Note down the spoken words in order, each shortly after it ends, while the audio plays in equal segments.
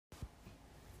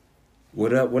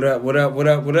What up, what up, what up, what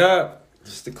up, what up?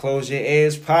 It's the Close Your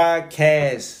Ears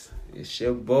podcast. It's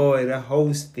your boy, the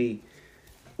hosty,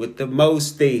 with the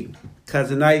mosty,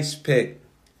 Cousin Ice Pick.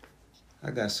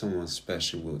 I got someone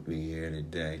special with me here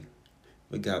today.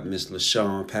 We got Miss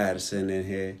LaShawn Patterson in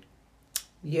here.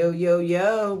 Yo, yo,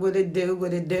 yo, what it do,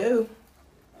 what it do?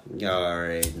 Y'all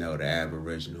already know the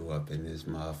aboriginal up in this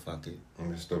motherfucker.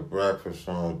 Mr. Breakfast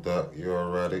on Duck, you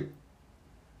already?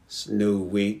 It's new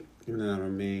week, you know what I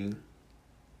mean?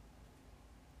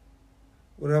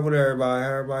 What up with everybody?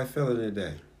 How everybody feeling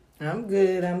today? I'm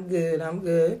good.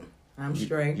 I'm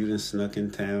straight. You done snuck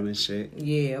in town and shit?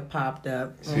 Yeah, popped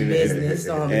up on business,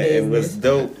 It was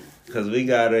dope, because we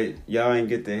got it. Y'all ain't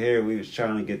get to hear. We was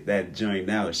trying to get that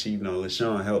joint out. She,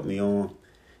 LaShawn helped me on.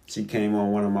 She came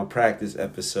on one of my practice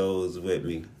episodes with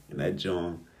me. And that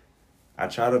joint, I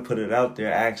tried to put it out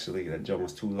there, actually. That joint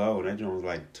was too low. That joint was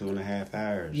like 2.5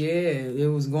 hours. Yeah,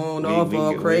 it was going off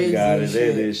all crazy. We got it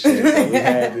shit. in and shit. So we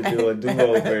had to do a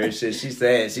do-over and shit. She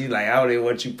said, I don't even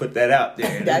want you to put that out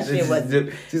there. That shit was...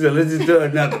 She said, let's just do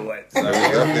another one. So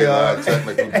definitely a lot of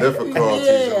technical difficulties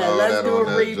and all that on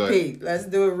that joint. Let's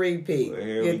do a repeat.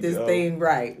 Well, get this thing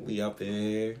right. We up in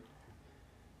here.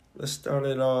 Let's start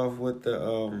it off with the,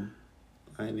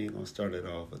 I ain't even gonna start it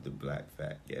off with the black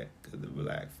fact yet, because the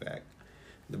black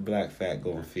fact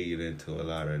gonna feed into a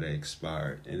lot of the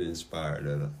inspired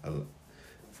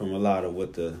from a lot of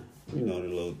what the, the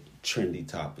little trendy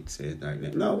topics is like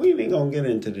that. No, we ain't gonna get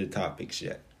into the topics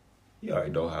yet. You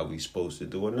already know how we supposed to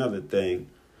do. Another thing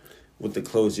with the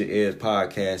Close Your Ears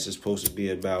podcast is supposed to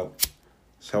be about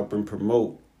helping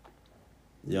promote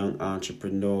young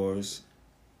entrepreneurs,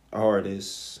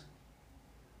 artists,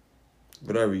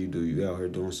 whatever you do, you out here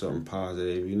doing something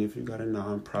positive. Even if you got a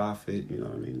non-profit,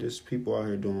 there's people out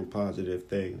here doing positive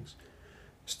things.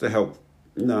 It's to help,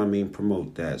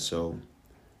 promote that. So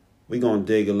we're going to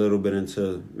dig a little bit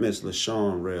into Miss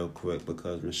LaShawn real quick,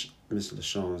 because Miss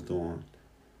LaShawn's doing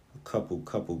a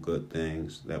couple good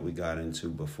things that we got into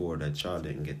before that y'all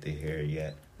didn't get to hear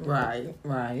yet. Right.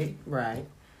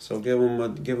 So give them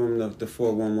the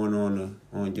 411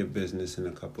 on your business and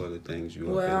a couple other things you.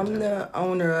 Well, I'm the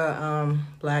owner of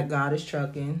Black Goddess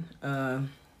Trucking,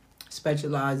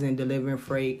 specialize in delivering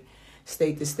freight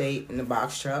state to state in the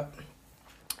box truck.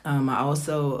 I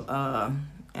also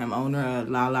am owner of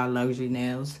La Luxury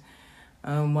Nails.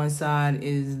 One side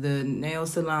is the nail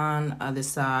salon, other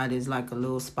side is like a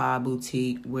little spa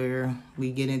boutique where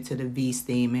we get into the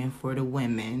V-steaming for the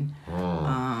women.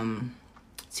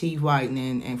 Teeth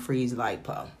whitening and freeze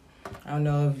lipo. I don't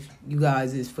know if you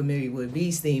guys is familiar with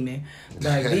V-steaming,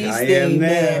 but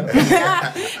V-steaming,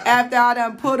 after I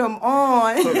done put them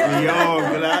on. Put me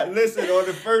on, but listen, on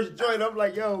the first joint, I'm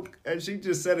like, yo, and she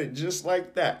just said it just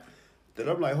like that. Then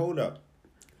I'm like, hold up.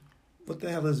 What the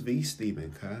hell is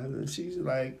V-steaming, Kyle? And she's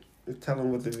like, tell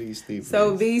them what the V-steaming is.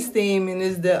 So V-steaming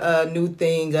is the new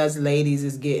thing us ladies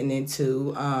is getting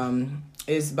into.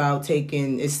 It's about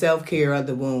it's self-care of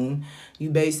the womb. You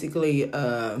basically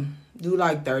do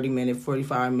like 30-minute,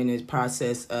 45-minute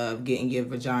process of getting your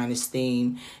vagina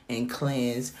steamed and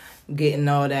cleansed, getting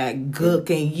all that gook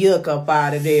and yuck up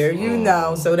out of there,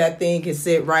 so that thing can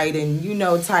sit right and,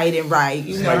 tight and right.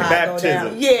 You know like how baptism. Go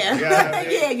down. Yeah.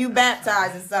 Yeah, you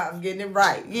baptizing something, getting it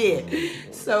right. Yeah.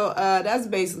 So that's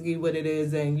basically what it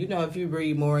is. And, if you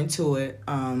read more into it,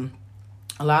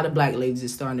 a lot of black ladies are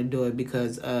starting to do it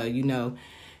because,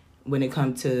 when it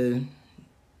comes to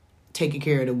taking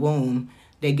care of the womb,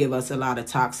 they give us a lot of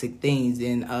toxic things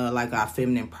in like our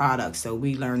feminine products. So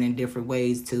we learning different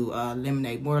ways to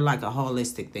eliminate, more like a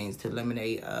holistic things to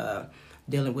eliminate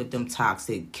dealing with them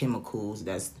toxic chemicals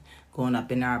that's going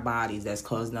up in our bodies that's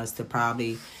causing us to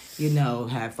probably,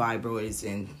 have fibroids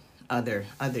and other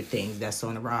things that's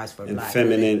on the rise for black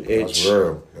feminine women. itch. That's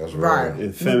real. Right.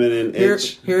 And feminine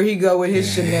itch. Here he go with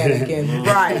his shenanigans.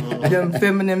 Right. Them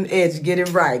feminine itch. Get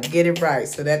it right.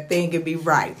 So that thing can be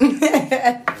right.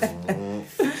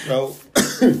 So,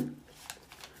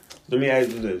 let me ask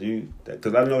you this.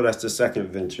 Because I know that's the second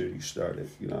venture you started.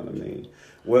 You know what I mean?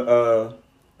 What,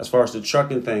 as far as the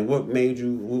trucking thing, what made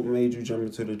you jump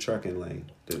into the trucking lane?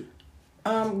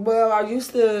 Well, I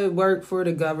used to work for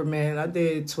the government. I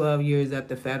did 12 years at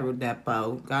the federal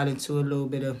depot. Got into a little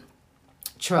bit of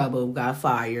trouble. Got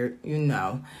fired,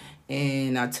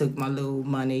 And I took my little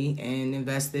money and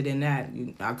invested in that.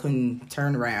 I couldn't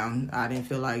turn around. I didn't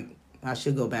feel like I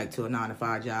should go back to a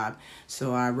 9-to-5 job.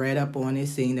 So I read up on it,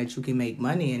 seeing that you can make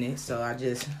money in it. So I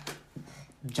just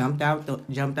jumped out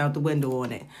the window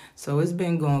on it. So it's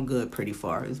been going good pretty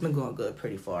far.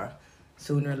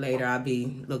 Sooner or later, I'll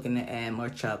be looking to add more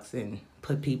trucks and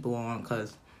put people on,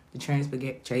 because the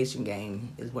transportation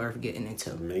game is worth getting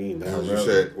into. As you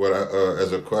said,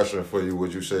 as a question for you,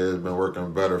 would you say it's been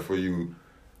working better for you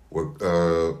with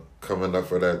coming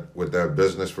up with that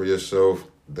business for yourself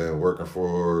than working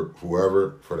for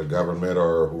whoever, for the government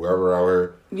or whoever out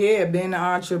here? Yeah, being an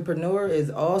entrepreneur is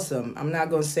awesome. I'm not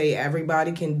going to say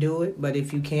everybody can do it, but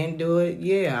if you can do it,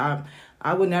 yeah,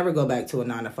 I would never go back to a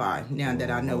 9-to-5. Now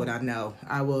that I know what I know,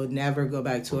 I will never go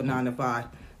back to a 9-to-5.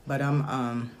 But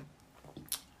I'm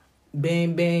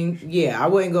I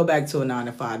wouldn't go back to a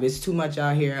 9-to-5. It's too much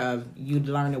out here of you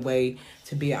learn a way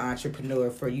to be an entrepreneur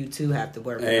for you to have to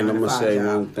work. And I'm gonna say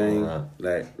one thing,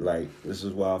 like this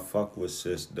is why I fuck with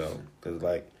Sis though, cause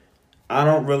like I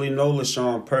don't really know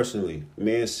LaShawn personally.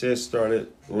 Me and Sis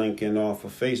started linking off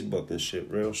of Facebook and shit,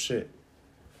 real shit.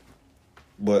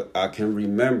 But I can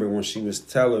remember when she was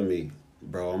telling me,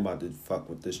 bro, I'm about to fuck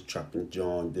with this trucking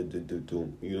John,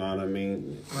 you know what I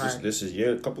mean? Right. This is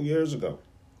a couple years ago.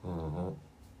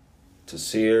 To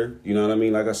see her, you know what I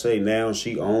mean? Like I say, now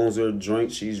she owns her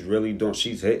joint. She's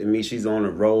hitting me. She's on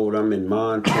the road. I'm in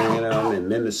Montana. I'm in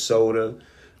Minnesota.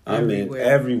 I'm in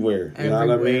everywhere. You know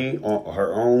what I mean? On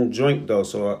her own joint, though.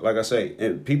 So, like I say,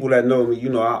 and people that know me, you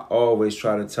know, I always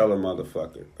try to tell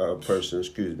a person,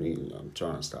 excuse me, I'm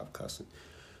trying to stop cussing.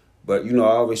 But, you know,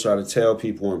 I always try to tell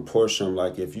people and push them,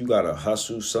 like, if you got to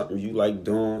hustle something you like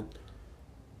doing,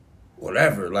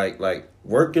 whatever, like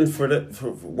working for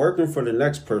the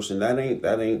next person, that ain't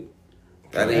it.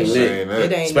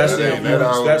 Especially if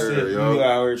you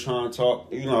out here trying to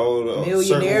talk, you know,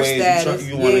 certain ways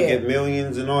you want to get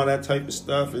millions and all that type of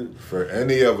stuff. And for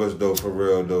any of us though, for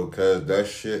real though, cause that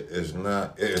shit is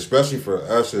not, especially for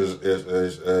us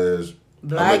as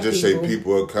Black I'm gonna just people. Say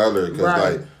people of color,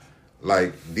 cause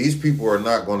like these people are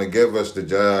not going to give us the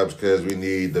jobs because we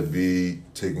need to be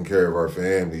taking care of our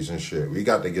families and shit. We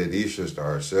got to get these shits to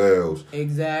ourselves.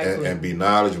 Exactly. And be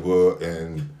knowledgeable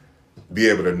and be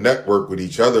able to network with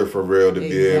each other for real to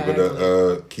be able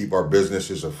to keep our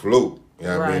businesses afloat. You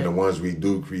know what I mean? The ones we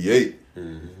do create.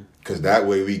 Because that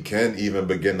way we can even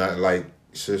begin to, like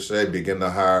Sis said, begin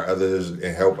to hire others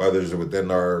and help others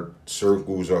within our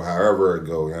circles or however it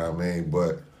go. You know what I mean?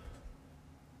 But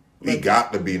we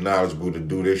got to be knowledgeable to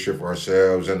do this shit for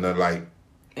ourselves and to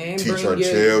teach our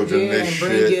children this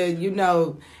shit. You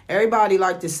know, everybody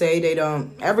like to say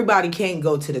everybody can't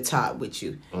go to the top with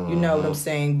you. You know what I'm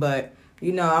saying? But,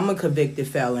 you know, I'm a convicted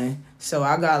felon. So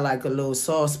I got like a little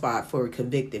soft spot for a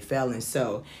convicted felon.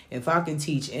 So if I can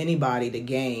teach anybody the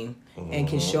game and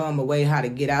can show them a way how to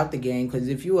get out the game, because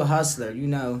if you a hustler, you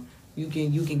know, you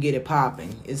can get it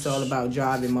popping. It's all about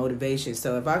drive and motivation.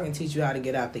 So if I can teach you how to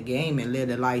get out the game and live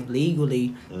a life legally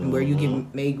where you can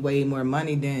make way more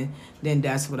money, then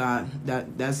that's what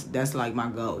that's like my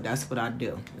goal. That's what I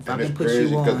do. If and I can put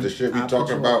you on, because the shit we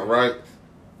talking about, right?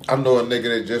 I know a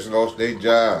nigga that just lost their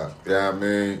job. You know what I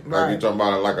mean? Right. Like we talking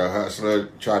about like a hustler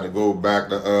tried to go back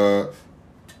to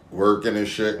working and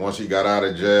shit once he got out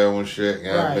of jail and shit. You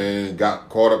know what I mean? Got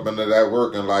caught up into that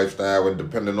working lifestyle and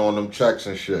depending on them checks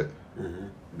and shit.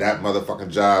 That motherfucking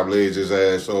job lays his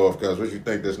ass off because what you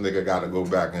think this nigga got to go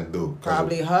back and do?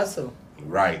 Probably hustle.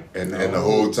 Right. And the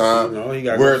whole time,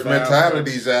 where his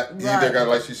mentality's at, either got,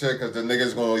 like she said, because the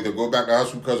nigga's going to either go back to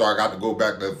hustle because I got to go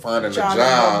back to finding a job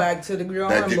go back to the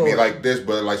that get me like this.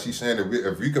 But like she's saying,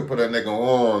 if we could put a nigga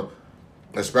on,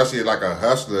 especially like a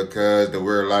hustler, because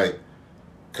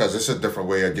it's a different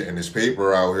way of getting this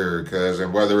paper out here,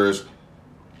 and whether it's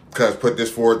because put this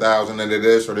 4,000 into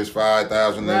this or this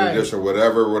 5,000 into this or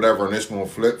whatever, and it's going to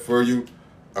flip for you.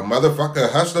 A motherfucker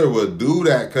hustler would do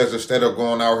that because instead of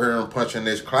going out here and punching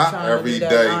this clock every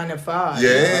day. 9 to 5.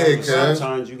 Yeah,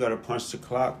 sometimes you got to punch the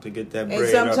clock to get that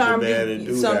bread up the bed and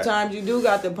do that. Sometimes you do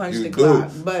got to punch the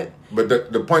clock. But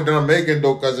the point that I'm making,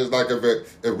 though, because it's like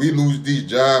if we lose these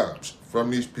jobs from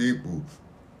these people,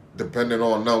 depending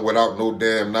on them without no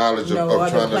damn knowledge of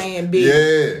trying to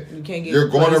you can't get you're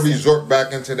going to resort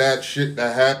back into that shit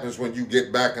that happens when you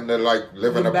get back into like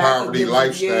living a poverty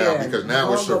lifestyle because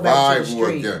now it's survival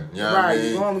again. You know what I mean?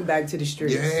 You're going back to the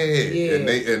streets. Yeah.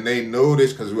 And they know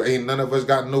this because ain't none of us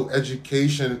got no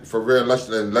education for real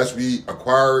unless we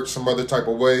acquired some other type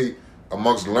of way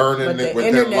amongst learning but the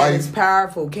within internet life. Is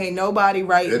powerful. Can't nobody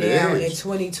now in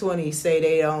 2020 say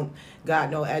they don't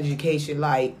got no education.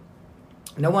 Like,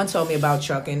 no one told me about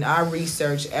trucking. I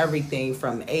researched everything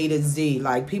from A to Z.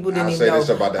 Like, people didn't even know. I'll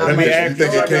say this about that. You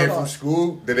think it came from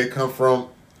school? Did it come from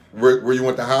where you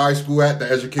went to high school at?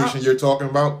 The education you're talking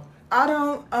about? I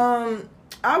don't.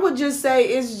 I would just say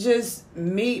it's just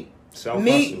me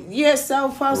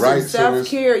self-hustle, right,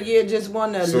 self-care. Just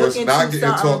want to look into something. So it's not getting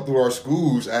taught through our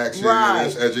schools, actually. Right.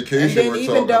 It's education and then we're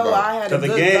even talking though about. I had a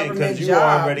good government you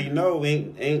job, already know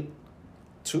ain't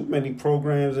too many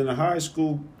programs in the high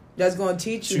school that's going to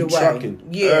teach you the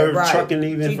trucking. way. Right. Trucking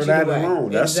even teach for that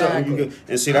alone. That's something you can.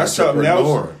 And see, that's something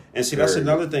else. And see, that's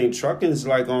another thing. Trucking is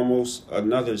like almost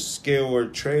another skill or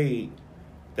trade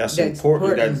that's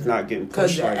important. That's not getting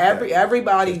pushed like that.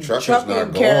 Everybody trucking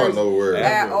not cares going nowhere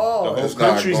at all. The whole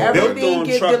country's built on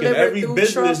trucking. Every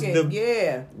business,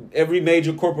 every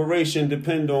major corporation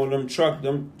depend on them truck.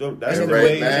 Them that's the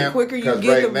way. The quicker you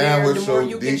get them there, the more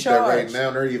you can charge. Right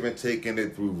now, they're even taking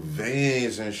it through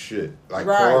vans and shit, like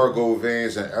cargo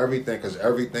vans and everything, because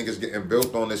everything is getting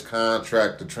built on this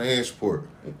contract to transport.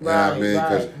 You know what I mean?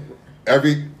 Because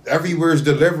everywhere's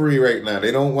delivery right now.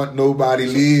 They don't want nobody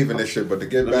leaving this shit. But to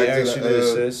get back to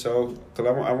this, so because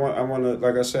I want to,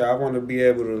 like I said, I want to be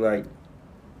able to like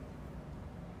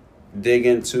dig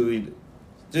into,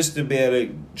 just to be able to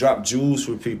drop jewels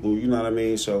for people. You know what I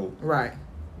mean? So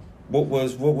what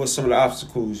was some of the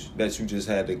obstacles that you just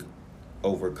had to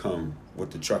overcome with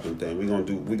the trucking thing? We're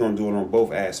gonna do it on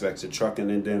both aspects of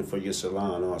trucking and then for your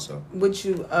salon also. What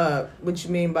you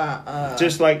mean by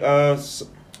just like I'll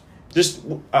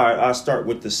start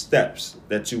with the steps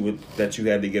that you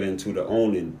had to get into the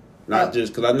owning, not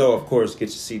just because I know, of course, get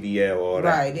your CDL or all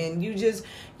that. Right, and you just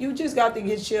got to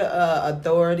get your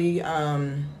authority.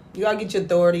 You gotta get your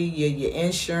authority, your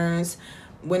insurance.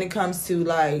 When it comes to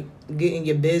like getting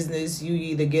your business, you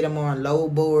either get them on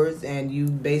load boards, and you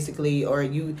basically, or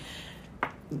you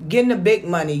getting the big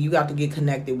money, you got to get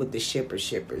connected with the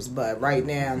shippers. But right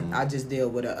now, I just deal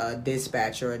with a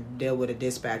dispatcher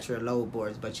of load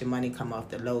boards. But your money come off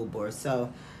the load board,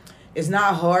 so it's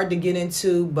not hard to get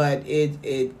into, but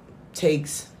it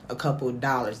takes a couple of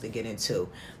dollars to get into.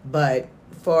 But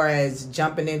far as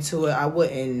jumping into it, I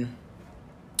wouldn't.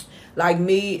 Like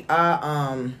me,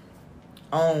 I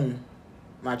own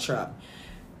my truck.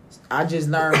 I just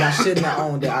learned I shouldn't have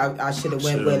owned it. I should have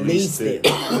went with leased it.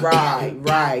 Right.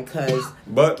 Because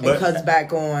it cuts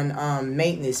back on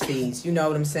maintenance fees. You know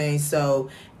what I'm saying? So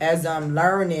as I'm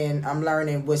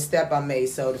learning what step I made.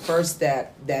 So the first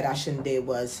step that I shouldn't did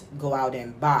was go out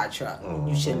and buy a truck.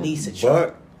 You should lease a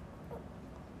truck.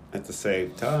 But at the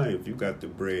same time, if you got the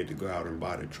bread to go out and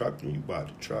buy the truck and you buy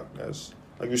the truck, that's...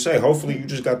 Like you say, hopefully you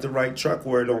just got the right truck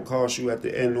where it don't cost you at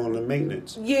the end on the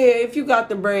maintenance. Yeah, if you got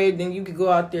the bread, then you could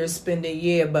go out there and spend it.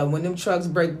 Yeah, but when them trucks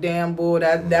break down, boy,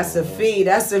 that's a fee.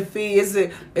 That's a fee.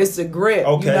 It's a grip.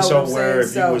 Okay, you know so where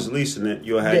if you was leasing it,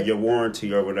 you'll have your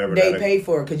warranty or whatever. They pay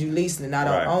for it because you leasing it. I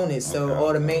don't own it, so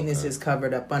all the maintenance is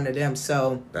covered up under them.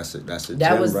 So that's a gem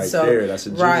there. That's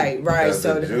a gem. Right. That's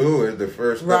so the jewel is the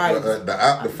first step.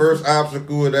 The first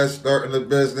obstacle that's starting a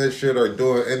business shit or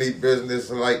doing any business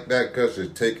like that, because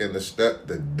it's taking the step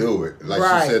to do it. Like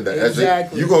you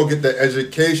said, you're going to get the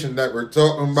education that we're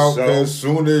talking about, because as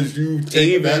soon as you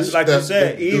take that step, like you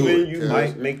said, you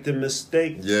might make the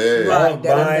mistake of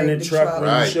buying the truck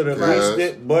when you should have leased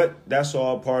it, but that's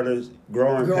all part of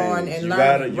growing pains. And you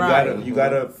learning. You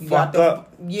gotta fuck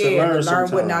up to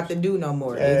learn what not to do no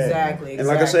more. Yeah. Exactly. And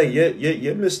like I said,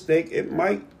 your mistake,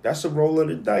 that's a roll of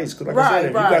the dice. Because like I said,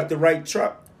 if you got the right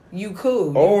truck, you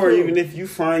cool. Even if you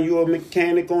find you a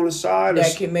mechanic on the side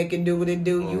that can make it do what it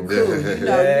do, you cool. You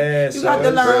know, you got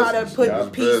to learn how to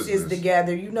put pieces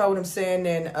together. You know what I'm saying?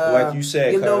 And like you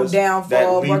said, your little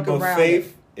downfall, that work leap around of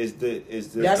faith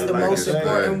it. That's the most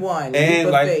important one. And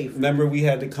remember we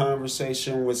had the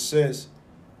conversation with Sis,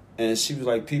 and she was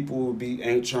like, people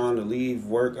ain't trying to leave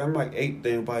work. I'm like, ain't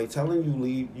anybody telling you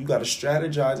leave? You got to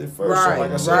strategize it first. So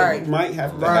like I said, you might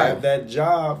have to have that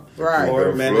job for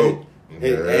a minute.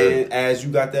 And as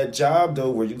you got that job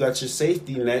though, where you got your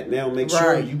safety net, now make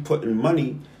sure you putting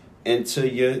money into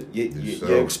your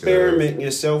experiment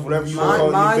yourself, whatever you want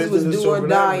to call your business. Mine was do or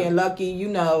die, and lucky, you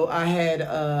know, I had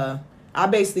I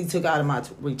basically took out of my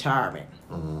retirement.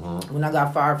 When I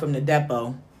got fired from the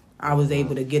depot, I was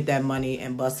able to get that money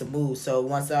and bust a move. So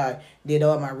once I did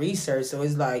all my research, so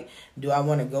it's like, do I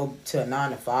want to go to a 9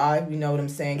 to 5? You know what I'm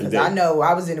saying? Because I know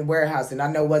I was in a warehouse, and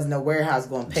I know wasn't no warehouse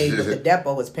going to pay what the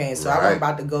depot was paying. So I was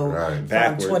about to go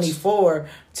from 24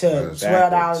 to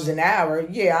 $12 an hour.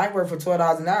 Yeah, I worked for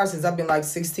 $12 an hour since I've been like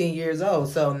 16 years old.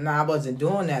 So I wasn't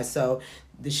doing that. So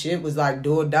the shit was like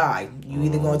do or die. You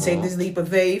either going to take this leap of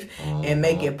faith and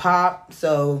make it pop.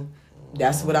 So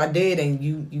that's what I did, and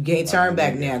you can't turn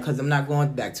back now because I'm not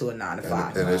going back to a 9 to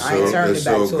 5. And it's I ain't turning it's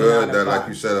back so to a good 9 to that, 5. like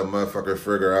you said, a motherfucker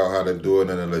figure out how to do it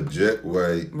in a legit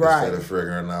way instead of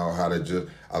figuring out how to just.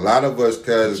 A lot of us,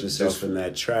 cause yourself in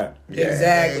that trap. Yeah,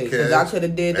 exactly, because I could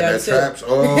have did that too. Trap's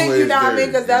always you know what I mean?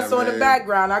 Because there, that's on the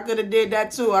background. I could have did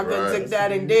that too. I could have took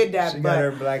that and did that. She but got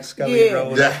her black scully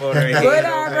rolled up on her head.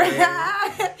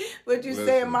 Whatever. But you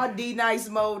say my D nice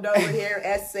mode over here,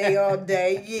 essay all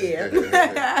day.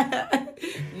 Yeah.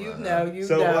 you know.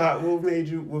 So what made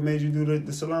you do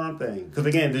the salon thing? Because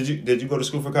again, did you go to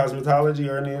school for cosmetology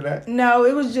or any of that? No,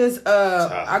 it was just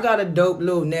I got a dope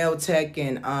little nail tech,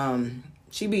 and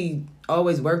she be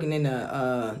always working in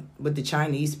with the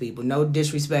Chinese people. No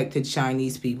disrespect to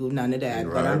Chinese people, none of that.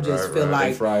 Right, but I just feel They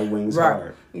like fry wings right,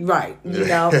 hard. right. You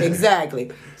know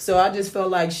exactly. So I just felt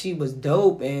like she was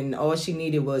dope, and all she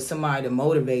needed was somebody to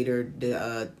motivate her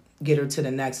to get her to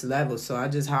the next level. So I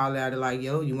just hollered at her like,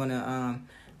 "Yo, you wanna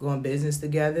go in business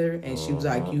together?" And she was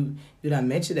like, "You done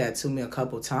mentioned that to me a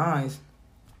couple times.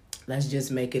 Let's just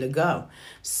make it a go."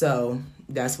 So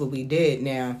that's what we did.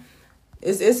 Now.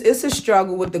 It's a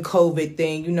struggle with the COVID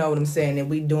thing, you know what I'm saying, and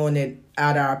we doing it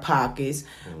out of our pockets.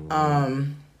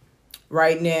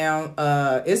 Right now,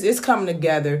 it's coming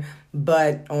together,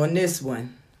 but on this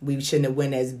one, we shouldn't have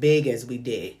went as big as we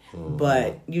did.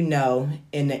 But you know,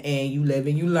 in the end, you live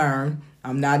and you learn.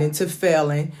 I'm not into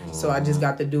failing, so I just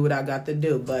got to do what I got to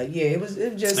do. But yeah, it was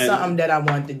just something that I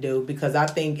wanted to do because I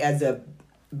think as a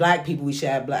black people, we should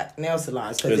have black nail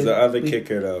salons. There's the other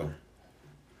kicker though.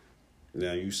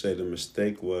 Now, you say the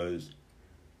mistake was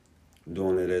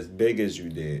doing it as big as you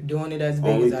did. Doing it as big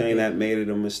Only as I did. thing that made it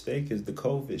a mistake is the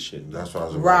COVID shit. That's what I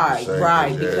was about to say.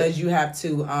 Right, because you have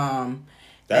to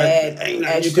that ain't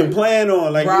nothing you can plan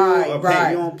on. Like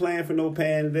you don't plan for no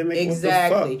pandemic.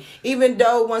 Exactly. What the fuck? Even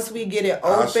though once we get it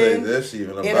open, I'll say this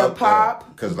even about it'll pop.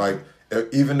 Because like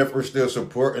even if we're still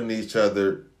supporting each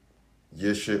other,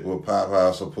 your shit will pop how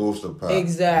it's supposed to pop.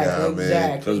 Exactly, you know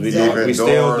exactly. Because we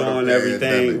still doing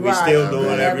everything. We still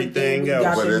doing everything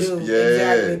else. But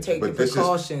exactly, take the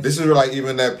precautions. This is like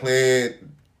even that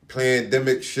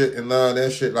pandemic shit and all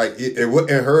that shit. Like it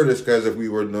wouldn't hurt us because if we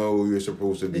were know what we were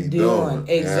supposed to be doing.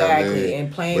 Exactly, you know what I mean?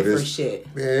 and playing for shit.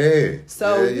 Yeah.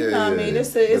 So you know what I mean?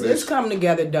 It's coming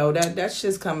together though. That's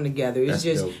just coming together. It's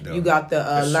just dope, you got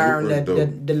to learn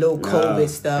the little COVID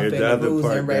stuff and the rules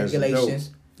and regulations.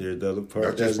 There's the other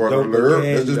part. That's just part of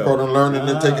learning. That's just part of learning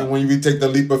and taking when we take the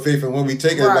leap of faith and when we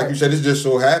take it, like you said, it's just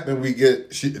so happened we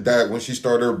get that when she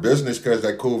started her business because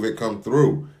that COVID come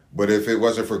through. But if it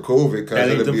wasn't for COVID, because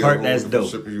it'd be a whole different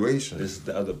situation. This is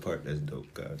the other part that's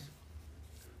dope, guys.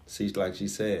 See, like she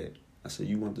said, I said,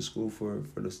 you want the school for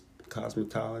the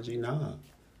cosmetology? Nah,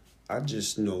 I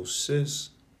just know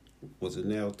sis was a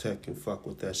nail tech and fuck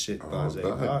with that shit.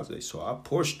 Base. So I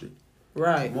pushed it.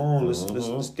 Right. Come on, let's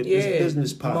get this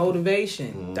business popping.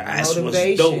 Motivation. That's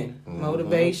what's dope.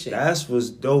 Motivation. That's what's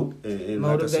dope. And motivation.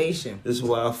 Like I said, this is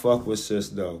why I fuck with sis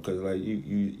though, cause like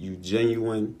you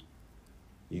genuine.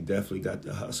 You definitely got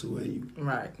the hustle in you.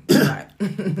 Right.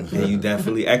 And you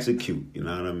definitely execute. You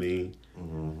know what I mean?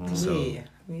 Mm-hmm. So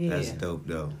that's dope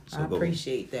though. So I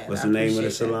appreciate that. What's the name of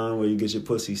the salon where you get your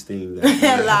pussy steamed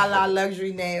at? La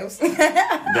Luxury Nails.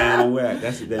 Down where?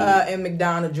 That's the name. In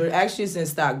McDonough, Georgia. Actually, it's in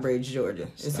Stockbridge, Georgia.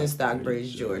 It's in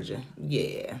Stockbridge, Georgia.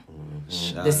 Yeah.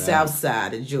 The south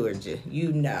side of Georgia.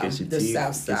 You know. The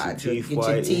south side. Get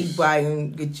your teeth white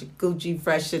and get your Gucci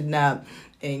freshened up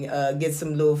and get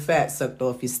some little fat sucked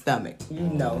off your stomach. You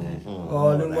know.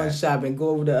 All in one shop and go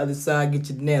over the other side, get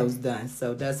your nails done.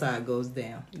 So that's how it goes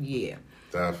down. Yeah.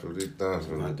 Definitely. I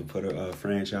have to put a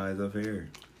franchise up here.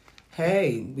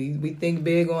 Hey, we think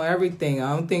big on everything.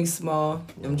 I don't think small.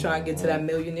 I'm trying to get to that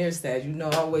millionaire status. You know,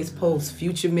 I always post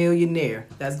future millionaire.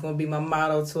 That's going to be my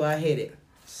motto till I hit it.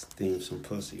 Steam some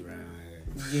pussy around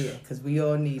here. Yeah, because we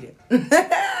all need it.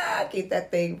 Keep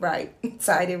that thing right.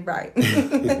 Tight and right.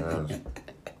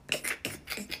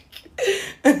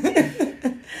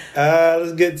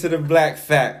 Let's get to the black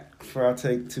fact before I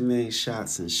take too many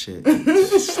shots and shit.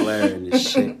 Slurring and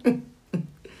shit.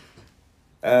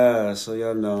 So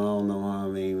y'all know, I don't know how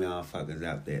many motherfuckers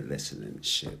out there listening and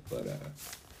shit, but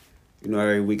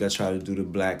every week I try to do the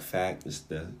black fact. It's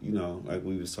the, like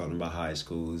we was talking about high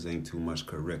schools, ain't too much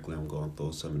curriculum. I'm gonna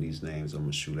throw some of these names, I'm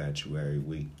gonna shoot at you every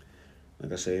week.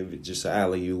 Like I said, just an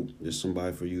alley-oop, just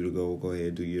somebody for you to go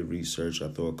ahead, do your research. I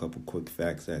throw a couple quick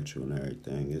facts at you and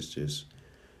everything. It's just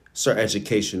it's our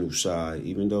educational side,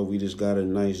 even though we just got a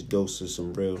nice dose of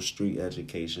some real street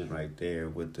education right there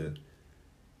with the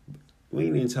We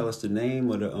didn't even tell us the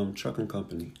name of the trucking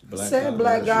company. I said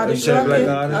Black Goddess Trucking.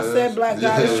 I said Black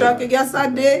Goddess Trucking. Yes, I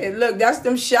did. Look, that's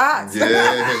them shots.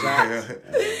 Yeah.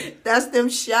 That's them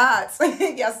shots.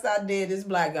 Yes, I did. It's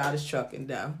Black Goddess Trucking,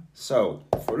 though. So,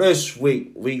 for this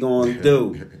week, we going to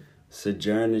do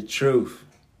Sojourner Truth.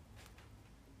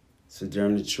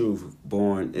 Sojourner Truth,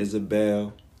 born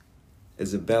Isabella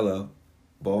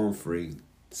Bonfrey,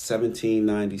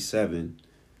 1797,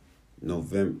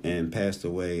 November, and passed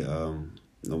away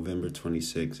November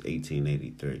 26,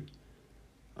 1883.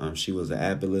 She was an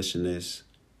abolitionist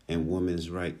and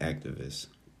women's rights activist.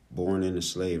 Born into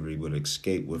slavery, but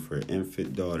escaped with her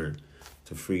infant daughter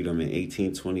to freedom in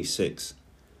 1826.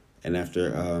 And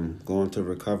after going to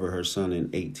recover her son in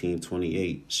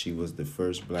 1828, she was the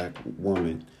first black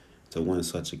woman to win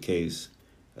such a case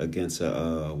against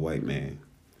a white man.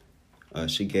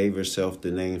 She gave herself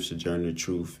the name Sojourner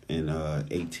Truth in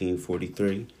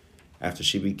 1843 after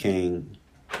she became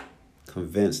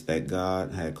convinced that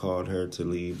God had called her to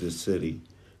leave the city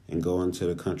and go into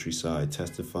the countryside,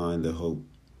 testifying the hope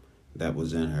that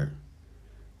was in her.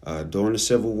 During the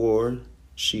Civil War,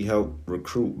 she helped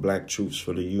recruit black troops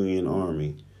for the Union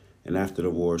Army, and after the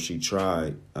war, she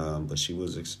tried, but she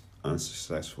was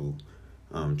unsuccessful,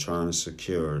 trying to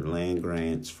secure land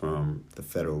grants from the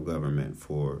federal government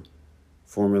for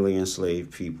formerly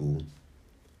enslaved people,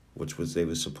 which was they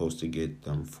were supposed to get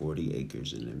 40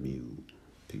 acres in a mule.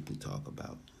 People talk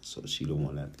about. So she the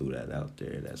one that threw that out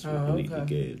there. That's what we need to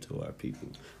give to our people.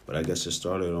 But I guess it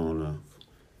started on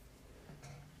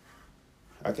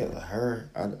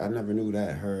I never knew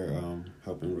that her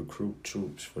helping recruit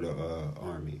troops for the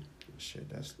army. Shit,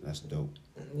 that's dope.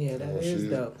 Yeah, that is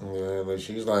dope. Yeah, but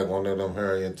she's like one of them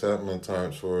Harriet Tubman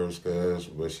types for us,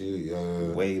 but she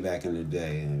way back in the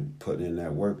day and putting in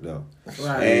that work though.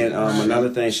 Right. And another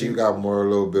thing, she got a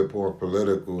little bit more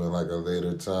political in like a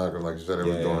later time, because like you said, it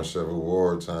was during Civil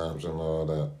War times and all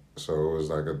that, so it was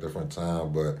like a different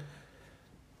time. But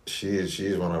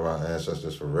she's one of our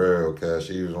ancestors for real, cause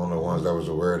she was one of the ones that was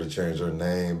aware to change her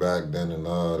name back then and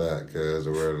all that, cause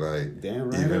they were like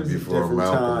even before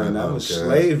Malcolm and that was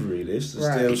slavery. This is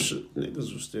still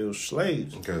niggas were still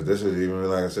slaves. Cause this is even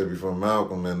like I said before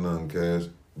Malcolm and them, cause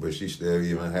but she still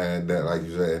even had that, like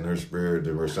you said, in her spirit.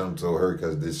 There was something to her,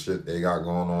 cause this shit they got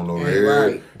going on over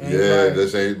here.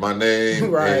 This ain't my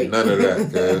name. Ain't none of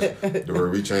that, cause they were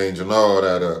rechanging all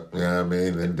that up. You know what I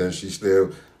mean? And then she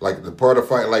still. Like the part of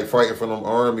fighting for them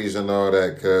armies and all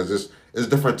that, cause it's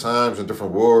different times and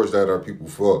different wars that our people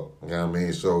fought. You know what I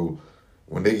mean? So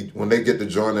when they get to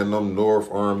joining them North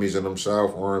armies and them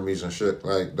South armies and shit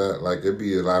like that, like it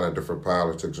be a lot of different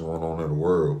politics going on in the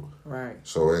world. Right.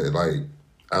 So it like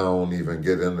I don't even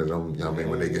get into them. You know what I mean?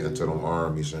 When they get into them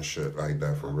armies and shit like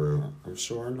that, for real. I'm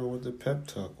sure I know what the pep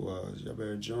talk was. Y'all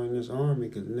better join this army,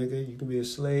 cause nigga, you can be a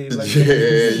slave. Like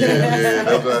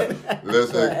That's right.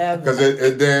 Listen, because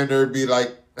it damn near be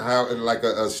like how like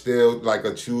a still like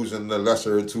a choosing the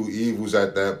lesser of two evils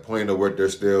at that point of what they're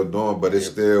still doing, but it's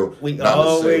still we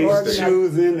always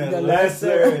choosing the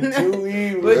lesser of two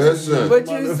evils. What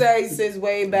you say since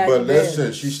way back. But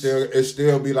listen, it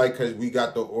still be like, cause we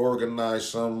got to organize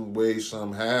some way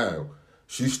somehow.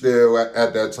 She's still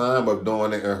at that time of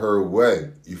doing it in her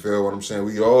way. You feel what I'm saying?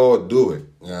 We all do it.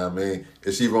 You know what I mean?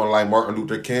 It's even like Martin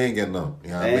Luther King and them.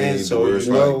 You know what I mean?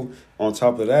 So on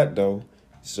top of that though.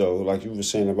 So, like you were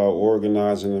saying about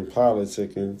organizing and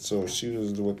politicking, so she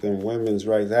was with them women's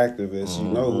rights activists. You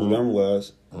know who them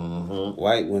was?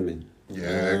 White women. Yeah, you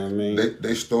know what I mean?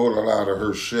 They stole a lot of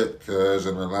her shit, cause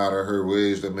and a lot of her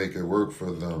ways to make it work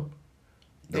for them.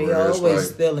 They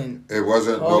always stealing. It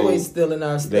wasn't always stealing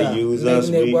our stuff. They use us.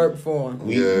 Making it work for them.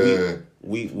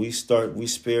 We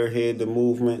spearhead the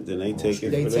movement, then they take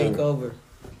it. They take over.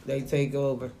 They take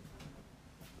over.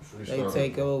 They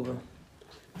take over.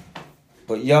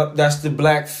 But yup, that's the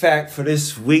black fact for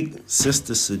this week.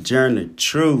 Sister Sojourner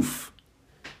Truth.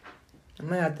 I'm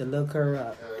gonna have to look her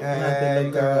up.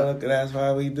 That's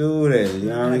why we do this. You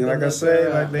know what I mean? Like I say,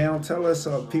 like they don't tell us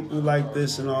people like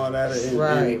this and all that.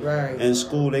 Right. In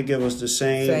school, they give us the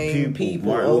same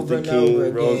people. Martin Luther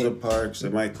King, Rosa Parks, they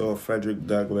might call Frederick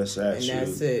Douglass at you. And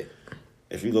that's it.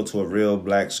 If you go to a real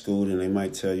black school, then they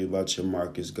might tell you about your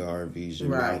Marcus Garveys, your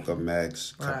Malcolm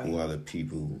X, a couple other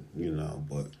people, you know,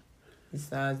 but...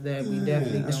 Besides that, we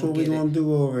definitely that's don't what we gonna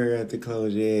do over here at the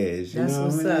Close Your Edge. That's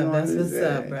what's up. That's what's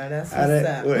up, bro. That's what's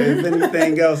up. Well, if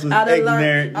anything else was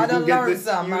ignorant, I done learned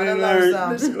something. I done learned a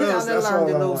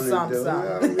little something.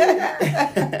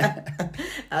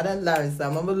 I done learned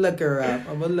something. I'm gonna look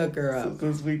her up.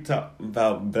 Since we talk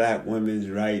about black women's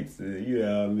rights, you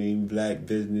know what I mean, black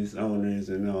business owners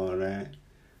and all that.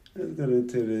 Let's get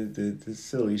into the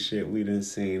silly shit we done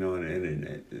seen on the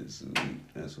internet this week.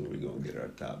 That's where we're going to get our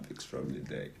topics from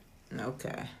today.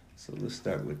 Okay. So let's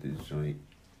start with this joint.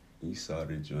 You saw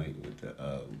the joint with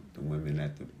the women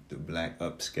at the black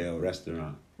upscale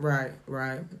restaurant. Right.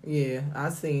 Yeah,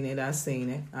 I seen it.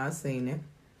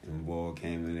 And Wall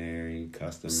came in there, he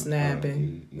cussed them.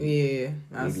 Snapping. He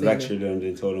lectured them,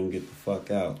 then told them get the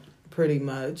fuck out. Pretty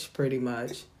much. Pretty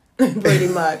much. And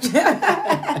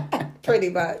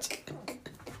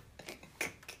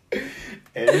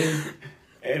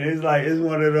it's like, it's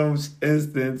one of those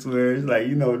instances where it's like,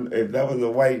 you know, if that was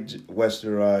a white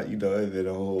restaurant, you know, it'd been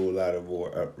a whole lot of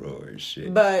more uproar and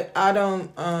shit. But I don't,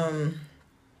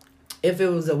 if it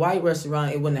was a white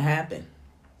restaurant, it wouldn't have happened.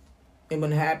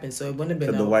 So it wouldn't have been.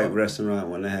 Because the white restaurant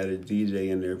wouldn't have had a DJ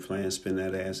in there playing Spin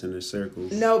That Ass in a Circle.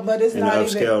 No, but it's not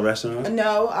even. In an upscale restaurant?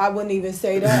 No, I wouldn't even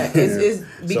say that. It's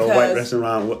because. So a white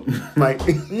restaurant might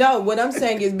be. No, what I'm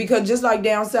saying is because just like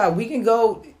down south, we can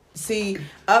go see,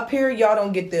 up here, y'all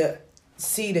don't get to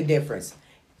see the difference.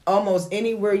 Almost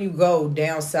anywhere you go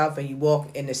down south and you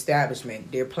walk in the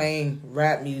establishment, they're playing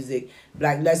rap music.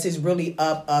 Like, unless it's really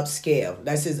upscale.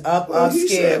 Unless it's upscale. He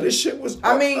said this shit was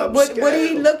upscale.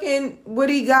 What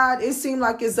he got, it seemed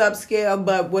like it's upscale.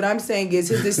 But what I'm saying is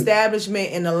his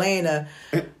establishment in Atlanta,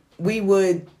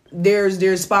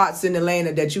 there's spots in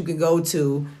Atlanta that you can go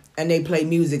to and they play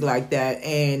music like that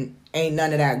and ain't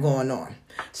none of that going on.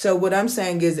 So what I'm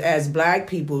saying is, as black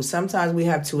people, sometimes we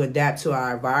have to adapt to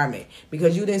our environment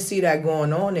because you didn't see that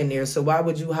going on in there. So why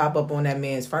would you hop up on that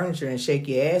man's furniture and shake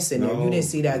your ass in there? You didn't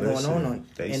see that going on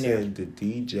They in said there.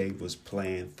 the DJ was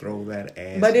playing Throw That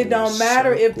Ass. But it don't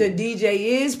matter if the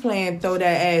DJ is playing Throw That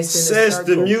Ass in the circle. Says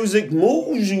the music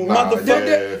moves you,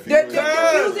 motherfucker.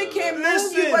 The music can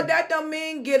move you, but that don't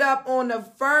mean get up on the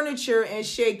furniture and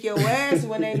shake your ass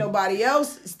when ain't nobody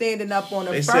else standing up on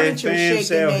the furniture shaking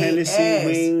their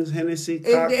ass. Wings, Hennessy,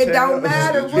 cocktails. It don't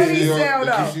matter what he sell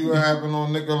though. Did you see what happened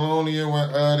on Nickelodeon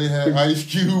when they had Ice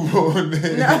Cube on there?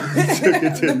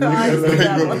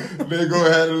 They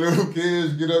go have the little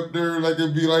kids get up there like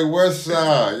it be like West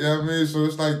Side. You know what I mean? So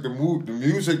it's like the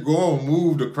music go on,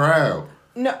 move the crowd.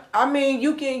 No, I mean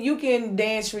you can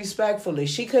dance respectfully.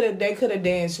 They could have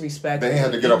danced respectfully. They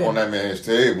had to get up on that man's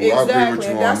table. Exactly. I agree with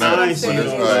you on that. I ain't see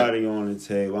nobody on the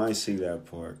table. I ain't see that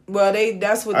part. Well,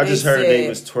 that's what they said. I just heard they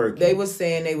was twerking. They was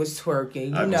saying they was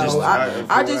twerking.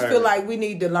 I just feel like we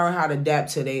need to learn how to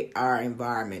adapt to our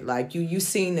environment. Like you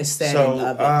seen the setting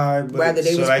of it, whether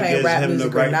they was playing rap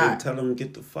music or not. Tell them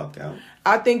get the fuck out.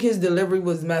 I think his delivery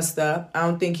was messed up. I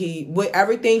don't think with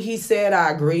everything he said, I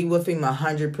agree with him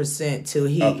 100% till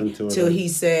he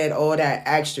said all that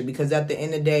extra, because at the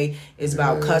end of the day, it's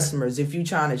about customers. If you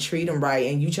trying to treat them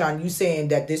right and you saying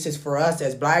that this is for us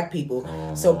as black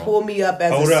people, so pull me up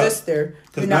as sister.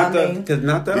 You know what I mean? Because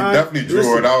not that I definitely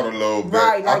drew it out a little bit.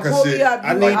 Right, like pull me up.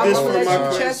 I need this for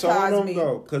my kids. So hold on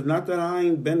though, because not that I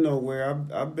ain't been nowhere.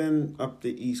 I've been up the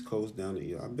East Coast down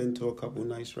there. I've been to a couple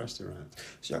nice restaurants.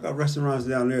 So y'all got restaurants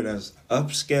down there that's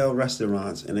upscale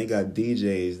restaurants, and they got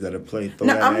DJs that'll play.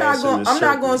 I'm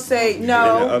not going to say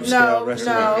no.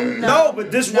 But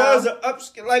this was an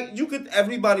upscale. Like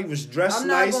everybody was dressed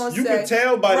nice. You could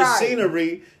tell by the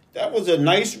scenery that was a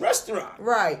nice restaurant.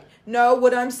 Right. No,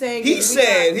 what I'm saying he told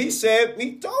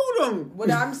him.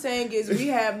 What I'm saying is we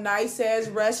have nice ass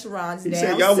restaurants down south. He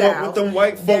said y'all walk with them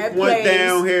white folk went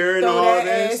down here and all that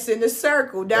this. Ass in the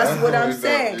circle. That's what I'm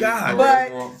saying. God.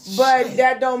 But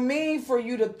that don't mean for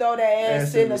you to throw that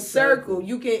ass in a circle.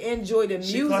 You can enjoy the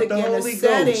music in the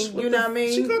setting. You know what I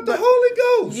mean? She got the Holy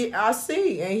Ghost. Yeah, I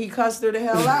see. And he cussed her the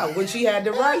hell out, which he had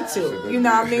the right to. You know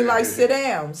what I mean? Like sit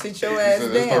down. Sit your ass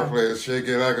down. Let's play Shake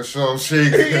It Like a Show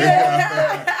Shake.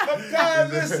 Yeah.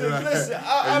 God, listen.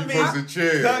 I mean,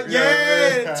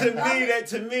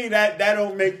 to me, that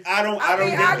don't make. I don't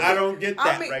get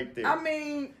that right there. I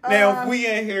mean, now if we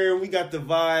in here and we got the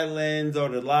violins or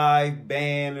the live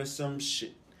band or some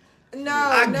shit.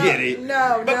 I get it.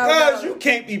 Because you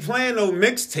can't be playing no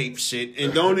mixtape shit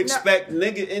and don't expect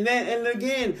nigga. And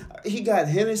again, he got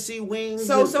Hennessy wings.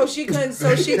 So she couldn't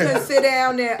sit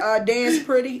down and dance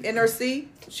pretty in her seat.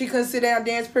 She couldn't sit down and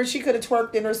dance pretty. She could have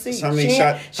twerked in her seat.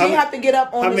 She had to get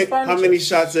up on this furniture. How many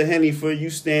shots of Henny for you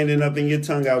standing up and your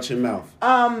tongue out your mouth?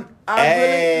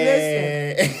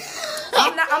 Listen.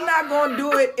 I'm not gonna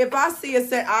do it. If I see a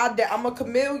set, I'm a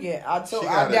chameleon. I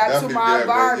adapt to my Yeah,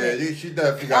 environment. she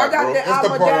definitely got growth. It's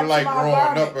the part of like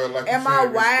growing up. Like am I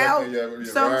wild?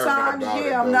 Sometimes,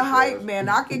 yeah, I'm the hype man.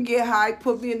 I can get hype.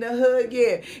 Put me in the hood,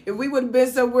 yeah. If we would have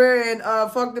been somewhere and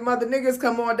fuck them other niggas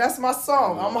come on, that's my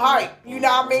song. I'm hype. You know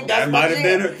what I mean? That might have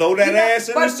been her. Throw that ass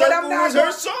in the circle was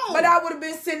her song. But I would have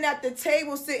been sitting at the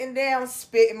table, sitting down,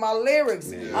 spitting my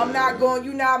lyrics. Yeah. I'm not going.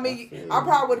 You know what I mean? I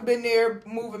probably would have been there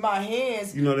moving my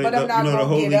hands. But I'm not the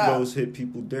Holy get Ghost hit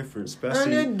people different,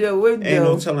 especially. It do. Ain't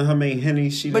no telling how many Henny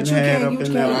she done had up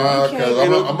in there.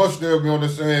 I must still be on the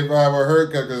same vibe with her,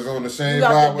 because it's on the same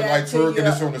vibe with like twerking.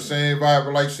 It's on the same vibe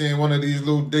with like seeing one of these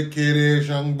little dickhead-ass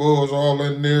young boys all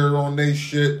in there on they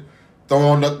shit,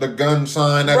 throwing up the gun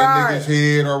sign at a nigga's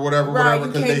head or whatever,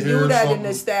 because they hear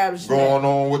something going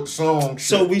on with the song.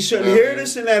 So we shouldn't hear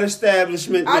this in that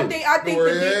establishment. I really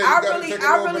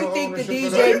think the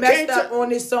DJ messed up on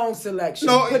his song selection.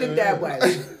 Put it that way.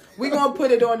 We gonna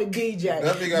put it on the DJ.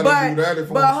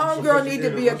 But homegirl need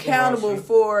to be accountable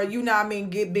for, you know what I mean,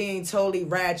 being totally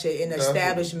ratchet in an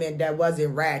establishment that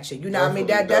wasn't ratchet. You know what I mean?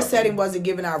 That setting wasn't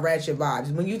giving out ratchet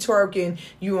vibes. When you twerking,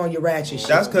 you on your ratchet shit.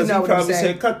 That's because he probably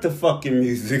said, cut the fucking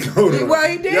music. Well,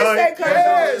 he did say cut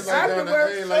it.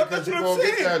 That's what I'm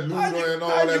saying.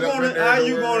 How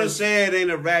you gonna say it ain't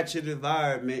a ratchet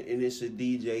environment and it's a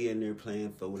DJ in there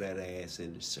playing throw that ass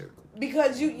in the circle?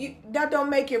 Because you that don't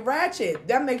make it ratchet.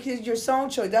 That makes it your song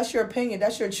choice. That's your opinion.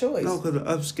 That's your choice. No, because the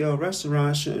upscale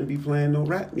restaurant shouldn't be playing no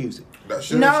rap music.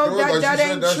 That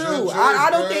ain't true. I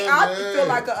don't think. I feel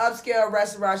like an upscale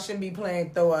restaurant shouldn't be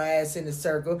playing throw her ass in the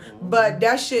circle. Mm-hmm. But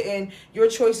that shouldn't. Your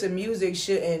choice of music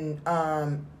shouldn't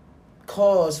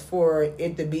cause for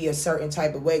it to be a certain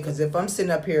type of way. Because if I'm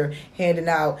sitting up here handing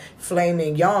out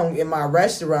Flaming Young in my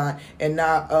restaurant and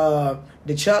not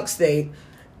the Chuck Steak,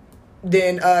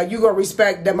 then you gonna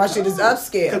respect that my shit is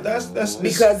upscale. That's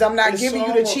because I'm not giving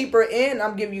you the cheaper end,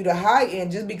 I'm giving you the high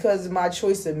end. Just because of my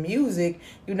choice of music,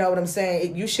 you know what I'm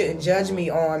saying? You shouldn't judge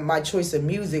me on my choice of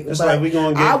music. It's like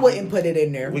I wouldn't put it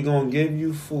in there. We're gonna give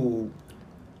you food.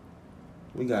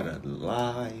 We got a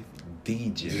live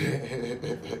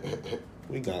DJ.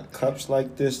 We got cups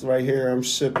like this right here I'm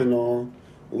sipping on.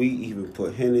 We even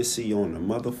put Hennessy on the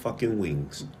motherfucking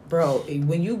wings. Bro,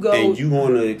 when you go... And you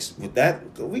want to... With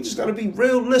that, we just got to be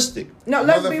realistic. No,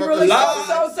 let's be realistic.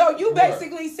 So you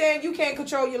basically saying you can't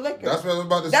control your liquor. That's what I was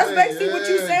about to say. That's basically what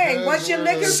you're saying. Once your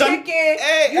liquor kick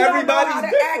in, you don't know how to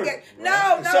act.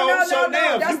 No. So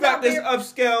now, if you got this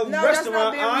upscale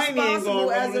restaurant, I ain't even going to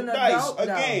roll the dice.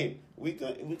 Again, we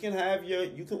can have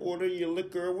you can order your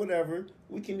liquor or whatever.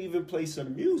 We can even play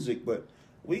some music, but...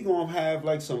 We gonna have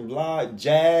like some live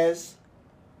jazz,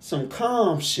 some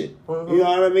calm shit. You know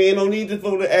what I mean? No need to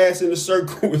throw the ass in the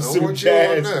circle with some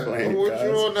jazz playing.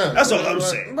 That's what I'm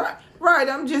saying. Right,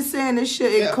 I'm just saying this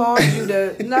shit. It caused you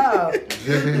to no.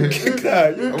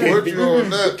 God, you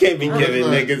can't be giving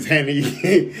niggas Henny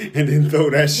and then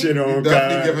throw that shit on.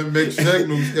 Definitely giving mixed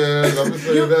signals, cuz I'm gonna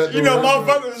say that. You know,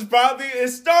 motherfuckers probably it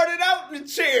started out in the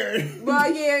chair.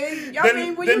 Well, yeah.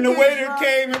 Then the waiter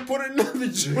came and put another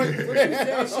joint. What you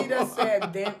said? She done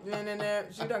said then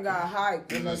she done got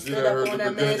hyped and stood up on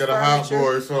that man's furniture. Hot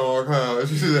boy song, huh?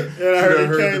 I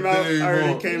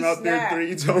already came out there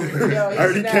 3 times. I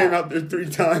already came out there 3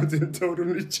 times and told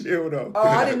him to chill though. Oh,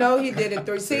 I didn't know he did it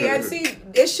 3. See,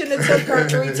 it shouldn't have took her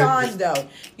 3 times though.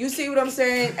 You see what I'm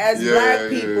saying? As black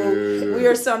people, we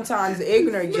are sometimes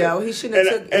ignorant, Joe. He shouldn't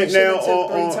have took 3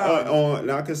 times.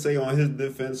 Now I can say on his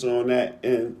defense on that,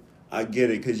 and I get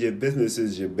it, because your business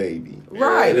is your baby.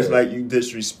 Right. And it's like you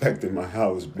disrespecting my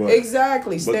house. But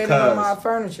exactly. Standing on my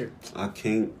furniture. I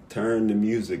can't turn the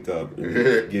music up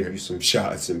and give you some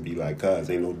shots and be like, cuz,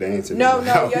 ain't no dancing No, in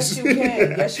the house. Yes you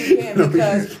can. Yes you can.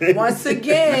 Because once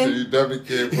again... So you definitely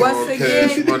can't put on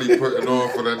cash money putting on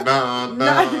for the 9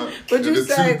 but you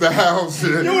say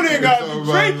 2000. You didn't got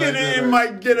drinking and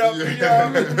might get up.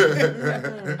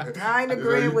 I ain't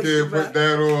agreeing with you. You can't put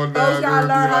that on. Folks gotta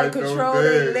learn how to control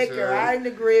their liquor. I ain't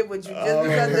agreeing with you. Just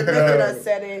because the liquor done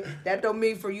said it, that don't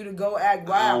mean for you to go act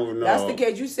wild. Oh, no. That's the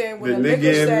case. You saying when the the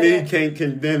liquor said it. Me can't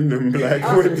condemn them black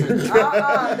women.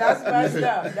 That's messed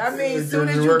up. That means as soon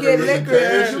as you get liquor,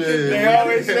 they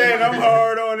always saying I'm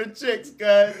hard on the chicks,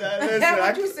 guys. Listen,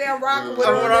 what you say? I'm rocking with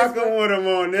them. I'm rocking with them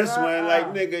on this one.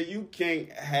 Like, nigga, you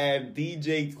can't have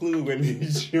DJ Clue in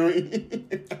this joint.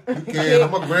 You can.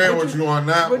 I'm agreeing with you on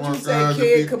that one. What you say,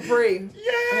 Kid Capri?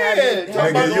 Yeah.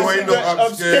 Nigga, you ain't no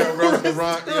upscale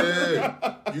restaurant.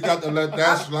 Yeah. You got to let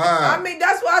that slide. I mean,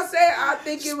 that's why I said I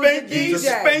think it was the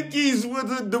DJ. Spankies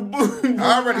with the boom.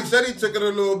 I already said he took it a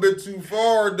little bit too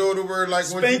far, though, to where, like,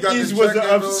 when you got to Spankies was check an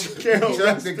him, upscale. he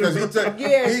checked it, because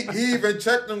he even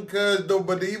checked him,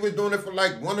 but he was doing it for,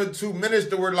 like, 1 or 2 minutes,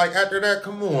 to where, like, after that,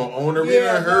 come on, owner, we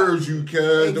done heard you,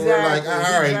 cuz, to where, like,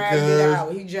 all right,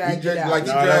 cuz. He dragged it out. Like,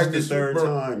 he dragged the third super.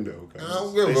 time, though. I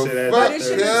don't give a fuck. But it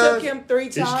should have took him 3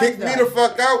 times. He kicked me the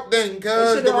fuck out then,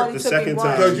 cuz. The second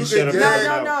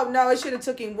time. No, it should have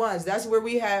took him once. That's where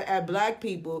we have, at black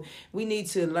people, we need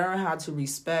to learn how to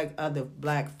respect other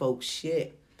black folks'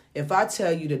 shit. If I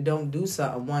tell you to don't do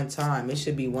something one time, it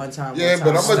should be one time. Yeah,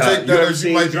 but I'm gonna take that as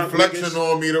you might be flexing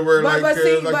on me to where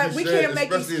but we can't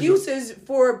make excuses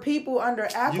for people under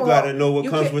alcohol. You gotta know what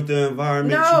comes with the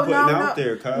environment you putting out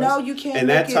there, cuz. No, you can't. And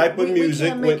that type of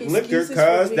music with liquor,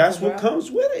 cuz that's what comes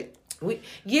with it.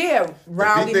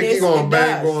 Rowdiness. He gonna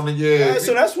bang on the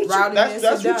so that's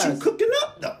what you cooking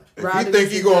up though. If you think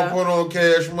he gonna put on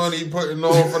Cash Money, putting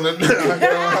on from the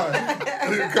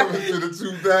coming to the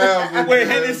 2000s. Wait,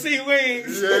 Hennessy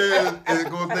wings. Yeah, it's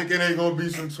gonna think it ain't gonna be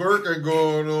some twerking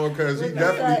going on, because he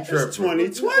definitely tripping.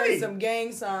 It's 2020. Some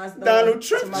gang signs. Donald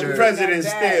Trump's the president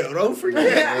still. Don't forget.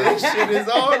 This shit is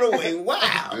all the way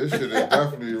wild. This shit is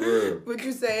definitely real. But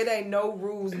you say it ain't no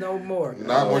rules no more.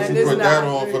 Not once you put that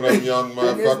on for them young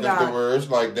motherfuckers to where it's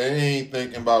like they ain't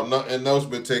thinking about nothing else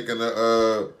but taking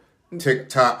a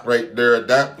TikTok right there at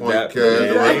that point, cuz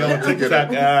they on TikTok,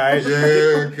 all right.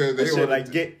 Yeah, because they shit like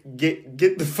get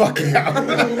the fuck out.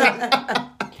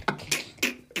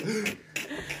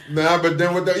 Nah, but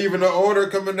then with even the order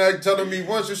coming back telling me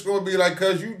once, it's gonna be like,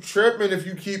 cuz you tripping if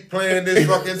you keep playing this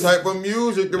fucking type of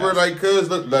music. They were like, cuz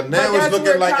look, now it's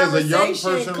looking like as a young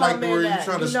person, like where you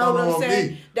trying to stun on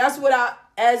me. That's what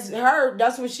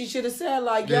that's what she should have said.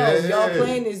 Like, yo, y'all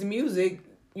playing this music.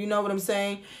 You know what I'm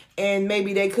saying? And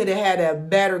maybe they could have had a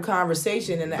better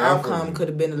conversation, and the outcome could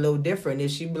have been a little different.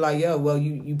 If she'd be like, yo, well,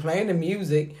 you playing the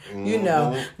music, you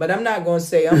know. But I'm not going to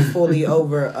say I'm fully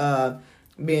over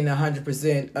being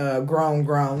 100% grown.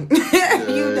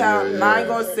 I ain't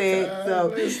going to say it. So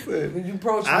when you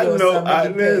approach me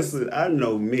I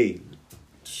know me.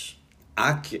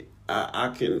 I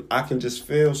can just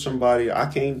feel somebody. I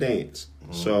can't dance.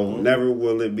 So never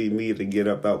will it be me to get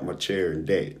up out my chair and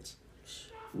dance.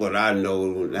 But I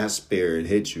know when that spirit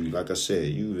hits you, like I said,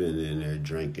 you been in there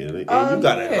drinking, and you got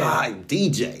a live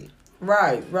DJ.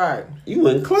 Right. You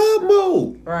in club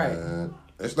mode. Right.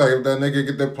 It's like if that nigga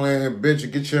get there playing bitch, you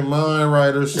get your mind right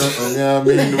or something. You know what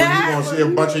I mean? You gonna see a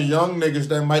bunch of young niggas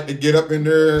that might get up in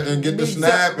there and get the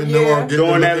snap and or get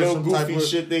doing that little goofy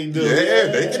shit they do. Yeah,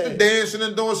 they get to dancing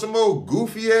and doing some old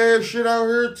goofy ass shit out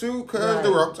here too. Cause I'm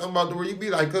talking about where you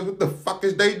be like, cause what the fuck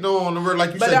is they doing? Where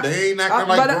like you said, they ain't acting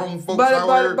like grown folks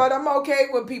out here. But I'm okay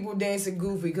with people dancing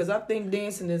goofy because I think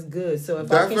dancing is good. So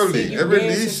if I can see you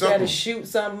dance instead of shoot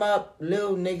something up,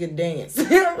 little nigga dance.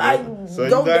 Like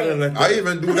go dance. I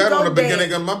even do that on the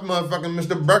beginning of my motherfucking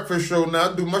Mr. Breakfast show.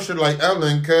 Now I do my shit like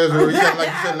Ellen, cuz like you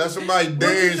said, let somebody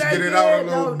dance, get it out a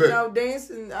little bit. No,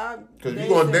 dancing. Cause you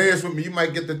gonna dance with me, you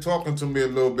might get to talking to me a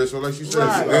little bit. So like she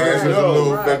said, dance is a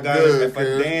little bit good. If I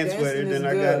dance with it, then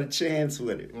I got a chance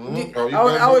with it.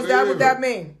 Oh, is that what that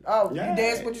mean? Oh, you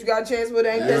dance with you got a chance with it?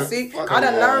 Ain't that see? I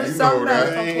done learned something else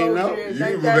from close years.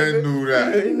 You didn't do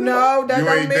that. No, that don't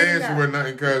mean you ain't dancing with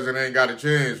nothing cause it ain't got a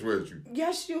chance with you.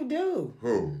 Yes, you do.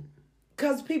 Who?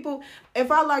 Because people,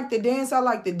 if I like to dance, I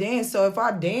like to dance. So if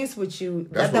I dance with you,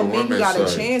 that don't mean you got a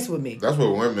chance with me. That's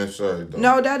what women say, though.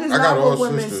 No, that is not what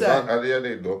women say. Yeah,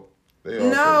 they do.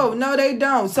 No, they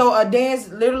don't. So a dance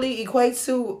literally equates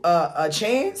to a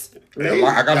chance? Yeah,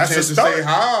 like I got a chance to say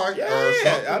hi.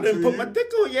 I didn't put my dick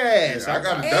on your ass. I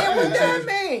got a and what that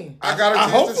mean? I got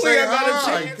a chance to say hi.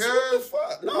 What the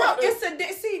fuck? No, it's a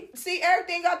dance. See,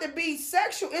 everything got to be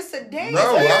sexual. It's a dance.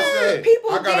 No, I said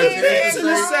people dance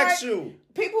and sexual.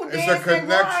 People dance and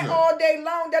ride all day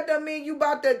long. That don't mean you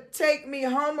about to take me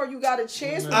home or you got a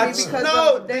chance with me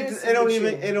because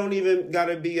it don't even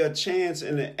gotta be a chance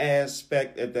in the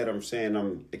aspect that I'm saying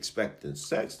I'm expecting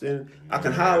sex. Then I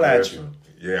can holler at you.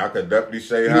 Yeah, I could definitely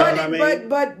say hi.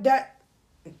 But that.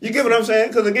 You get what I'm saying?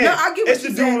 Because again, it's the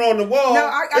dude on the wall.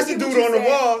 It's the dude on the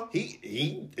wall.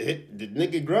 He hit the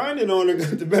nigga grinding on her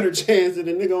got the better chance than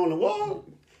the nigga on the wall.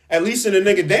 At least in the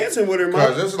nigga dancing with her, man.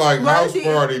 Because it's like house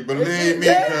party. Believe me,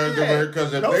 because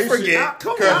if they see, if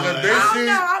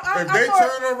they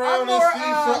turn around and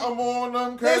see something on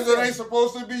them, because it ain't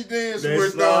supposed to be dancing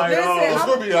with them, it's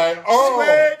gonna be like, oh,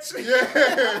 yeah,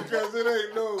 because it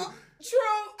ain't no.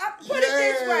 True. Put it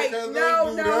this wait. cause No,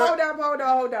 they do that.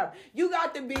 hold up. You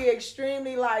got to be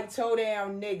extremely like toe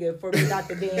down nigga for me not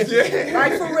to dance. Yeah.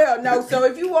 Like for real. No, so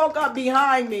if you walk up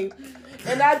behind me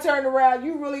and I turn around,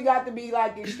 you really got to be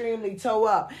like extremely toe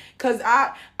up. Cause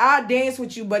I dance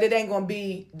with you, but it ain't gonna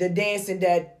be the dancing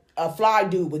that a fly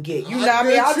dude would get. You know what I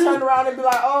mean? I'll turn around and be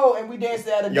like, oh, and we dance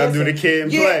at a dance. Y'all do the kid and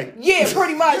play. Yeah,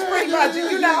 pretty much.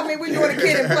 You know what I mean? We doing the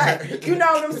kid and play. You know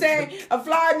what I'm saying? A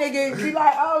fly nigga be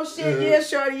like, oh shit, yeah,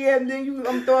 shorty, yeah, and then you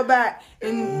throw it back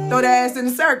and throw the ass in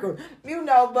the circle. You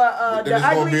know, but then the it's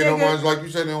ugly gonna be nigga, the ones like you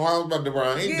said, then why about the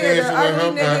Brown? He the dancing with ugly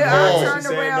him nigga, and I balls.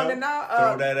 turn around and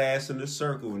throw that ass in the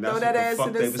circle. And that's Throw that what ass the fuck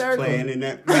in the they was circle. playing in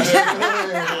that.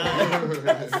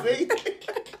 See?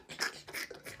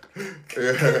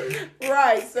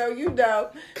 right? So you know,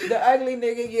 the ugly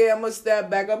nigga, yeah, I'm gonna step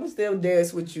back. I'm gonna still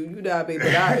dance with you. You know what I mean? But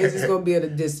it's just gonna be at a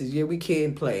distance. Yeah, we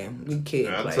can't play him. We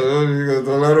can't I play. told you, you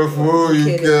gotta let her fool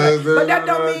you, cuz. But that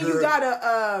don't mean you got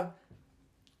a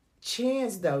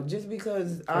chance though. Just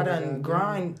because I done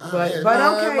grind, but okay, it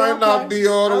might not be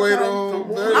all the way on.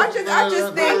 I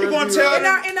just think How you gonna tell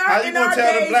our the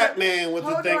days, black man what to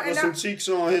hold think on, with and some cheeks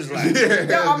on his life?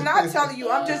 No, I'm not telling you.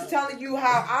 I'm just telling you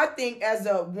how I think as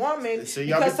a woman. See,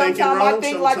 y'all because be thinking sometimes wrong I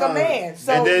think like a man.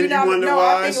 So and then you know, wonder no,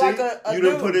 why. I think like a you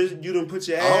done put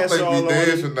your I don't ass think all we on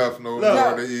dance him. enough no Look,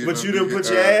 more to even but you done be, put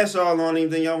your ass all on him.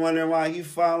 Then y'all wondering why he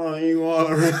following you all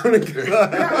around the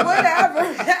club.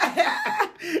 Whatever.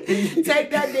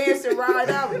 Take that dancing ride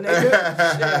out,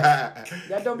 nigga. Shit.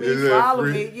 That don't mean follow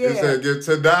me. Yeah. He said get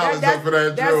 $10 up for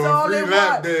that that's drill. all Free it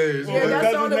lap was. days. Yeah,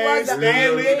 that's all it was.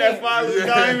 Stanley, that followed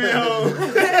Diamond home.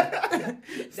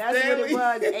 That's what it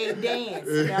was, a dance.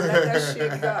 Now let that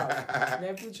shit go. And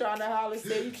if you trying to holler,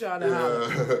 say you trying to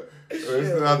holler.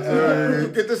 It's not you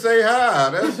get to say hi.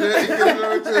 That's it. You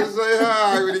get to say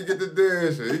hi when you get to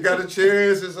dancing. You got a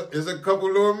chance. It's a couple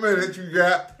little minutes you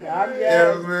got. I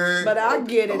get it. Man. But I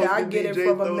get it. I get it DJ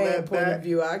from a throw man that point back. of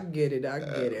view. I get it. I get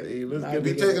it. Let's I get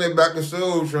Be get taking it back to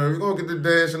Soul Train. We're going to get the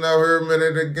dancing out here a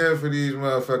minute again for these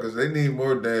motherfuckers. They need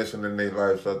more dancing in their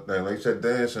lifestyle thing. Like you said,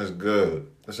 dancing is good.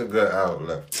 It's a good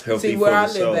outlet. Healthy See, where for I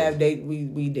the live soul. at,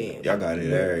 we dance. Y'all got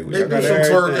it everywhere. They Y'all do got some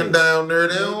everything. twerking down there.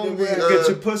 They don't be, Get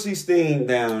your pussy steam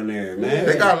down there, man.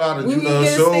 they got a lot of We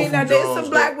get soul steam food now. There's joints, some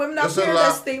black though. women out It's a there lot.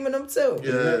 that's steaming them too.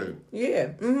 Yeah. Yeah.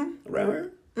 Mm-hmm. Around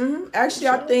here? Mm-hmm. Actually,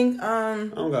 I think I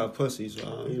don't got pussy,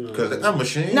 so you know. Because they got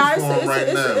machines no, for them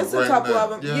right now. it's a couple of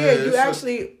them. Yeah, it's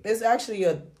it's actually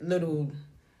a little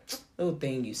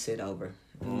thing you sit over.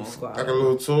 Squat. like a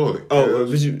little toilet. Oh,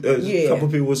 but you, Yeah. a couple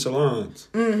people with salons.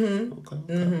 Mm-hmm.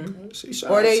 Okay. See,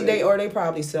 shout Or out to they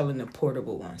probably selling the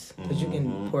portable ones because you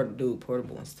can do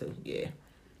portable ones too. Yeah.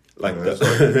 like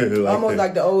the Almost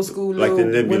like the old school like the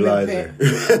little women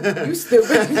nebulizer. pant. You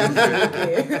stupid.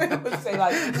 Yeah. I would say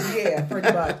like, yeah,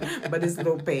 pretty much. But it's a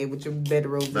little paid with your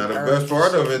bedrooms. Now the best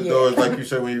part of it though is like you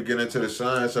said when you get into the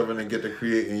science of it and get to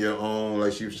creating your own,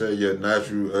 like you said, your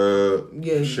natural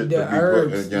shit the to be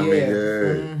herbs. put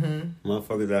in. Mm-hmm.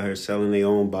 Motherfuckers out here selling their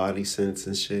own body scents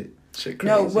and shit. Shit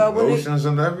crazy. No, well, when Lotions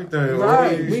and everything.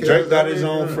 Right. Oils, Drake got his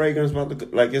own everything. fragrance about the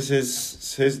like it's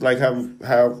his like how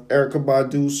Erykah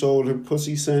Badu sold her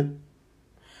pussy scent.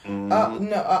 no, I you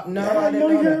didn't know know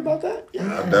you heard that. about that?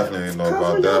 I definitely didn't know about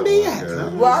Cover that your one. BS, Yeah.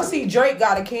 huh? Well, I see Drake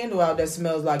got a candle out that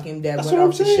smells like him that That's went what I'm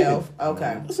off the saying. shelf.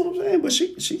 Okay. That's what I'm saying. But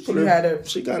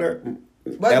she got her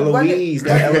What- Eloise,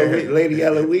 that Eloise, Lady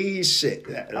Eloise shit.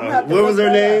 have to What was look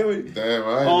her that name? Damn,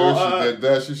 I didn't know she did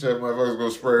that. She said motherfuckers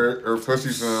gonna spray her pussy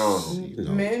scent on them. You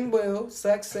know, Men will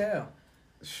sex sell.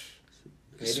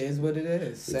 It is what it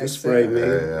is. you can Sex spray sell. me. Yeah,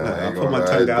 I I'll ain't put my gonna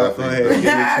lie, tongue out. Go definitely. ahead.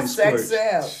 Give me two Sex squirts.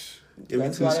 sell. Give me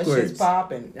That's two why that shit's squirts.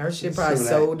 popping. Her shit probably Some of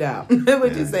that. sold out.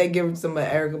 What you say? Give him some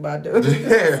Erykah Badu.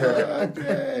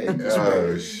 Yeah.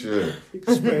 Oh shit.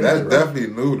 That's definitely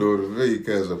new though to me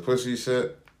because a pussy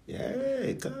set.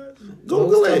 Yeah, cuz.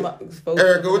 Google it.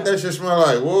 Erica, what that shit smell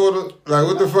like? Water? Like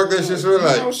what the fuck that shit smell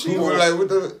like? No, she- Like what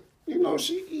the? You know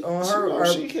she eat. On She her- know her-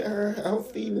 she get her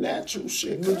healthy natural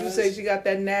shit. Would you cuz. say she got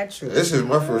that natural? This is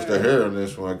my first to hear on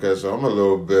this one because I'm a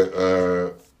little bit.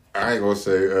 I ain't gonna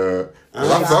say.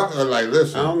 'Cause I'm talking like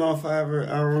listen. I don't know if I ever.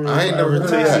 I don't know I if ain't I ever never heard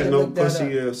tasted that. no Look that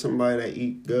pussy up. of somebody that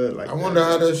eat good like I that. wonder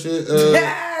how that shit.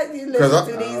 You Cause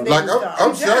listen to these I'm like niggas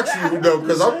I'm talk. sexual though,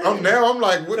 cause I'm now I'm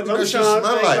like, what do 'Cause I'm that shit trying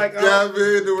smell to think like? like, You know what I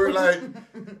mean? We're like,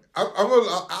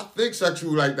 I think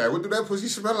sexual like that. What do that pussy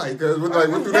smell like? Cause what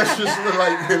do that shit smell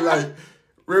like? Like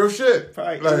real shit.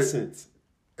 Probably like incense.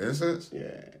 incense. Yeah.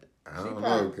 I don't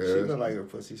know, She cuz. look like her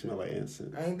pussy smell like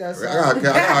incense. Ain't that I gotta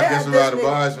get somebody to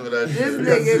buy This some of that nigga- shit. This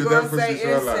Let's see nigga what gonna that pussy say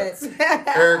smell like. incense.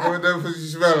 Erica, what that pussy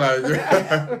smell like?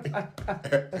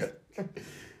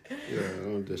 Yeah,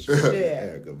 don't disrespect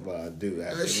Erica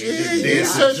Badu. Shit, you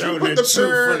said she put the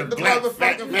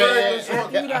motherfucking fragrance on.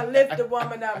 After you done lift the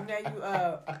woman up, now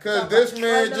you Cause this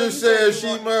man just said she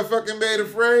motherfucking made a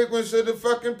fragrance of the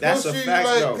fucking pussy. That's a fact,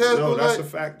 like, though. No, that's a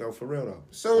fact, though, for real, though.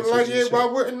 So, like, yeah, why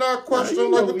wouldn't I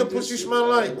question, like, what the pussy smell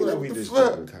like? What the just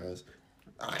fuck? joking, cuz.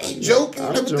 I ain't joking.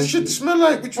 Look what the shit smell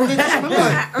like. What you think it smell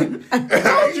like? I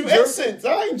told you incense.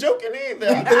 I ain't joking either.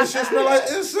 You think this shit smell like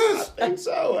incense? I think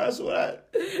so. That's what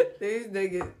These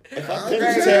niggas. If I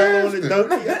couldn't tell on the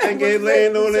donkey, I think it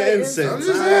laying on the incense. I'm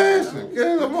just asking.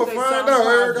 Cause I'm gonna find out,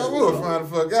 Eric. I will find the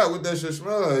fuck out what that shit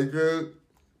smell like, cuz.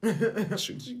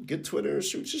 Get Twitter and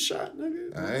shoot your shot,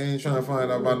 nigga. I ain't trying to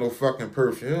find out about no fucking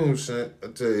perfume scent. I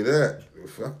tell you that.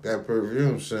 Fuck that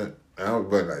perfume scent. I don't,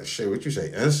 but like, shit, what you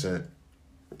say, incense?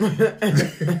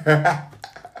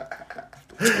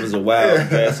 It was a wild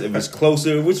pass. If it's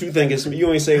closer, what you think it's?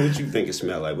 You ain't say what you think it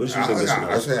smell like. What you think it smell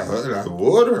like? I said like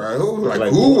water.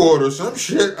 Like cool water, some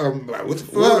shit. I'm like, what the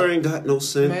fuck? Water ain't got no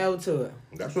scent. Smell to it.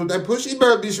 That's what that pussy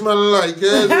better be smelling like,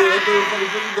 cuz. That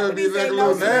pussy better be like a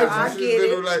little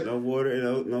nasty. Like, no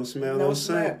water, no smell, no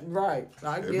scent. Right.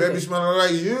 I get it better be smelling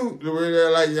like you. The way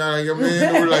that like y'all your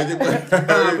man like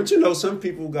but you know, some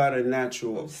people got a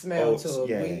natural smell to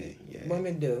it. Yeah.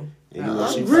 Women do. And you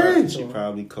know, she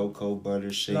probably cocoa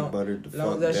butter, shea butter, the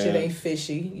fuck that shit ain't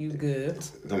fishy, you good.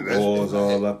 The oils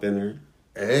all up in her.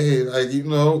 Hey, like, you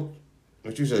know,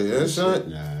 what you say, incense?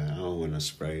 Nah, I don't want to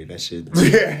spray. That shit,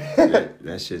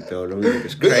 that shit though, them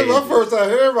niggas crazy. This is my first time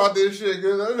hearing about this shit,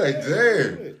 cause I'm like,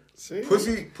 damn. See?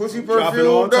 Pussy dropping perfume,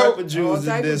 all though. type of jewels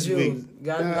this week.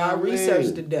 Got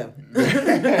research to death.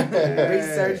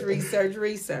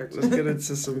 Research. Let's get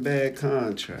into some bad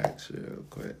contracts real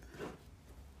quick.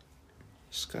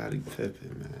 Scottie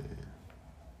Pippen,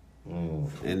 man.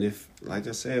 And if, like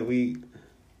I said,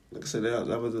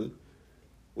 that was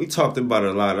we talked about it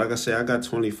a lot. Like I said, I got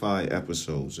 25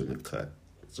 episodes in the cut.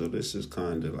 So this is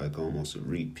kind of like almost a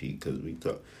repeat because we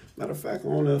talk. Matter of fact,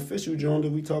 on the official joint,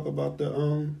 did we talk about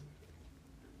the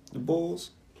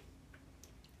Bulls?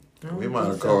 We might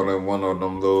have called it one of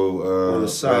them little on the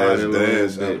side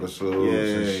dance episodes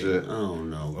and shit. I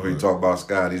don't know. Or we talk about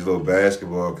Scotty's little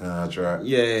basketball contract.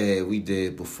 Yeah, we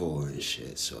did before and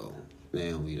shit. So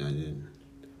now we done.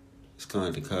 It's kind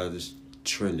of because it's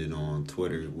trending on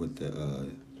Twitter with the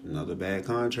another bad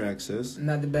contract, sis.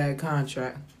 Another bad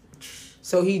contract.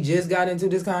 So he just got into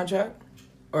this contract?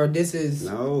 Or this is...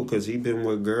 No, because he been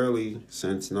with Gurley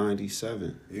since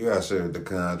 97. You got to say what the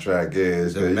contract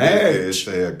is. The marriage.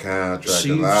 Say a contract.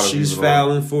 She's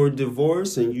filing for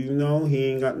divorce, and you know he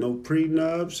ain't got no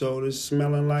prenup, so it's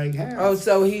smelling like half. Oh,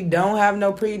 so he don't have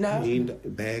no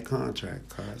prenup? Bad contract,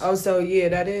 cuz. Oh, so yeah,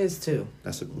 that is too.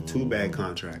 That's two bad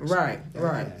contracts. Right.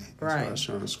 That's why I was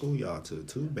trying to school y'all to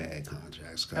two bad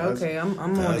contracts, cuz. Okay, I'm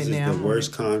on it now. He's the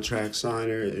worst contract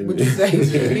signer. Would you say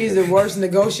he's the worst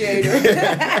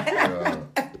negotiator?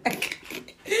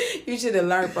 You should have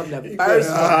learned from the first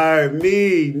one. Hire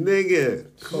me, nigga.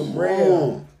 Come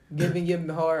on. Giving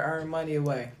hard-earned money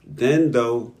away. Then,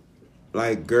 though,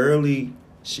 like, Gurley,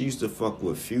 she used to fuck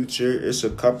with Future. It's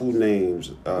a couple names.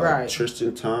 Right.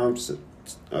 Tristan Thompson.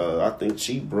 I think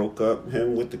she broke up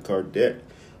him with the Kardashian.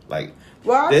 Like,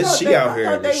 well, I thought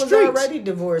they was streets. already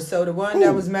divorced. So the one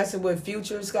that was messing with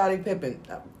Future, Scottie Pippen,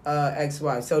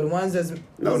 ex-wife. So the ones that's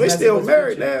they still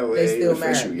married Future, now. They still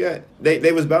married. Yet.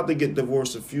 They was about to get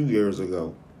divorced a few years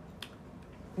ago.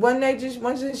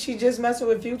 Wasn't she just messing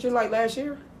with Future like last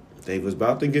year? They was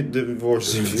about to get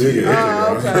divorced a few years ago.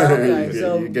 Oh, okay.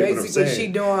 So basically, she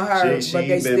doing her, she but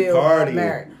they still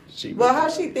married. Well, how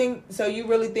she think? So you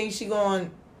really think she going?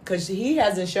 Because he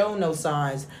hasn't shown no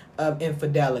signs of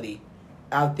infidelity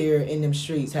out there in them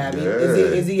streets. Have he?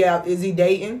 Is he out? Is he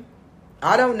dating?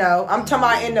 I don't know. I'm talking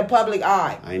about in the public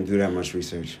eye. I didn't do that much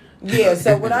research. Yeah.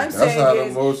 So what I'm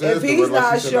saying is, if he's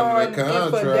not showing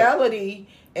infidelity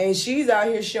and she's out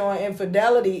here showing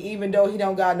infidelity, even though he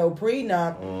don't got no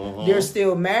prenup, they're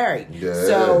still married. Yeah.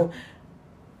 So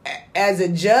as a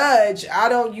judge, I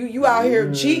don't. You out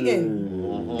here cheating.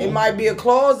 It might be a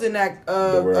clause in that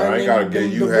I ain't gotta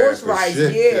get you divorce rights.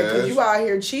 Because you out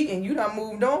here cheating. You done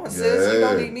moved on, sis. You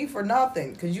don't need me for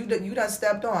nothing. Because you done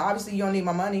stepped on. Obviously, you don't need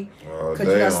my money. Because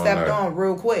you done stepped on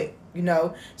real quick. You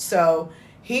know? So,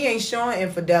 he ain't showing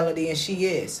infidelity, and she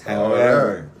is.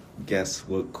 However, guess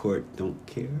what court don't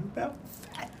care about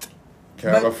that?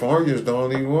 California's the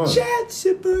only one. Child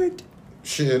support.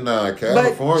 Shit, nah.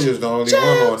 California's the only one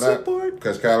on that.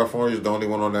 Because California's the only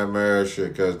one on that marriage shit.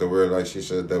 Because the word, like she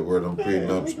said, that word on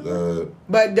prenups.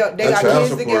 But they got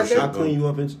kids together. I'll clean you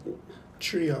up in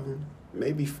 3 of them.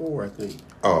 maybe 4, I think.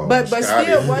 Oh, but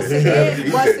still, once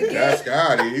again, that's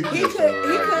Scotty. he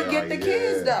couldn't get the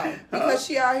kids though because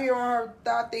she out here on her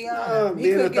Tatiana.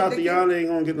 Being a Tatiana ain't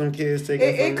gonna get them kids taken.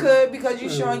 It could because you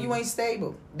showing you ain't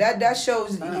stable. That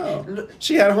shows.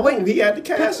 She had a home. He had the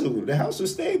castle. The house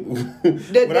was stable.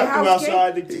 But I threw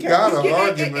outside the castle. Got an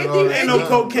argument. Ain't no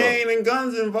cocaine and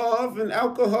guns involved and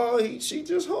alcohol. She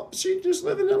just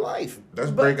living her life. That's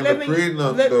breaking the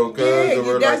prenup though, cause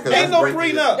ain't no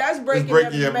prenup. That's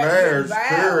breaking your marriage,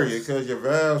 period. Because your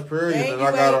vows, period. And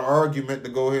I got an argument to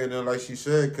go ahead and like she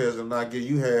said, cause I'm not give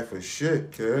you half for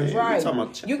shit, cause right.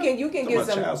 You can get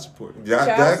some child support. Yeah,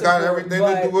 that got everything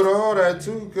to do with all that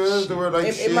too, cause they were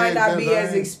like. It might not be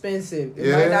as expensive.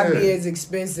 It might not be as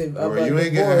expensive. You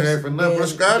ain't getting half for nothing. But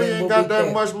Scotty ain't got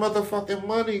that much motherfucking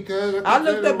money, cause I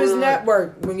looked up his net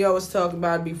worth when y'all was talking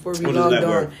about it before we logged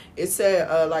on. It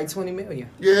said like 20 million.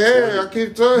 Yeah, I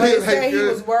keep telling you. But it said he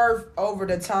was worth over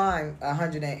the time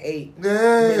 108.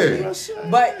 Yeah.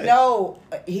 But no,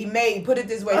 put it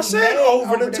this way. I said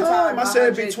over the time. I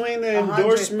said between the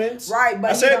endorsements. Right,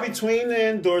 but I said between the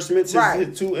endorsements,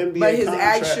 his 2 NBA but his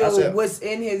contracts. actual what's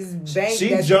in his bank.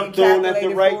 She jumped on at the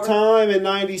right time in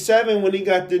 '97 when he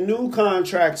got the new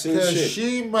contracts and shit.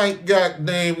 She might got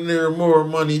damn near more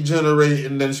money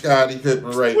generating than Scottie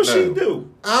Pippen right now. What she do?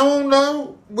 I don't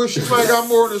know. But she might got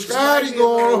more than Scotty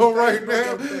going on right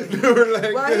now.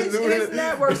 His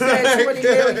network said 20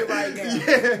 million right now.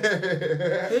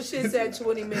 Yeah. This shit said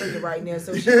 20 million right now.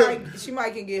 So she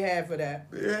might can get half of that.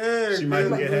 Yeah. She might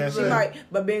get half of that.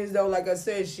 But being though, like I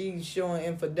said, she's showing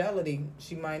infidelity.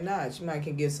 She might not. She might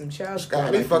can get some child support.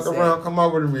 Scotty fuck around, come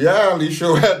out with a reality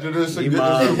show after this. Would you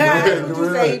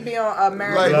say he be on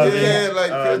Marriage?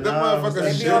 Like, the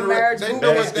motherfuckers they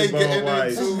know what they getting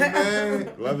into, man.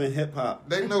 Loving hip hop.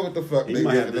 They know what the fuck he they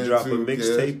might have getting to drop into, a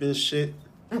mixtape and shit.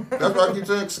 That's why I keep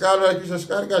saying Scotty, like you said,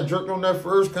 Scotty got jerked on that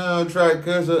first contract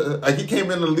because he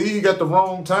came in the league at the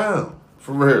wrong time.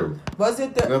 For real. Was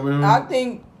it I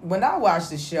think when I watched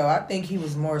the show, I think he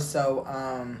was more so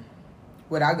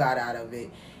what I got out of it.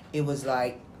 It was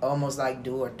like almost like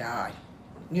do or die.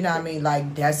 You know what I mean?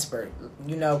 Like desperate.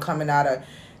 You know, coming out of.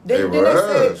 They said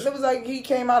it was like he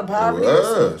came out of poverty. It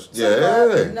was. You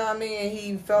know what I mean? And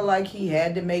he felt like he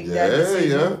had to make that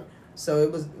decision. Yeah. So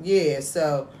it was,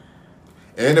 so.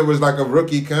 And it was like a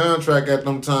rookie contract at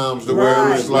them times, where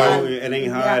it was like. It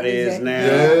ain't how it is now.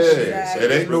 Yeah.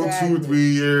 It ain't no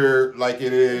 2-3 year like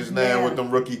it is now with them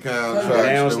rookie contracts.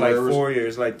 Now it's like 4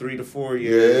 years, like 3 to 4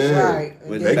 years. Yeah. Right.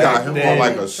 They got him on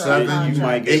like a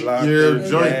 7-8-year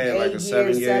joint. Yeah, like a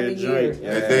 7-year joint.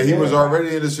 And then he was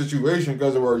already in a situation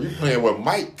because of where you playing with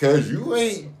Mike, because you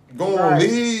ain't gonna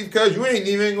leave, because you ain't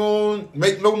even gonna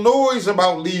make no noise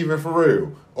about leaving for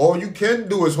real. All you can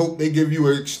do is hope they give you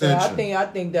an extension. I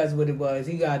think that's what it was.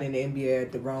 He got in the NBA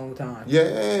at the wrong time.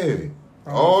 Yeah.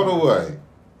 All the way.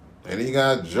 And he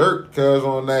got jerked because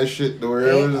on that shit where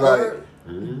it was like...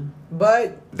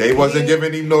 But... They wasn't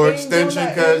giving him no extension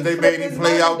because they made him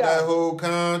play out that whole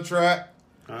contract.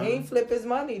 He ain't flip his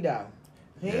money though.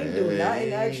 He ain't do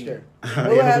nothing extra.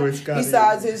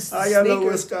 Besides his sneakers. Y'all know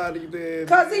what Scotty did.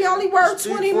 Because he only worth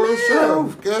 20 million.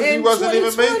 Because he wasn't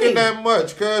even making that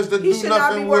much. Because to do nothing with. He should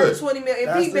not be worth 20 million.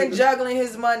 If he's been juggling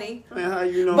his money. Man, how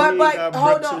you know he got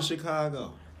bricks in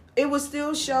Chicago? It will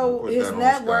still show his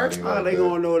net worth. How they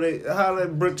gonna know how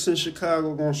that bricks in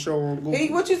Chicago gonna show on Google?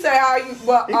 What you say? How you?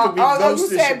 Well, you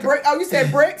said bricks. Oh, you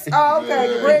said bricks. Oh,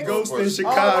 okay, bricks. Ghost in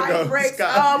Chicago. Bricks.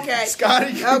 Okay.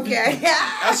 Scotty. Okay.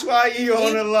 That's why he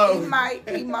on the low.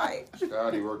 He might.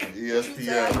 Scotty working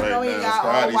ESPN right now.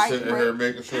 Scotty sitting here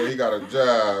making sure he got a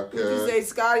job. You say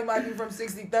Scotty might be from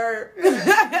 63rd.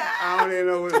 I don't even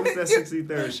know what's that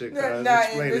 63rd shit.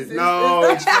 Explain it. No,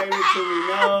 explain it to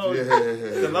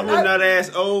me. No. I'm a nut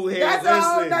ass old head. That's a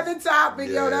whole nother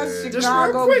topic, yo. That's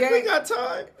Chicago gang. We got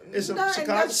time. It's a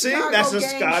Chicago. See, that's a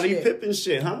Scottie Pippen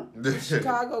shit, huh?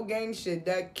 Chicago gang shit.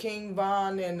 That King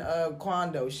Von and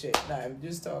Quando shit. Nah, I'm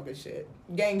just talking shit.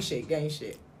 Gang shit.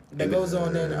 That goes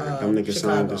on in them niggas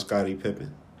signed to Scottie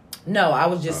Pippen. No, I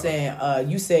was just saying.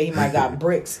 You said he might got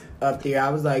bricks up there. I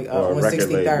was like on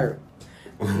 63rd.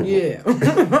 Yeah.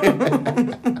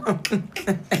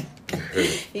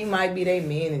 He might be their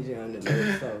manager on the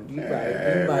list, so you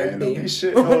might be. Don't be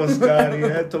shitting on Scotty.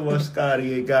 That's too much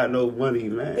Scotty ain't got no money,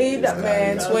 man.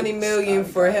 Man, 20 million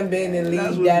for him being in the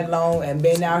league that long and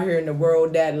been out here in the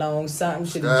world that long. Something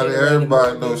should have generated.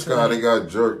 Everybody knows Scotty got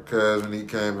jerked cause when he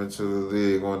came into the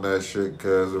league on that shit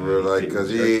cause of real like cause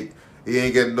he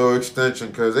ain't getting no extension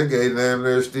because they gave damn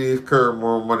near Steve Kerr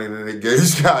more money than they gave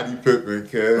Scottie Pippen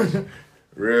cause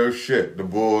real shit. The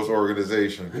Bulls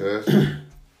organization cause.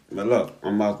 But look,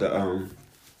 I'm about to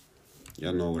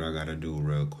Y'all know what I gotta do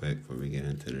real quick before we get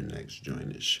into the next joint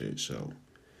and shit. So,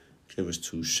 give us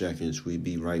 2 seconds. We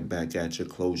be right back at you.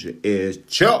 Close your ears.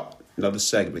 Chill. Another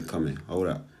segment coming. Hold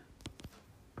up.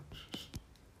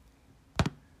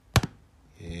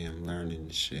 Yeah, I'm learning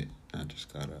this shit. I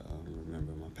just gotta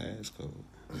remember my passcode.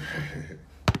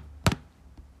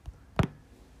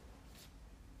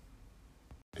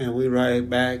 And we right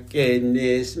back in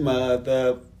this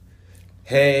mother.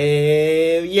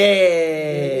 Hell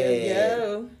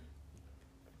yeah!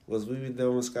 Was we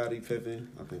doing with Scottie Pippen?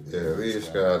 I think. Yeah, leave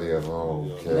Scottie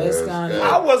alone.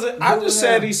 I just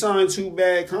said he signed 2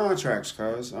 bad contracts,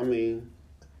 cuz. I mean,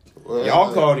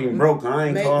 y'all called him broke. I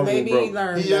ain't called him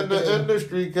broke. He in the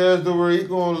industry, cuz, the where he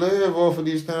gonna live off of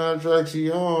these contracts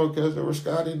he on, cuz, the where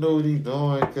Scottie know what he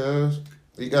doing, cuz.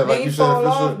 He got, like you said, fall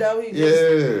off, though.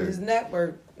 His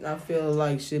network, I feel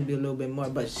like, should be a little bit more.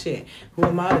 But shit, who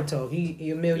am I to talk? He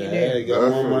a millionaire. Yeah, he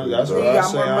got more money. That's what I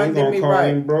say. I ain't gonna call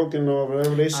him broken or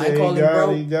whatever they say he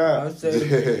got. I say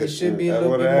it should be a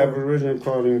little bit more. Aboriginal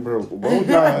called him broke. Both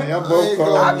y'all both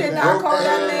called him. I did not call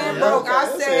that man broke.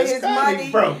 I said his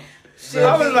money broke.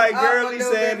 I was like, girl, he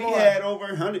said he had over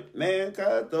 100. Man,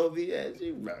 God, though, he had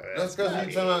you. That's because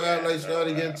he trying to act like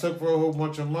Scottie getting took for a whole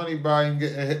bunch of money by him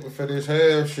getting hit for this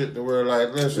half shit to where,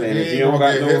 like, listen, man, if you don't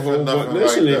got no whole bunch,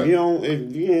 listen, if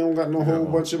you ain't got no whole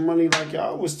bunch of money like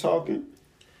y'all was talking.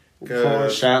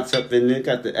 Shots up in there,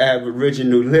 got the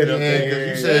aboriginal lit up in here.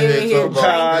 You said here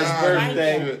Kai's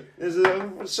birthday. There's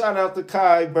a shout out to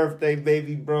Kai birthday,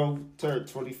 baby bro. Turned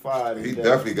 25. He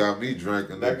definitely got me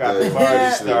drinking. That got the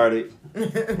party started.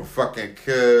 Fucking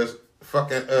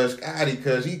Scottie,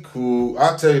 cuz he cool.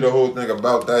 I'll tell you the whole thing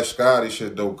about that Scottie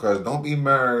shit though, cuz don't be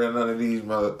marrying none of these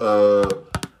women,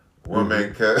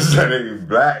 cuz that nigga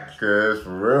black, cuz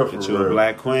for real. Get you a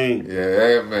black queen.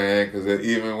 Yeah, man, cuz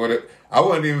even when I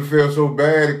wouldn't even feel so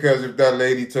bad because if that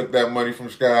lady took that money from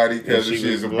Scottie because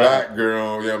she's a black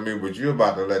girl, you know what I mean? But you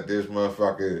about to let this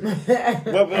motherfucker...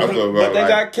 but they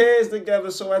got kids together,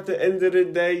 so at the end of the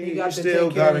day, you still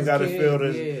gotta feel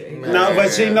this. Yeah. No,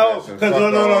 but she know, because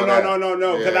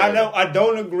no. Because I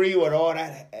don't agree with all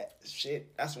that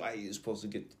shit. That's why he was supposed to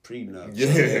get the prenup.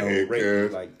 Yeah,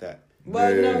 rape like that.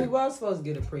 But no, he was supposed to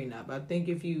get a prenup. I think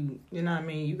if you know what I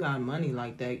mean, you got money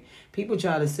like that. People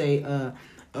try to say,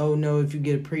 oh no, if you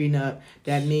get a prenup,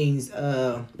 that means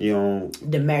you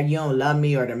don't love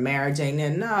me or the marriage ain't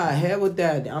that. Nah, hell with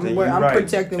that. I'm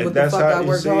protecting what the fuck I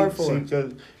worked hard for.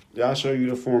 Because I'll show you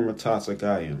the form of toxic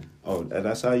I am. Oh,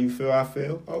 that's how you feel? I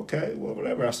feel okay. Well,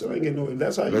 whatever. I still ain't getting no.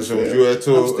 That's how you feel. Was you had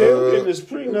told, I'm still getting this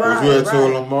prenup. Was you had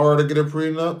told Lamar to get a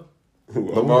prenup?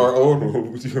 Lamar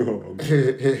Odom.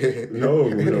 No,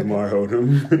 Lamar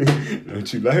Odom.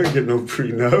 Don't you let her get no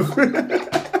prenup.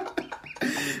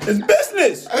 It's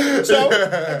business. So,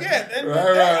 again,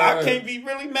 I can't be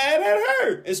really mad at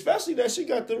her. Especially that she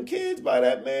got them kids by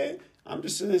that man. I'm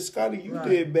just saying, Scottie, you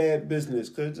did bad business.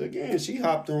 Because, again, she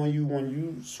hopped on you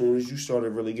as soon as you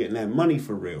started really getting that money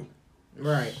for real.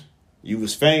 Right. You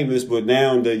was famous, but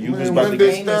now that you was about to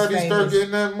get... When did start getting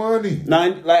that money?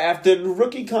 Like, after the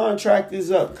rookie contract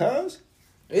is up, cuz.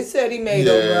 It said he made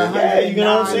over 100. Yeah, you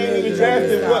know what I'm saying? He was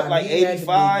drafted, what, like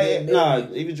 85? Nah,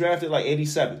 he was drafted like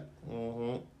 87.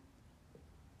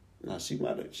 Now she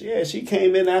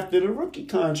came in after the rookie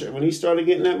contract when he started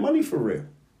getting that money for real.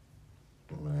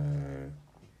 Man.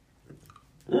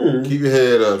 Keep your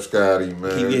head up, Scottie,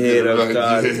 man. Keep your head up,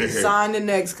 Scottie. Sign the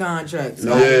next contract.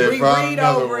 No. Yeah, find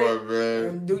another one, man.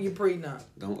 And do your prenup.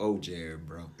 Don't owe Jared,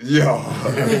 bro. Yo.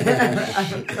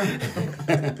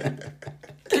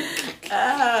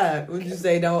 What'd you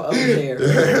say? Don't owe Jared.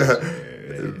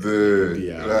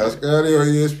 Now, Scottie on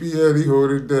ESPN, he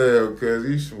hold it down because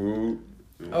he's smooth.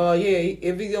 Oh yeah,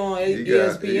 if he's on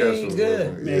ESPN, he's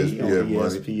good. Man, he on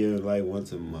ESPN like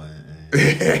once a month.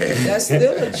 That's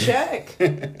still a check.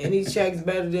 Any check's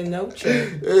better than no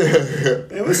check.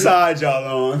 And what side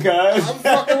y'all on, guys? I'm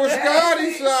fucking with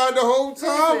Scottie's side the whole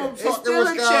time. I'm fucking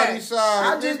with Scottie's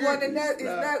side. I just want his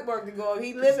network to go.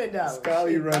 He living though.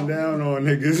 Scottie run down on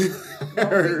niggas. He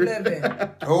living. The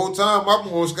whole time I'm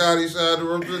on Scottie's side to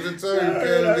represent the team.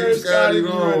 Can't leave Scottie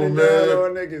alone,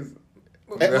 man.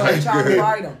 Trying to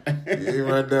fight him. He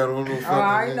run down on no fucking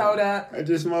I ain't know that. I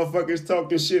just motherfuckers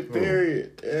talking shit,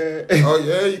 period. Oh,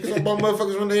 yeah, you talk about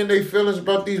motherfuckers when they in their feelings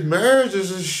about these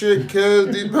marriages and shit, cuz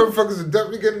these motherfuckers are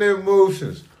definitely getting their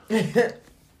emotions.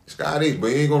 Scottie,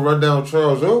 but he ain't gonna run down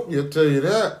Charles Oakley, I'll tell you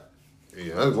that.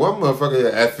 Yeah, that's one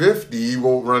motherfucker at 50, he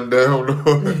won't run down.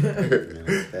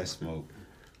 That smoke.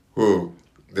 Who?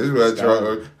 This is what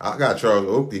I got Charles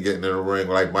Oakley getting in the ring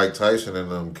like Mike Tyson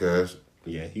and them, cuz.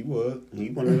 Yeah, he would.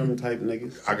 He one of them type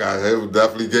niggas. He was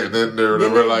definitely getting in there. They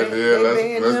were like,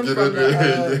 let's get in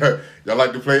there. Yeah. Y'all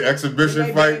like to play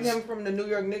exhibition fights? They banned him from the New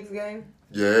York Knicks game?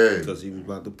 Yeah. Because he was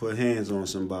about to put hands on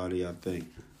somebody, I think.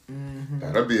 Mm-hmm.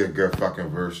 That'd be a good fucking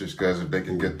versus, because if they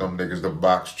can get them niggas to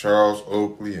box Charles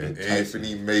Oakley and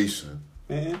Anthony Mason.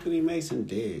 Man, Anthony Mason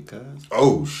dead, cuz.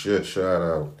 Oh, shit. Shout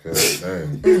out, cuz.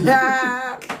 Damn. Damn,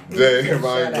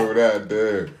 I ain't know that,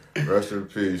 damn. Rest in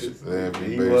peace.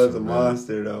 He was a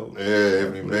monster, though. Yeah,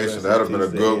 Anthony Mason. That'd have been a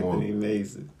good one. Anthony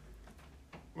Mason.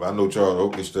 I know Charles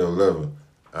Oakley still living.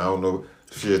 I don't know.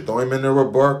 Shit, throw him in there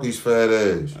with Barkley's fat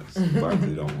ass.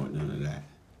 Barkley don't want none of that.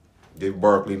 Give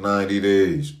Barkley 90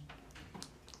 days.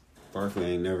 Barkley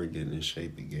ain't never getting in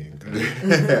shape again.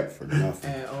 For nothing.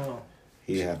 At all.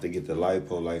 He have to get the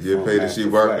lipo like. You paid to see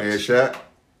Barkley and Shaq?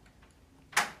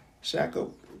 Shaq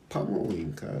will pummel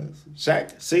him, cuz.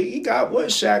 Shaq, see, he got what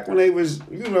Shaq when they was,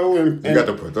 you know, and you got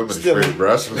to put them in straight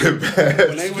wrestling match.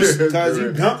 When they was, cuz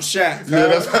he dumped Shaq. Cuz. Yeah,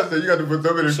 that's how I said. You got to put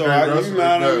them in straight wrestling match. You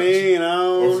know what I mean?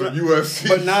 Or some UFC.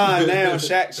 But now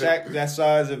Shaq, that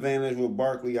size advantage with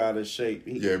Barkley out of shape.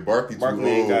 Barkley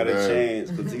ain't got a chance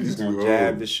because he's going to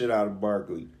jab the shit out of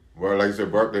Barkley. Well, like I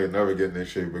said, Barkley ain't never getting in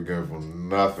shape again for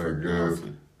nothing,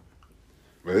 good.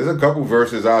 But there's a couple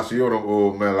verses I see on them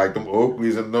old man, like them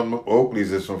Oakleys and them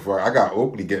Oakleys is some fuck. I got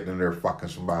Oakley getting in there fucking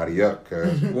somebody up,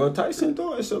 cuz. Well, Tyson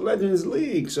thought it's a Legends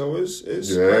League, so it's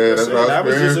yeah, like that's what that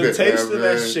was just a taste of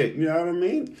that man. shit. You know what I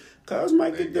mean? Cuz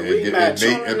might get the rematch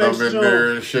Nate on and the next them in joint.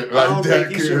 there and shit like I don't that.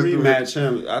 think he should rematch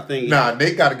him. I think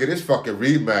Nate got to get his fucking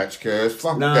rematch, cuz.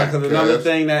 Fuck that. Because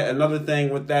another thing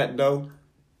with that though,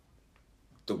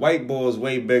 the white boy is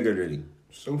way bigger than him.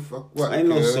 So fuck what? Ain't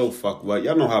no so fuck what.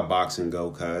 Y'all know how boxing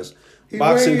go, cuz.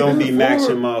 Boxing don't be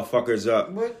maxing motherfuckers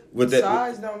up. With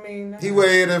size don't mean that. He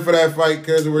weighed in for that fight,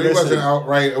 cuz, where he wasn't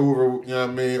outright over, you know what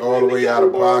I mean, all the way out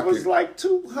of pocket. Was like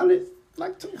 200.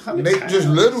 Nate pounds just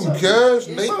little, cuz.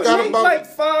 Nate got about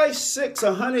like 5'6",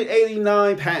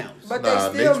 189 pounds. But they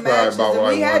still matched.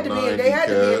 They had to be in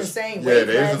the same weight class. Yeah,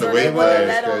 they was in the weight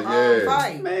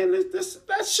class, Man,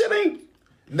 that shit ain't.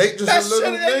 Nate just a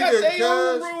little nigga,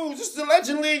 cuz. Rules. It's the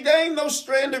Legend League. There ain't no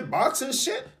stranded boxing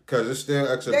shit. Cause it's still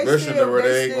exhibition where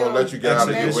they ain't gonna let you get out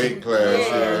of your weight class.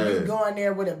 Yeah, you going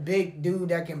there with a big dude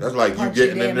that can. That's like you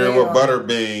getting in there with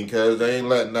Butterbean, cause they ain't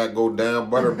letting that go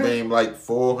down. Butterbean like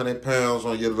 400 pounds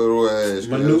on your little ass.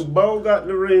 Manu Bo got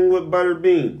the ring with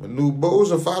Butterbean. Manu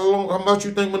Bo's a follow. How much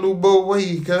you think Manu Bo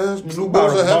weigh? Cause Manu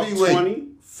Bo's a heavyweight. 20.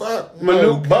 Fuck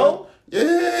Manu Bo.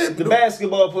 Yeah, the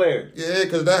basketball player. Yeah,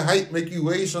 cause that height make you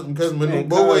weigh something. Cause Manu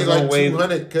Bo weigh like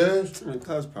 200. Cuz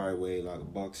Cuz probably weigh like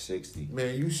 $160.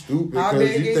 Man, you stupid. Cause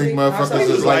you think motherfuckers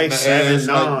is lighting the ass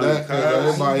like that. Cause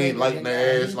everybody ain't lighting the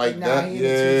ass like that.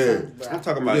 Yeah, I'm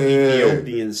talking about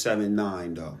Ethiopian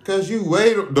 7'9" though. Cause you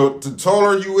weigh the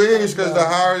taller you is, cause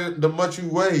the much you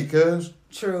weigh. Cuz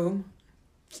true.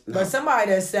 But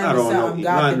somebody that's 7-something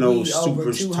got to be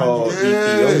over 200. Tall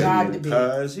Ethiopian,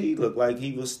 because he looked like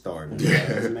he was starving.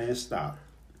 Man, stop.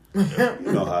 You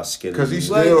know how skinny. Because he's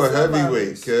still a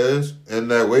heavyweight, cuz, in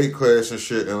that weight class and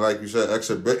shit. And like you said,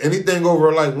 anything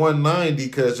over like 190,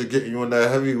 cuz, to get you in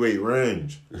that heavyweight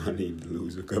range. I need to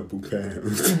lose a couple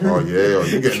pounds. Oh, yeah. Oh,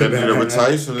 you getting in there with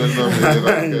Tyson and something. You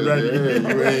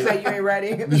ain't ready.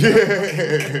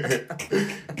 Yeah.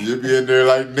 You be in there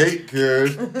like Nate,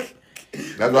 cuz.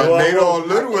 That's why Nate all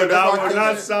little. I would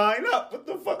not sign up. What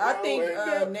the fuck? I think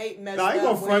Nate messed up. I ain't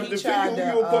gonna front the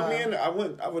figure. You put me in there.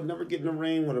 I would never get in the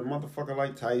ring with a motherfucker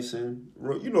like Tyson.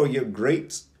 You know your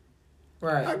greats.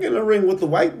 Right. I get in the ring with the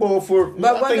white boy for.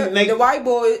 But the white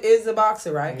boy is a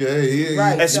boxer, right? Yeah, he is.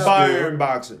 Right. Aspiring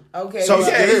boxer. Okay. So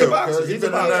yeah, he's a boxer. He's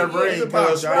been in that ring.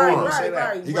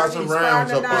 Right. He got some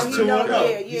rounds up.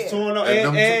 He's torn up.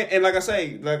 And like I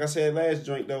said last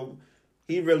joint though.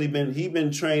 He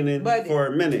been training for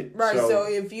a minute. Right, so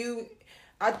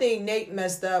I think Nate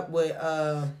messed up with,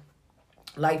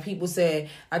 like people said,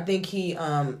 I think he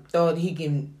thought he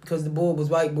can, because the bull was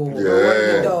white bull.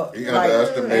 Yeah, he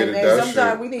underestimated that shit.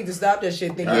 Sometimes we need to stop that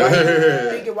shit,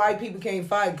 thinking white people can't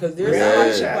fight, because there's some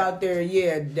white people out there,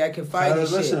 that can fight and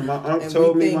shit. Listen, my uncle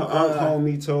told me,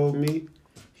 homie told me,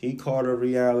 he caught a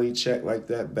reality check like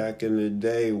that back in the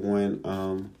day when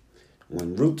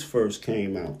Roots first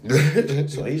came out.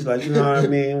 So he's like, you know what I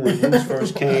mean? When Roots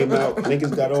first came out,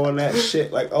 niggas got on that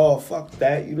shit like, oh, fuck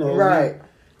that, you know. Right.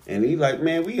 And he like,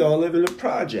 man, we all live in the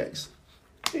projects.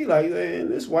 He like, man,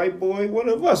 this white boy, one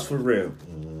of us for real.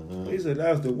 Mm-hmm. He said,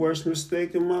 that was the worst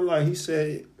mistake in my life. He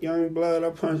said, young blood,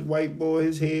 I punched white boy,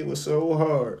 his head was so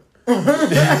hard. He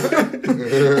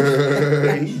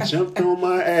jumped on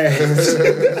my ass. He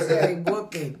said,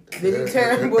 whooping. Then he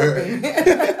turned whooping.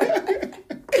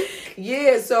 Yeah,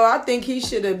 so I think he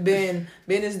should have been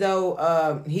as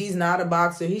though he's not a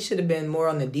boxer. He should have been more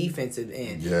on the defensive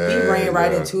end. Yeah, he ran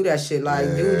right into that shit. Like,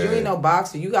 dude, you ain't no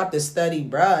boxer. You got to study,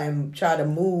 bruh, and try to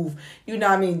move. You know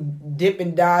what I mean? Dip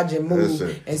and dodge and move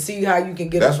and see how you can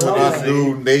get that's a blow. That's what I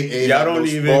do. Nate ain't y'all no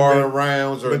sparring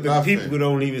rounds or but nothing. The people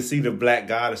don't even see the black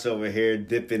goddess over here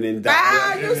dipping and dodging.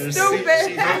 Ah, you stupid.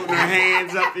 She holding her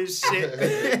hands up and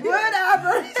shit.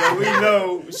 Whatever. So we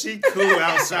know she cool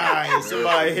outside.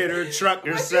 Somebody hit her truck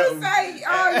or something. You say,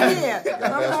 oh yeah,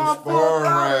 That's some sparring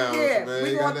rounds, yeah. man.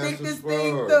 We gonna think this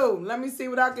thing through. Let me see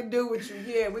what I can do with you.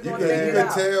 Yeah, we gonna think it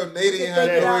out. You can tell Nate ain't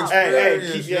had no experience.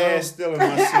 Hey, keep your ass still in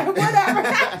my seat.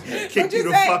 Whatever. Kick you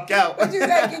the fuck out. What you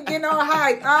say? Get on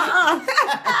hype.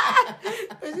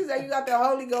 What you say? You got the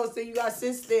Holy Ghost, so you got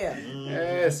sit still.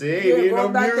 Yeah, see, ain't no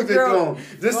music on.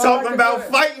 Just talking about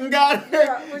fighting, God.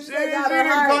 She didn't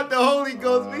got the Holy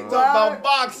Ghost. We talking about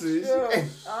boxing.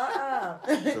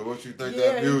 So what you think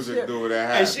that music do with that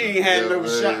happen? And she ain't had no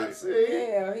shots.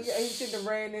 Yeah, he should have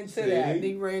ran into that.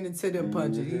 He ran into them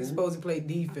punches. He was supposed to play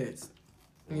defense.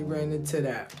 He ran into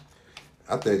that.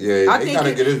 I think, he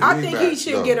gotta get his rematch. I think he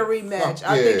should get a rematch.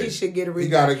 I think he should get a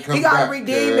rematch. He gotta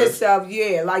redeem himself.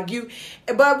 Yeah, like you.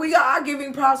 But I give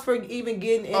him props for even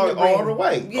getting in the ring. All the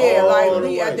way.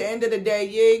 Yeah, at the end of the day,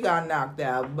 he got knocked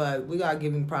out. But we gotta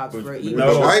give him props for even.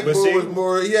 The white boy was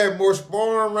more. He had more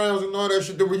sparring rounds and all that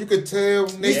shit. Where you could tell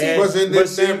Nate wasn't in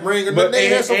that ring. And then they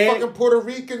had some fucking Puerto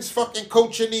Ricans fucking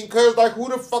coaching him. Cause like, who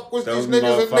the fuck was these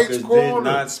niggas in Nate's corner? Did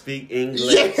not speak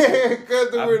English. Yeah,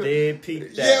 cause I did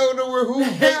peep that. Yeah, there were who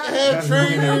had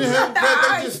training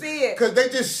him. Cause they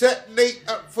just set Nate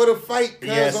up for the fight.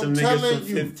 Cause I'm telling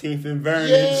you, 15th and Vernon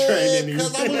training.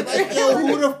 Cause I was like, yo,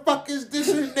 who the fuck is this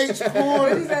in Nate's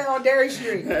corner? He's on Derry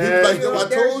Street. Like, yo, I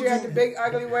told you. At the big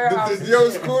ugly warehouse.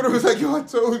 Yo's corner was like, yo, I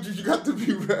told you, you got to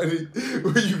be ready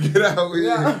when you get out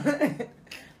here.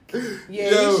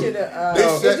 Yeah, he should have.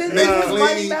 Is his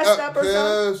money messed up or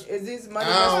something? Is his money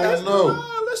messed up? I don't know.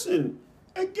 No, listen,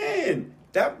 again,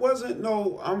 that wasn't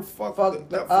no, I'm fucked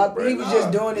up. He was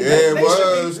just doing it. Yeah, it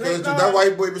was. Cause that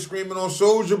white boy was screaming on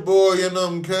Soulja Boy and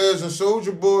them, cuz, and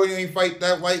Soulja Boy ain't fight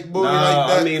that white boy like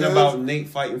that. I mean about Nate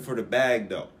fighting for the bag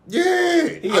though. Yeah,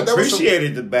 he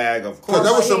appreciated the bag, of course. Cause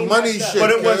that was some money shit. But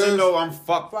it wasn't no, I'm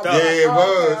fucked up. Yeah, it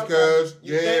was, cuz.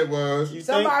 Yeah, it was.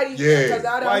 Somebody, yeah.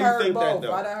 Why you think that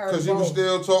though? Cause he was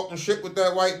still talking shit with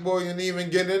that white boy and even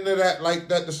get into that like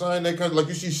that. The sign that comes like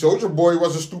you see, Soulja Boy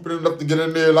wasn't stupid enough to get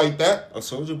in there like that. A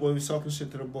Soulja Boy was talking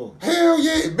shit to the boy. Hell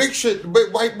yeah, big shit. The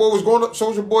big white boy was going up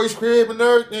Soulja Boy's crib and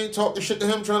everything, talking shit to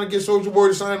him, trying to get Soulja Boy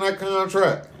to sign that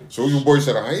contract. Soulja Boy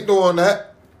said, "I ain't doing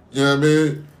that." You know what I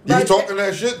mean? He was talking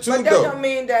that shit too, but that though. don't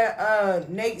mean that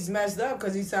Nate's messed up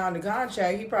because he signed the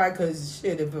contract. He probably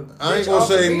if I ain't gonna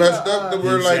say he messed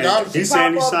up. He's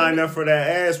saying he signed up for that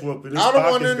ass whooping. I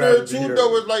don't want in there too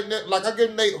though. It's like I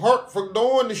give Nate heart for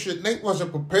doing the shit. Nate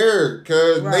wasn't prepared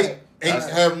because Nate ain't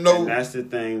have no. And that's the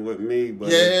thing with me. But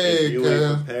yeah, if you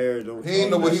ain't prepared, he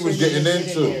ain't know what he was getting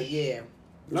into. Yeah.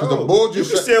 No, the bull just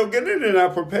you can still get in and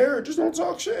not prepared. Just don't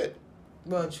talk shit.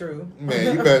 Well, true.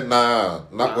 Man, you better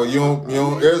well, you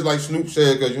don't. It's like Snoop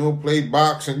said, because you don't play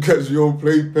boxing, because you don't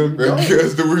play pimping,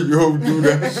 because you don't do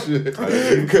that shit.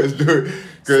 Because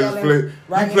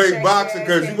you play boxing,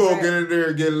 because you gonna get in there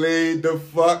and get laid the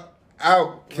fuck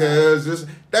out. Because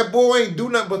that boy ain't do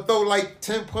nothing but throw like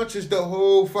 10 punches the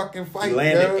whole fucking fight. He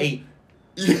landed 8.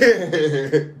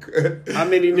 Yeah. How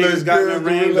many niggas got in the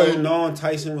ring knowing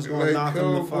Tyson was gonna knock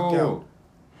him the fuck out?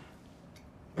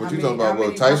 What you talking about?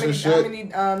 Well, Tyson shit? How many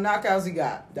knockouts he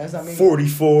got? That's how many?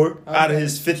 44 out of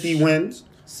his 50 wins.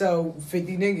 So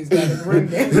 50 niggas got in the ring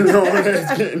then. No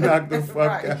one's getting knocked the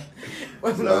fuck out.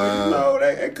 No,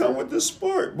 they come with the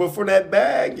sport. But for that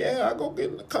bag, I go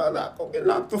get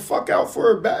knocked the fuck out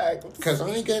for a bag. Because I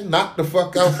ain't getting knocked the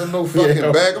fuck out for no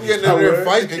fucking bag. I'm getting in there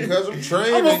fighting because I'm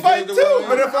training. I'm gonna fight too,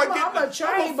 but if I'm a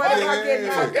train, but if I get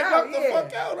knocked out, the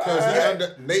fuck out.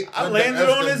 Because I landed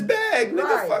on his bag,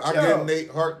 nigga. Fuck I get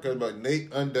Nate hurt because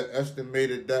Nate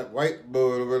underestimated that white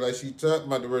boy. Like she talking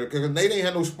about because Nate ain't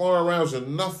had no sparring rounds or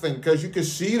nothing. Because you could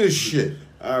see the shit.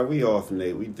 All right, we off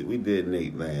Nate. We did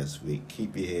Nate last week.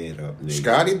 Keep your head up, Nate.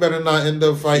 Scotty better not end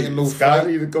up fighting no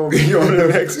Scotty fight. gonna be on the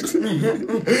next.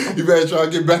 You better try to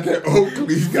get back at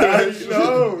Oakley. Scotty,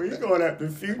 no, he's going after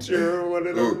Future or one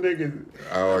of them niggas.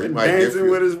 Oh, he might dancing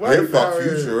with his wife. He'll fuck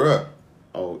Future up.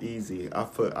 Oh, easy.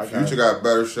 Future got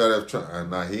better shot at.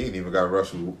 Nah, he ain't even got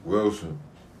Russell Wilson.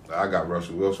 I got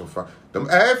Russell Wilson. Them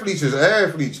athletes is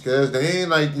athletes, cuz they ain't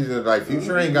like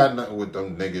Future ain't got nothing with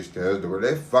them niggas, cuz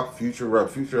they fuck Future up.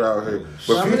 Future out here.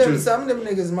 But some of them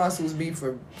niggas muscles be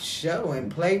for show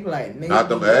and play. Niggas not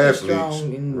them athletes.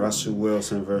 Russell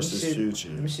Wilson versus Future.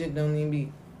 Them shit don't even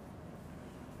be.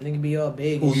 Nigga be all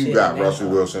big. Who you got, Russell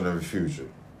Wilson and Future?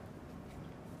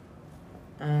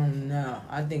 No,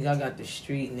 I think I got the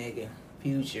street nigga,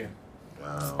 Future.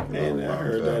 Man, I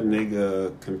heard that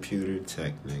nigga computer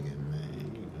tech nigga,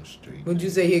 man. You know, street. Would you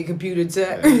say he computer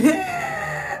tech?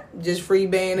 Just free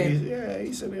banning? Yeah,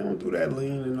 he said they don't do that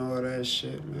lean and all that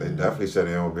shit, man. They definitely said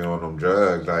they don't be on them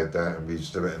drugs like that and be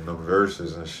spitting them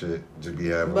verses and shit. Just be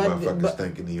having motherfuckers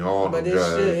thinking he on them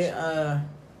drugs. Shit,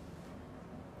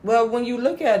 well, when you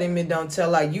look at him, it don't tell.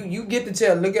 Like, you get to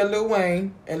tell. Look at Lil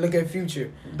Wayne and look at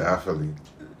Future. Definitely.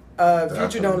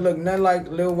 Future don't look nothing like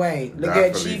Lil Wayne. Look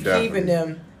at Chief Keef and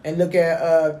them and look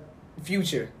at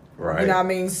Future. Right. You know what I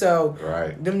mean? So,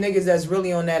 right. Them niggas that's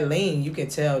really on that lean, you can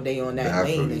tell they on that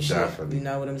lean and shit. Definitely. You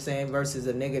know what I'm saying? Versus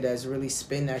a nigga that's really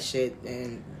spin that shit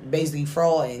and basically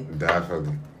frauding.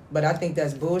 Definitely. But I think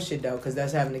that's bullshit, though, because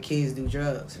that's having the kids do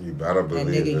drugs. You better believe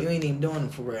it. And, nigga, it. You ain't even doing them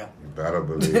for real. You better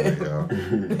believe it, yo.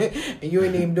 And you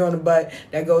ain't even doing it, but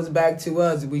that goes back to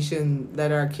us. We shouldn't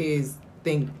let our kids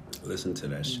think. Listen to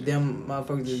that shit. Them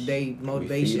motherfuckers is they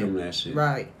motivation. We feed them that shit.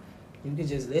 Right. You can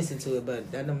just listen to it,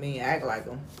 but that don't mean act like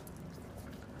them.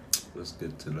 Let's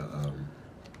get to the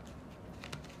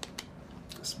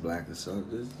it's Black Assault.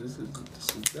 This is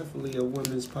definitely a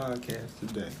women's podcast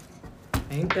today.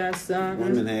 Ain't that something?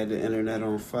 Women had the internet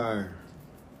on fire.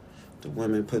 The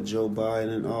women put Joe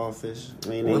Biden in office.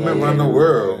 Women run the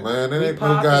world, man. It ain't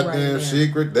no goddamn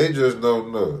secret. They just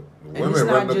don't know. Women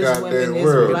run the goddamn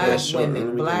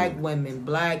world.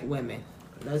 Black women.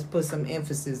 Let's put some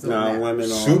emphasis on that. Women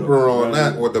super on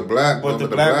that with the black woman. The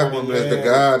black woman is the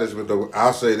goddess.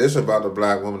 I'll say this about the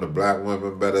black woman. The black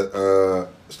woman better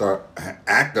start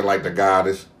acting like the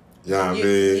goddess. You know what I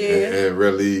mean? Yeah. And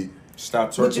really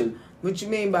stop twerking. What you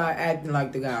mean by acting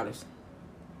like the goddess?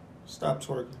 Stop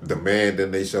twerking.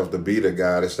 Demanding themselves to be the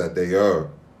goddess that they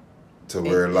are. To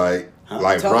where run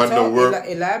the world.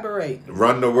 Elaborate.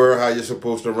 Run the world how you're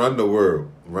supposed to run the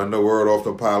world. Run the world off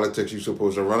the politics you're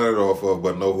supposed to run it off of,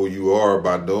 but know who you are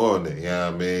by doing it. You know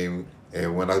what I mean?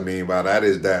 And what I mean by that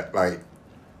is that, like,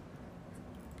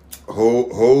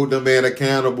 hold the man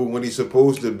accountable when he's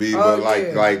supposed to be, but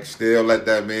like still let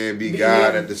that man be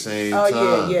God at the same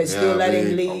time. Yeah. Still let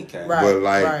him lead. Okay.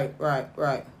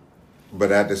 Right.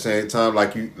 But at the same time,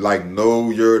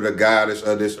 know you're the goddess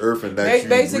of this earth, and that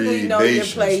basically you breed know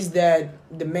nations. your place that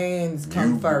the man's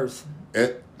come first.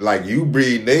 You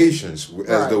breed nations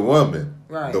as the woman.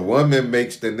 Right. The woman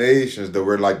makes the nations. The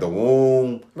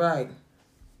womb. Right.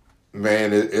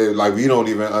 Man, we don't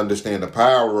even understand the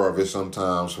power of it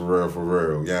sometimes, for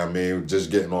real. Yeah, I mean,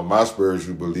 just getting on my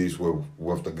spiritual beliefs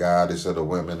with the goddess of the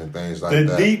women and things like that.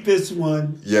 The deepest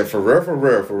one. Yeah, for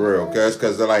real.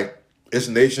 Because they're like, it's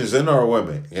nations in our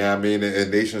women. Yeah, you know I mean, and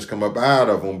nations come up out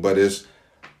of them, but it's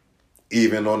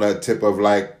even on the tip of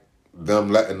like them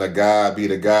letting the God be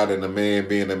the God and the man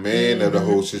being the man of the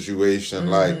whole situation.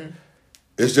 Like,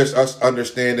 it's just us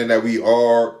understanding that we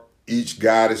are each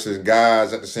goddess and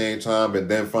gods at the same time, and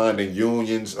then finding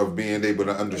unions of being able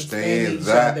to understand each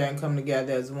that other and come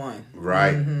together as one.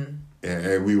 Right.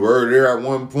 And we were there at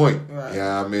one point. Right. You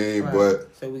know what I mean? Right.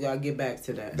 But so we gotta get back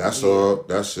to that. That's all.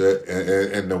 That's it.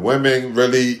 And the women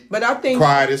really, but I think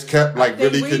quiet is kept,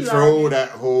 really control that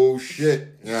whole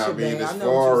shit. You know what I mean? As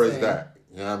far as that.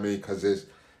 You know what I mean? Because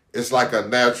it's like a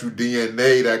natural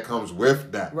DNA that comes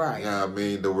with that. Right. You know what I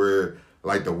mean? Where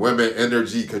like the women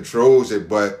energy controls it,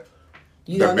 but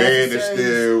the man is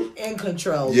still in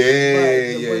control. Yeah.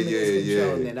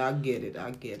 I get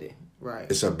it.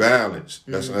 Right. It's a balance.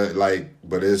 That's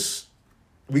but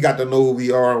we got to know who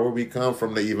we are and where we come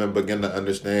from to even begin to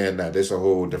understand that it's a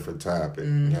whole different topic.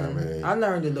 You know what I mean? I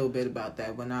learned a little bit about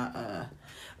that when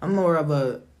I'm more of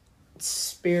a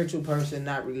spiritual person,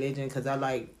 not religion, because I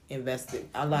like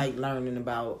learning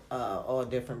about all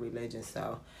different religions.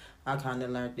 So I kind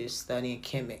of learned this studying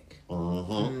Kemet.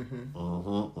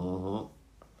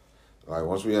 Like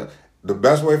once we the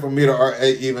best way for me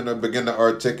to even to begin to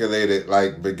articulate it,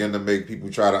 begin to make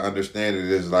people try to understand it,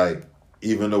 is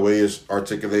even the way it's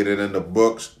articulated in the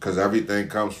books, because everything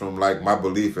comes from my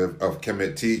belief of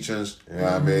Kemet teachings. You know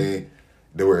what I mean?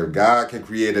 Where God can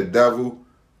create a devil,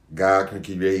 God can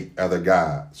create other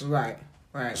gods. Right.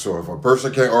 So if a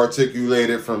person can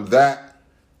articulate it from that,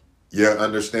 you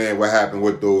understand what happened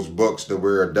with those books,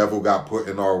 where a devil got put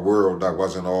in our world that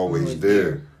wasn't always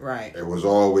there. Right. It was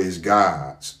always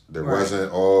gods. There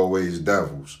wasn't always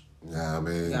devils. You know what I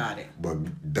mean? Got it. But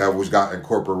that got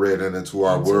incorporated into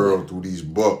our world through these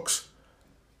books.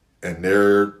 And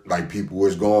they're like, people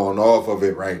is going off of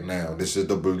it right now. This is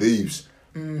the beliefs.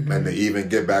 Mm-hmm. And to even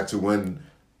get back to when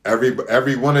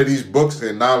every one of these books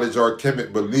acknowledge our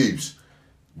Kemet beliefs.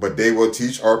 But they will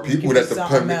teach our people that the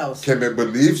Kemet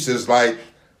beliefs is like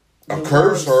a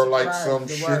curse or like some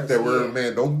shit that we're,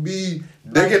 man, don't be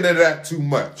digging into that too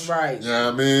much. Right. You know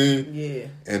what I mean? Yeah.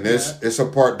 And it's a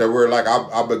part that we're like,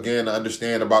 I began to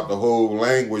understand about the whole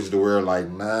language that we're like,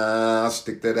 nah,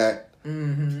 stick to that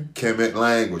Kemet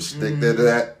language. Stick to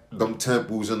that, them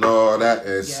temples and all that,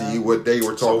 and see what they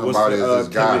were talking about as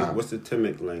God. What's the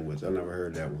Kemet language? I never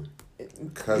heard that one.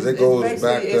 Because it goes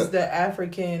back to... It's the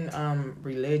African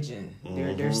religion.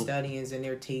 Their studiings and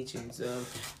their teachings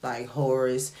of like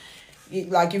Horus.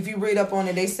 Like if you read up on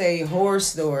it, they say Horus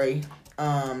story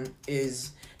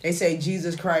they say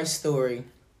Jesus Christ's story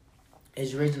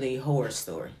is originally Horus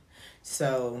story.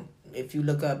 So if you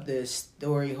look up the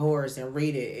story Horus and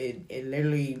read it, it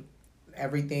literally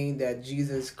everything that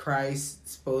Jesus Christ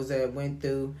supposed to have went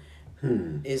through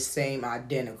is same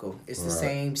identical. It's the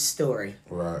same story.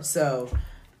 Right. So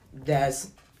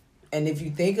and if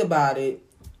you think about it,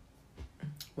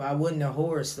 why wouldn't a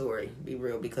horror story be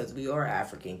real? Because we are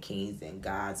African kings and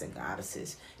gods and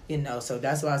goddesses, so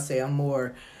that's why I say I'm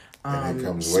more and it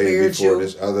comes spiritual. Way before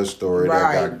this other story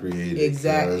that got created.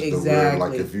 Exactly.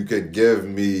 Like if you could give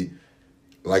me,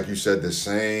 like you said, the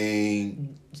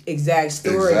same exact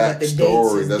story, but the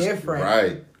dates is different.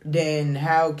 Right. Then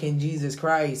how can Jesus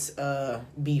Christ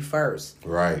be first?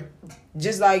 Right.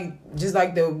 Just like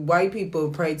the white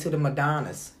people pray to the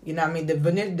Madonnas. You know what I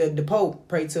mean? The Pope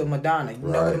prayed to a Madonna. You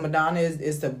know what a Madonna is?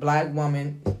 It's the black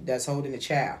woman that's holding a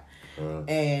child.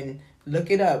 And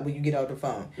look it up when you get off the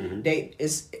phone.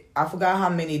 I forgot how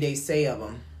many they say of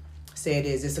them. Say it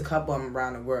is. It's a couple of them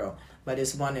around the world. But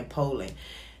it's one in Poland.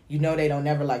 They don't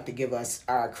never like to give us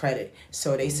our credit.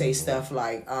 So they say stuff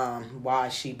like, why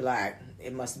is she black?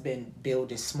 It must have been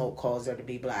building smoke caused her to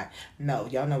be black. No,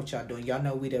 y'all know what y'all doing. Y'all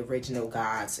know we the original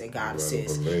gods and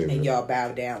goddesses. And y'all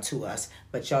bow down to us.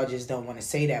 But y'all just don't want to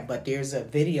say that. But there's a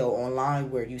video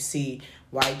online where you see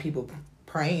white people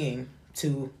praying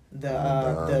to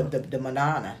the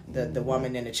Madonna, the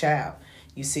woman and the child.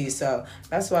 You see, so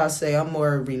that's why I say I'm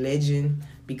more religion,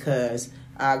 because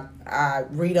I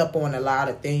read up on a lot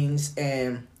of things.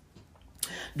 And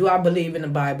do I believe in the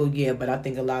Bible? Yeah, but I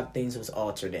think a lot of things was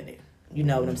altered in it. You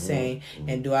know what I'm saying?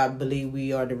 And do I believe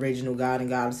we are the original God and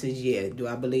goddesses? Yeah. Do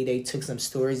I believe they took some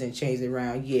stories and changed it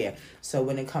around? Yeah. So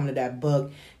when it comes to that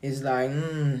book, it's like,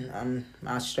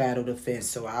 I straddle the fence.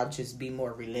 So I'll just be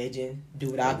more religion,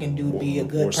 do what I can do, be a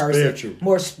good person. Spiritual.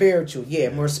 More spiritual. Yeah,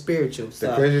 more spiritual.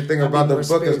 The crazy thing about the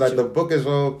book is like the book is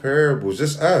all parables.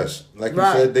 It's us. Like you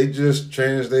said, they just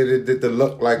translated it to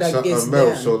look like something else.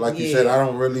 Them. So like you said, I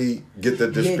don't really get to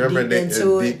discriminate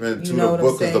deep into the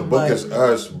book, because the book is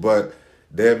us, but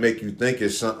they'll make you think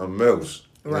it's something else.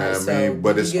 Right. You know so I mean?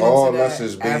 But it's all us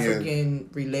as being African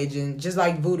religion, just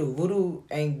like voodoo. Voodoo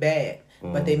ain't bad,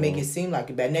 but they make it seem like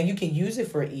it's bad. Now you can use it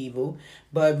for evil,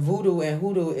 but voodoo and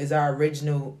hoodoo is our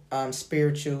original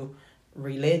spiritual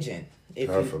religion.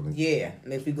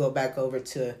 If we go back over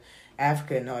to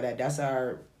Africa and all that, that's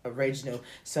our original.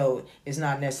 So it's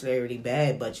not necessarily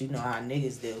bad, but you know how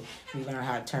niggas do. We learn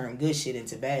how to turn good shit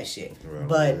into bad shit. Right.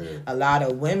 But a lot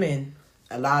of women,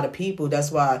 a lot of people, that's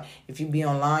why if you be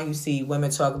online, you see women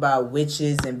talk about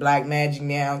witches and black magic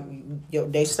now.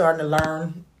 They starting to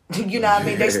learn, you know what I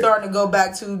mean? They starting to go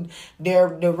back to the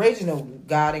original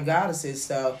God and goddesses.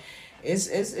 So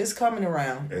it's coming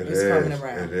around. It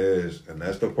is. And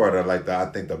that's the part I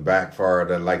think the back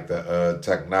part of like the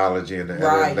technology and the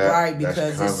internet. Right,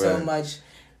 because there's so much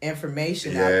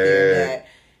information out there that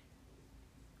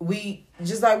we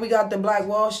just like we got the Black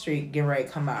Wall Street getting ready to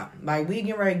come out. Like we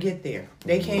getting ready to get there.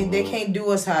 They can't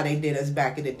do us how they did us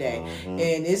back in the day. And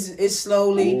it's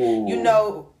slowly.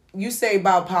 Ooh. You say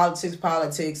about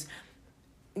politics.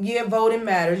 Yeah, voting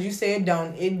matters. You say it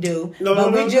don't. It do.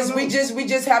 We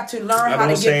just have to learn how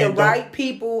to get the right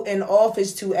people in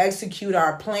office to execute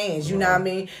our plans. You know what I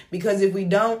mean? Because if we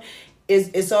don't,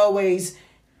 it's always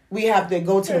we have to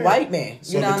go to the white man.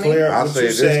 You know what I mean? I'll say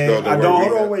this though.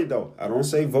 I don't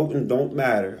say voting don't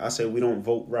matter. I say we don't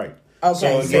vote right.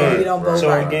 Okay, so we don't vote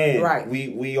right. Again,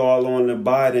 we all on the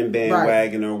Biden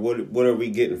bandwagon, or what are we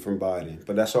getting from Biden?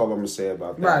 But that's all I'm gonna say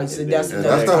about that. Right, so that's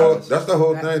the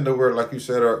whole thing. That we're, like you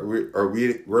said,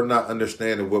 we're not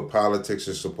understanding what politics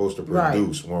is supposed to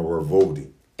produce when we're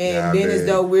voting. And then as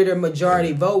though we're the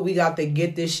majority vote, we got to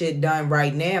get this shit done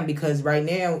right now, because right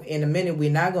now, in a minute, we're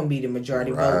not going to be the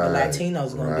majority vote. The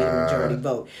Latinos going to be the majority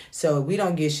vote. So if we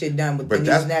don't get shit done within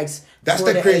these next That's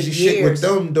the crazy shit with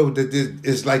them, though, that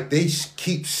it's like they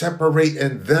keep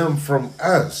separating them from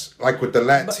us. Like with the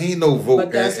Latino vote.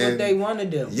 But that's what they want to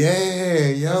do. Yeah,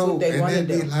 yo. That's what they want to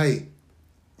do.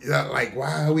 Like,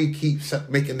 why we keep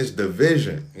making this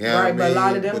division? You know right, but a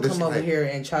lot of them come over here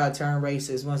and try to turn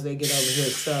racist once they get over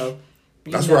here. So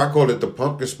that's why I call it the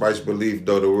pumpkin spice belief,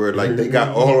 though. The word like they got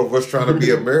all of us trying to be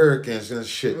Americans and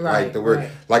shit. Right, like the word,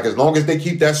 like as long as they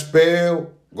keep that spell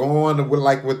going with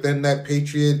like within that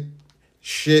patriot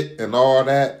shit and all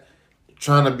that,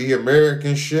 trying to be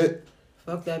American shit.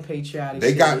 Fuck that patriotic.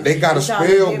 They got a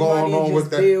spell going on with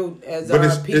that,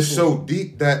 but it's so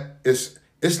deep that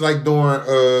it's like during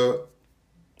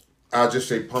I'll just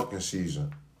say pumpkin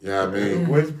season. You know what I mean?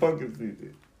 What's pumpkin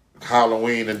season?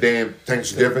 Halloween and then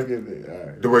Thanksgiving.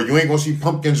 The way you ain't gonna see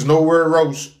pumpkins nowhere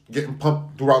else getting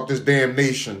pumped throughout this damn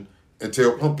nation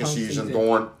until pumpkin season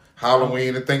during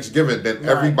Halloween and Thanksgiving. Then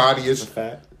everybody is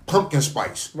pumpkin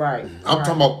spice. Right. I'm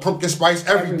talking about pumpkin spice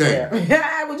everything.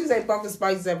 Would you say pumpkin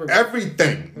spice everywhere?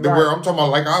 Everything. The where I'm talking about,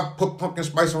 like I put pumpkin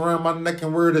spice around my neck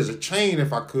and wear it as a chain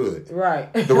if I could.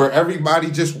 Right. The where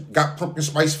everybody just got pumpkin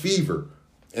spice fever.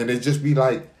 And it just be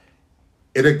like,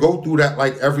 it'll go through that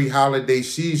like every holiday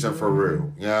season for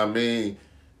real. You know what I mean?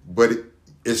 But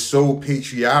it's so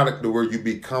patriotic to where you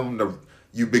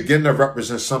begin to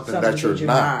represent something that you're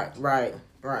not. Right.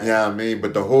 You know what I mean?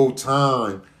 But the whole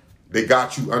time, they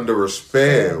got you under a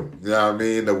spell. You know what I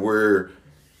mean? To where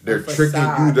they're tricking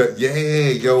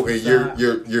you and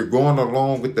you're going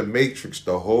along with the Matrix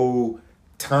the whole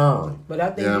time. But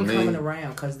I think we're coming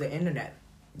around because the internet.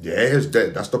 Yeah,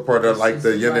 that's the part of like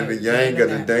the yin and the yang of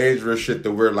the dangerous shit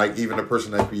to where like even the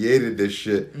person that created this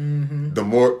shit, the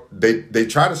more they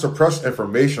try to suppress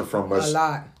information from us a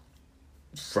lot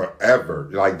forever.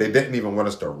 Like they didn't even want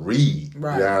us to read.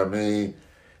 Right. You know what I mean?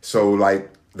 So like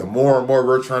the more and more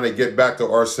we're trying to get back to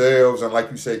ourselves and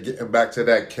like you said, getting back to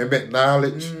that Kemet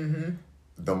knowledge,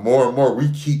 the more and more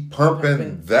we keep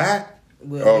pumping that.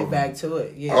 We'll get back to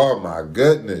it. Yeah. Oh my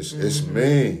goodness, it's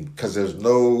mean because there's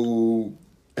no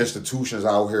institutions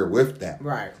out here with that.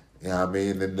 Right. You know what I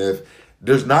mean? And if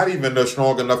there's not even a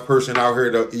strong enough person out here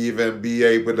to even be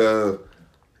able to,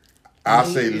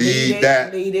 lead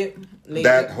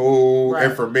that whole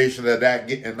information of that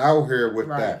getting out here with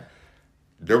that.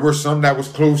 There were some that was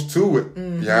close to it. You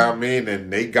know what I mean?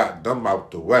 And they got them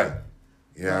out the way.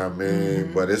 You know what I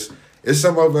mean? But it's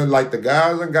some of it like the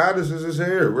guys and goddesses is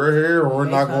here. We're here and we're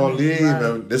not going to leave. Right.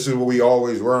 And this is what we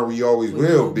always were and we always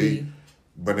will be.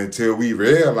 But until we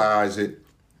realize it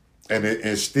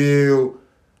and still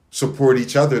support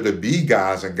each other to be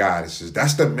guys and goddesses,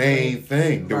 that's the main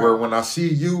thing. Right. Where when I see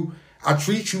you, I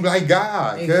treat you like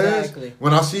God. Exactly.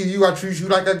 When I see you, I treat you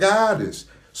like a goddess.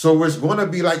 So it's going to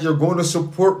be like you're going to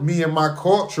support me and my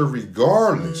culture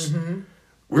regardless.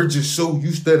 We're just so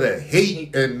used to the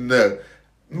hate and the...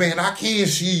 Man, I can't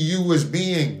see you as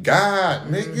being God,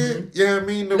 nigga. You know what I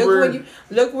mean?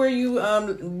 Look where you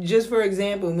just for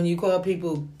example, when you call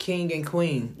people king and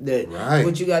queen,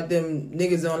 what you got them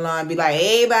niggas online be like,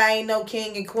 everybody ain't no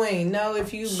king and queen. No,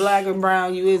 if you black or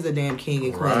brown, you is a damn king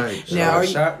and queen. Right. Now, are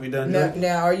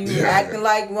you acting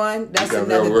like one? That's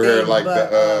another thing. Here like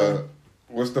the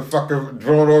what's the fucking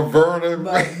Drono Vernon?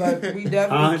 But we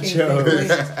definitely king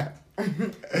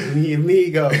and queen. Mi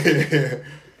amigo.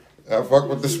 I fuck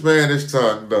with the Spanish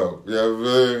tongue, though. You know what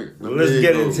I mean? Well, let's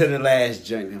get into the last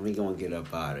joint, and we gonna get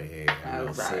up out of here.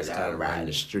 It's kind of running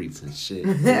the streets and shit.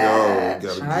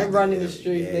 I ain't running the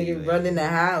streets, nigga. Running the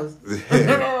house.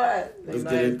 Let's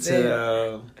get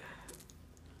into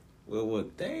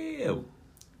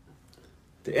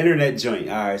the internet joint.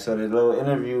 All right, so the little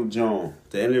interview joint.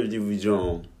 The interview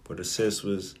joint for the sis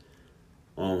was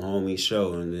on homie's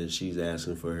show, and then she's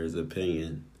asking for his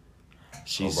opinion.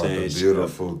 She's saying the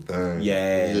beautiful thing.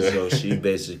 So she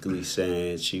basically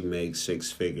saying she makes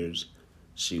 6 figures.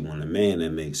 She want a man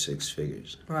that makes 6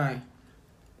 figures. Right.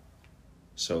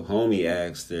 So homie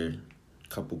asked her a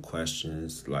couple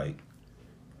questions like,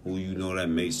 who you know that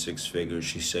makes 6 figures?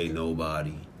 She say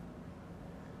nobody.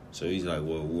 So he's like,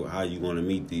 well, how you want to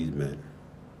meet these men?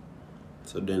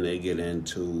 So then they get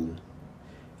into,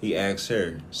 he asks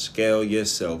her, scale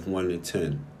yourself 1 to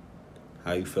 10.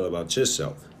 How you feel about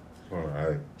yourself? All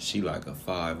right. She like a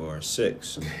 5 or a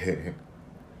 6.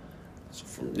 So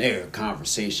from there,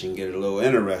 conversation get a little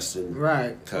interesting.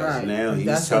 Right. Because now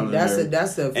he's telling her.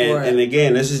 That's a and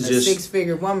again, this is just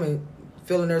 6-figure woman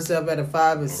feeling herself at a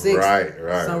 5 or 6. Right.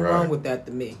 Something wrong with that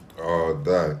to me. Oh,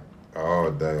 that.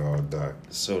 All day.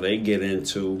 So they get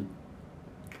into,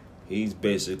 he's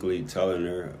basically telling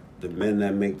her, the men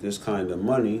that make this kind of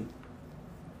money,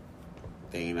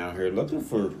 they ain't out here looking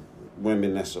for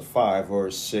women that's a 5 or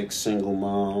a 6 single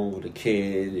mom with a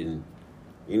kid and,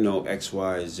 X,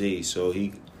 Y, Z. So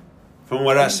he, from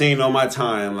what I seen on my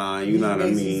timeline, you know what I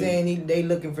mean? He's saying they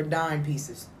looking for dime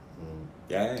pieces.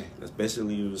 Yeah, that's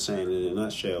basically what he was saying in a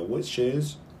nutshell, which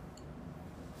is,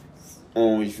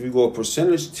 if you go a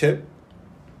percentage tip,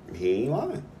 he ain't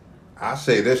lying. I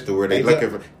say this to where they're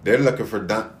looking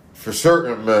for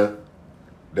certain men,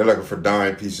 they're looking for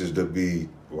dime pieces to be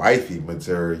wifey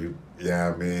material.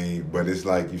 Yeah, I mean, but it's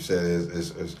like you said,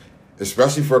 it's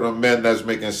especially for the men that's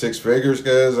making 6 figures,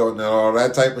 cause and all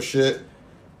that type of shit.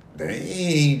 They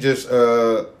ain't just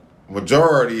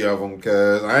majority of them,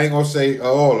 cause I ain't gonna say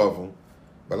all of them.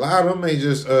 But a lot of them ain't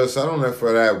just settling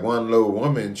for that one little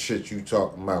woman shit you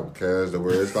talking about, cause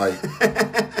where it's like,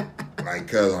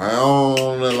 cause I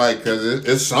don't know, cause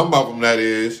it's some of them that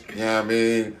is, you know what I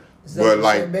mean?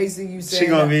 So basically you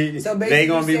saying they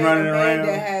gonna be running a man around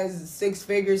that has 6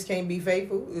 figures can't be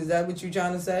faithful? Is that what you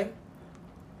trying to say?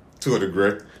 To a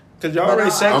degree. Cause y'all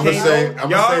already said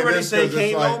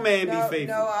can't no man be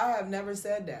faithful. No, I have never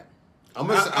said that. I'm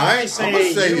gonna say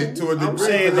it to a degree. I'm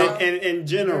saying that in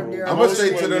general. I'm gonna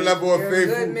say to the level of faithful.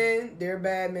 They're good men, they're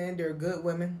bad men, they're good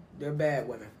women, they're bad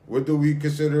women. What do we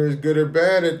consider as good or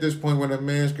bad at this point when a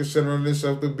man's considering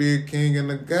himself to be a king and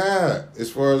a god? As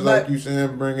far as like you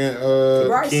saying, bringing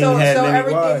right. King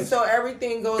So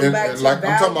everything goes back to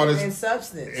value and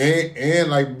substance. And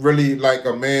like really like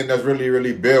a man that's really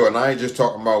really built. And I ain't just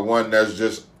talking about one that's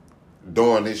just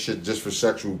doing this shit just for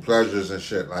sexual pleasures and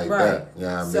shit like that. You know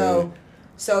what I mean?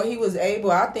 So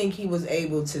I think he was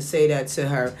able to say that to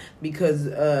her because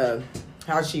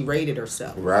how she rated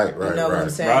herself. Right. You know what I'm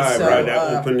saying? Right.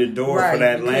 That opened the door for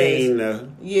that lane.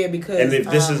 Because... And if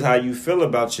this is how you feel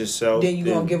about yourself... Then you're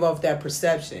going to give off that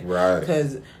perception. Right.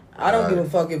 Because... I don't give a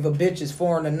fuck if a bitch is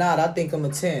foreign or not. I think I'm a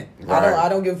 10. Right. I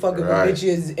don't give a fuck if a bitch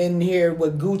is in here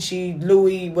with Gucci,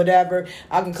 Louis, whatever.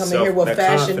 I can come in here with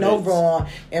Fashion Nova on,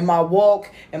 and my walk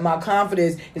and my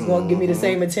confidence is going to give me the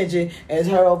same attention as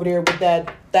her over there with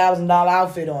that $1,000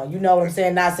 outfit on. You know what I'm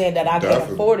saying? Not saying that I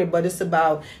can't afford it, but it's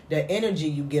about the energy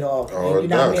you get off. You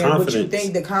know what I mean? What you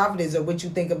think, the confidence of what you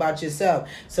think about yourself.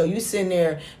 So you sitting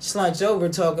there slunched over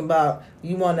talking about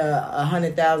you want a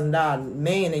 $100,000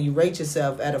 man and you rate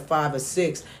yourself at a 5 or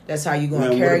 6. That's how you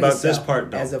going to carry yourself this part,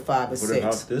 though? As a 5 or 6. What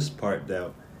about this part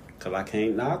though? Because I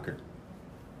can't knock her.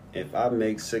 If I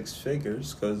make 6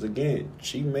 figures, because again,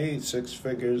 she made 6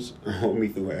 figures.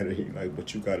 Homie threw at her, like,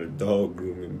 but you got a dog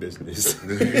grooming business.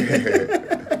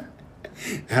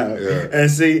 And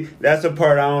see, that's the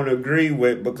part I don't agree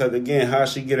with, because again, how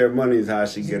she get her money is how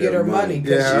she get her money.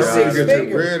 Yeah, how you get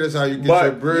your bread is how you get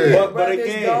your bread. But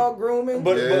again, dog grooming,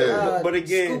 but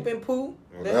again, scooping poop.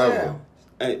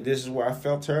 This is where I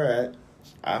felt her at.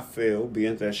 I feel,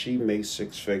 being that she makes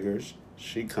 6 figures,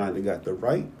 she kind of got the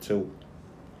right to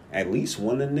at least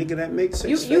want a nigga that makes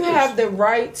 6 figures. You have the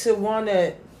right to want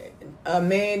a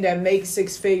man that makes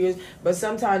 6 figures, but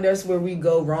sometimes that's where we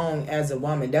go wrong as a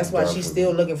woman. That's why she's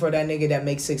still looking for that nigga that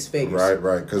makes 6 figures.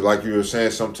 Right. Because like you were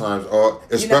saying, sometimes,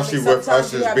 especially with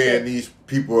us as being these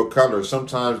people of color,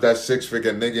 sometimes that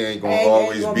 6-figure nigga ain't gonna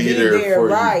always be there for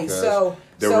you. Right. So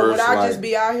would I just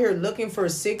be out here looking for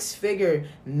 6-figure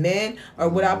men, or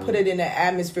would I put it in the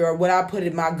atmosphere, or would I put it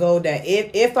in my goal that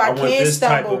if I can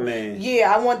stumble, type of man.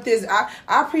 I want this.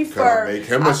 I prefer make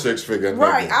him a 6-figure nigga.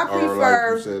 Right. I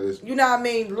prefer, like you know what I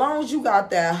mean? Long as you got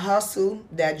that hustle,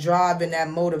 that drive, and that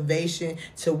motivation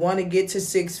to want to get to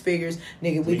 6 figures,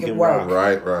 nigga, we can work.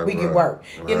 Right. We can work.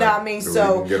 You know what I mean?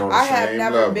 So I have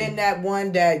never been that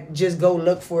one that just go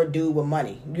look for a dude with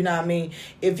money. You know what I mean?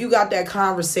 If you got that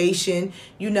conversation,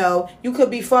 you know, you could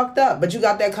be fucked up, but you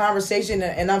got that conversation,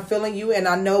 and I'm feeling you, and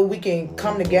I know we can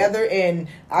come together, and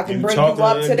I can bring you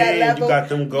up to that level. You got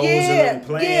them goals and them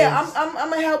plans. Yeah,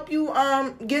 I'm gonna help you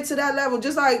get to that level.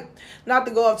 Just like, not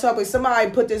to go off topic,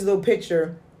 somebody put this little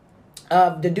picture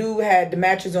of the dude had the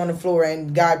mattress on the floor,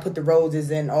 and guy put the roses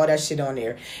and all that shit on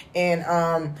there, and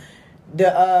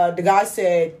the guy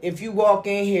said, if you walk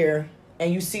in here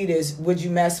and you see this, would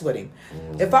you mess with him?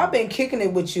 If I've been kicking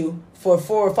it with you for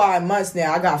 4 or 5 months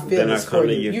now. I got feelings for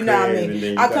you. You know what I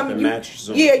mean? I come,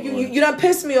 you done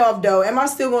pissed me off though. Am I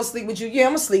still gonna sleep with you? Yeah, I'm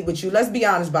gonna sleep with you. Let's be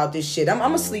honest about this shit. I'm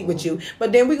gonna sleep with you.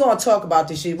 But then we gonna talk about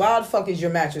this shit. Why the fuck is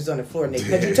your mattress on the floor, nigga?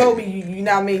 Because you told me you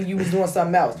know what I mean, you was doing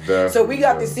something else. So we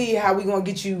got to see how we gonna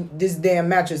get you this damn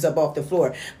mattress up off the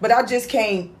floor. But I just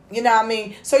can't. You know what I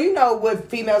mean? So you know what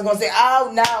females gonna say, oh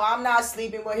no, I'm not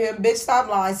sleeping with him. Bitch, stop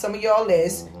lying. Some of y'all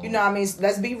is. You know what I mean?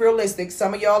 Let's be realistic.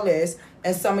 Some of y'all is.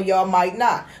 And some of y'all might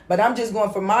not. But I'm just going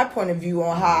from my point of view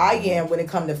on how I am when it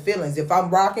comes to feelings. If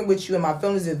I'm rocking with you and my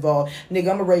feelings involved, nigga, I'm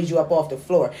going to raise you up off the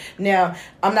floor. Now,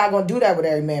 I'm not going to do that with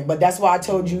every man. But that's why I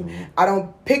told you I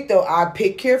don't pick, though. I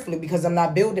pick carefully because I'm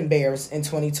not building bears in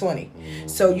 2020.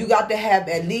 So you got to have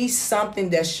at least something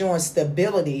that's showing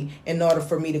stability in order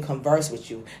for me to converse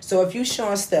with you. So if you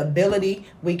showing stability,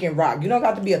 we can rock. You don't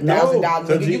got to be $1,000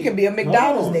 nigga. You can be a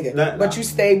McDonald's nigga. But you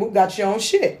stable, got your own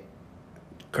shit.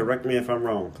 Correct me if I'm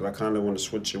wrong, because I kind of want to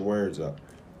switch your words up.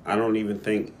 I don't even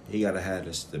think he got to have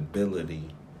the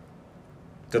stability.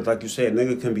 Because like you said,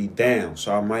 nigga can be down,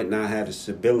 so I might not have the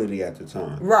stability at the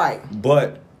time. Right.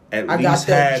 But at least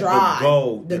had the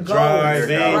goal. The drive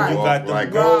in, right. You got the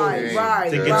goal to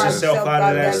get right. yourself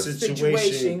out of that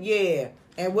situation. Yeah.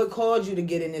 And what caused you to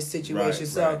get in this situation?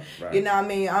 Right. You know what I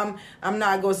mean? I'm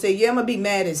not going to say, yeah, I'm going to be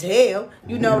mad as hell.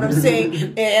 You know what I'm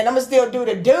saying? And I'm going to still do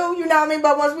the do. You know what I mean?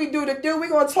 But once we do the do, we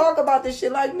going to talk about this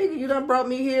shit. Like, nigga, you done brought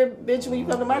me here, bitch. When you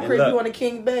come to my crib, you on a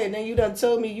king bed. Then you done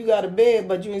told me you got a bed,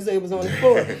 but you didn't say it was on the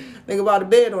floor. Nigga bought a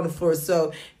bed on the floor.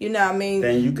 So, you know what I mean?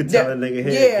 Then you could tell a nigga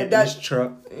here, get this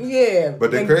truck. Yeah.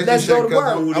 But the crazy let's shit, go to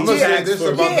work. I'm going to say this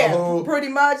about the whole... pretty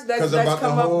much. Let's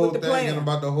come up with the plan. And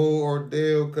about the whole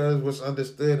ordeal, because what's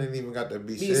understood ain't even got to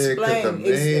be said, because the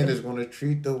man is going to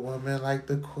treat the woman like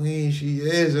the queen she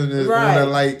is, and is going to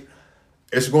like,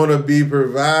 it's going to be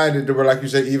provided to her, like you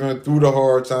said, even through the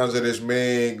hard times of this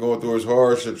man going through his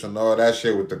hardships and all that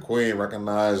shit with the queen,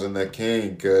 recognizing the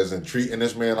king, and treating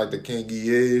this man like the king he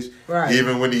is,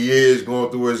 even when he is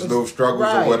going through his little struggles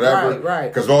or whatever,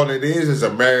 because all it is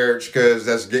a marriage, because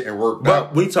that's getting worked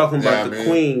out. But we talking about the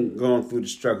queen going through the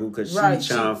struggle because she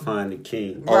trying to find the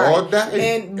king. All that.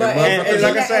 And like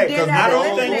I said, because I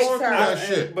don't think that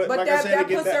shit. But that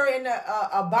puts her in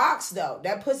a box, though.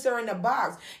 That puts her in a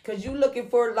box, because you looking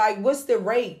for, like, what's the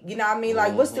rate? You know what I mean?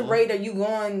 Like, what's the rate? Are you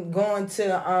going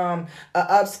to a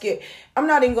upscale? I'm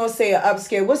not even gonna say an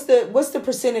upscale. What's the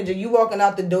percentage of you walking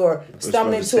out the door,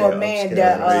 stumbling into a man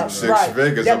that makes six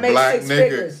figures, a black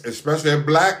nigga, especially a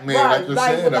black man, like you're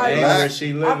saying, where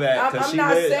she live at? Because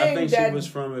I think she was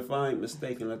from, if I ain't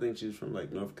mistaken, I think she was from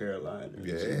like North Carolina.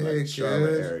 Yeah,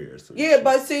 Charlotte area or something. Yeah,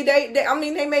 but see,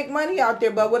 they make money out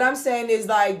there. But what I'm saying is,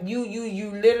 like,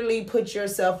 you literally put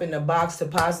yourself in the box to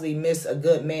possibly miss a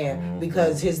good man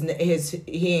because he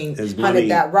ain't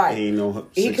hunted that right. He ain't no.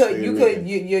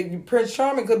 Prince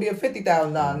Charming could be a $50,000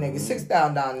 nigga,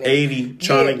 $6,000 nigga. 80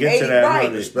 trying to get to that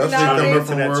money. Especially coming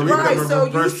from where we coming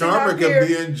from. Prince Charming could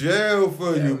be in jail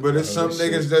for you, but it's some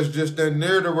niggas that's just in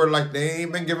there to where like they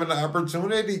ain't been given the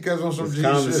opportunity because on some G shit.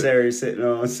 Commissary sitting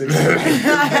on 6. He said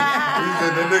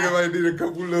that nigga might need a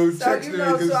couple little checks.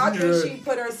 So I think she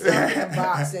put herself in a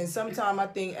box, and sometimes I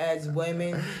think as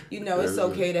women, it's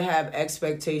okay to have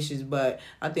expectations, but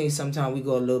I think sometimes we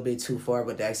go a little bit too far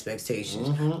with the expectations.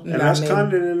 And that's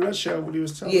kind of in a nutshell what he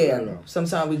was telling me. Yeah,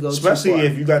 sometimes we go especially too far.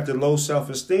 If you got the low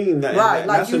self-esteem.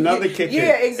 That's another kicker.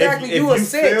 Yeah, exactly. If you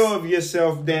feel of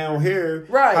yourself down here,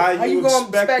 how you gonna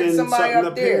expect somebody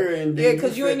up there? Yeah,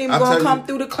 because you ain't even gonna come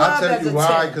through the club. I'll tell you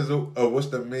why. Because what's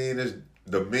the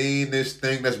meanest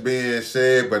thing that's being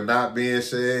said but not being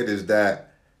said is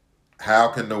that how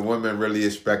can the woman really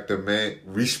respect a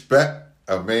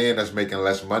man that's making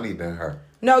less money than her?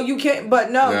 No, you can't. But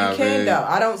no, you can though.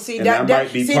 I don't see that. That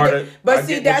might be part of. But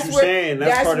see, that's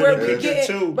where we get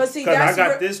too. But see, that's I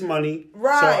got this money,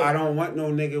 right? So I don't want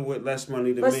no nigga with less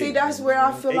money than me. But see, that's where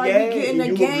I feel like we getting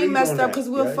the game messed up because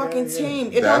we're a fucking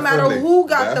team. It don't matter who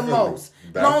got the most.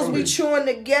 As long as we chewing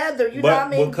together, you know what I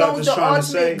mean? As long as the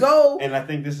ultimate goal. And I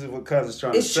think this is what Cuz is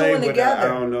trying to say, but I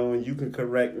don't know, and you can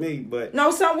correct me, but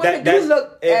no, some women do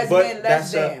look as men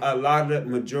less than. A lot of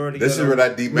majority. This is where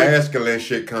that demasculine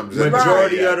shit comes in.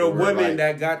 Majority of the women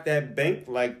that got that bank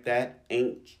like that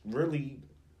ain't really.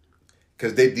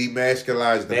 Because they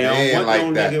demasculize the man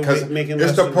like that. Because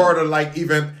it's the part of like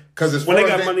even. Because when they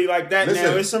got money like that, now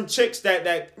there's some chicks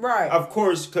that right, of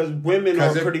course, because women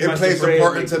are pretty much. It plays a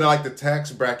part into the tax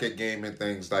bracket game and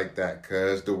things like that.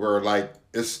 Because the word like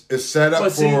it's set up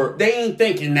for. They ain't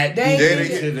thinking that.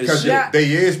 Because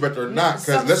they is, but they're not.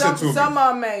 Because listen to me. Some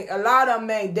of them ain't. A lot of them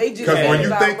ain't. They just. Because when you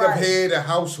think of head of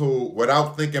household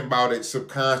without thinking about it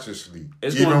subconsciously,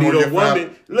 it's gonna be the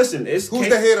woman. Listen, who's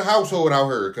the head of household out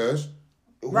here? Cuz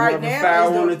right now,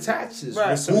 file on the taxes.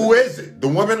 Right. Who is it? The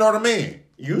woman or the man?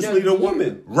 Usually the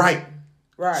woman. Right.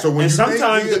 Right. So when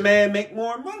sometimes the man make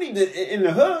more money in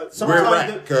the hood.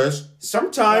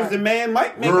 Sometimes the man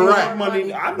might make more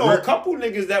money. I know a couple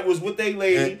niggas that was with they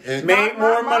lady, made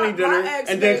more money than her,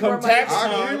 and then come tax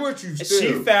time.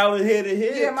 She filing head to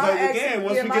head. Because again,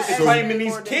 once we get to claiming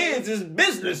these kids, it's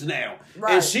business now.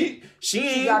 Right. And she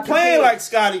ain't playing like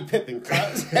Scottie Pippen.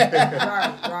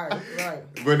 Right.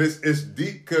 But it's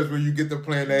deep because when you get to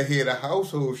playing that head of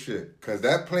household shit, because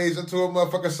that plays into a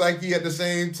motherfucking psyche at the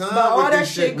same time. But all that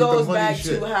shit goes back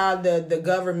to how the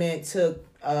government took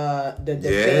the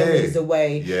families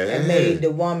away and made the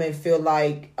woman feel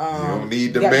like you don't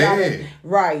need the man.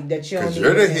 Right, that you don't need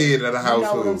you're the head of the household. You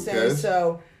know what I'm saying?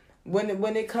 So when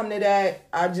it come to that,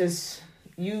 at the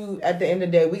end of the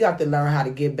day, we got to learn how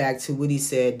to get back to what he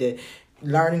said, that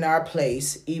learning our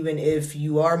place, even if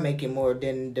you are making more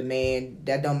than the man,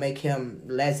 that don't make him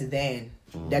less than.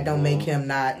 That don't make him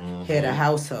not head of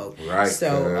household. Right.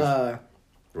 So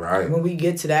when we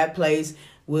get to that place,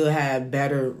 we'll have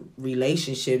better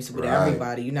relationships with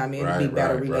everybody. You know what I mean? It'll be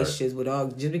better relationships with all.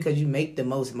 Just because you make the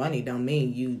most money don't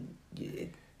mean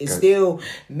it's still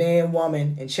man,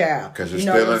 woman, and child. Because you're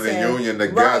still in the union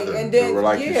together. And then,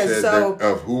 like you said, so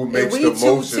of who makes the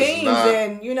most is not.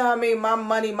 And, you know what I mean? My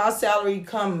money, my salary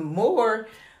come more.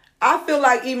 I feel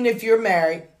like even if you're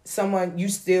married, you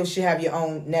still should have your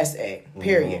own nest egg,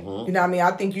 period. You know what I mean?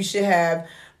 I think you should have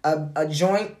a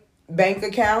joint bank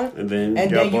account, and then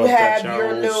you have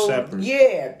your little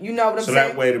separate. You know what I'm saying. So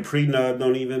that way the prenup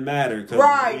don't even matter.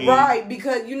 Right,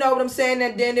 because you know what I'm saying.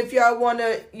 And then if y'all want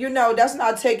to, that's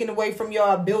not taking away from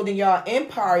y'all building y'all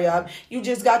empire up. You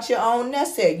just got your own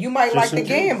nest egg. You might like to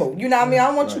gamble. You know what I mean. I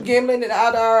don't want you gambling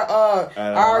out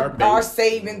our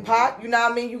saving pot. You know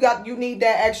what I mean. You need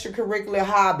that extracurricular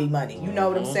hobby money. You know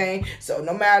what I'm saying. So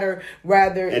no matter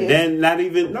and then not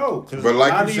even because but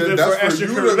like you said, that's for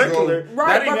extracurricular.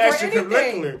 Right, not even extracurricular.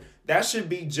 That should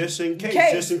be just in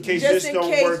case this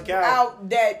don't work out.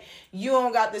 That you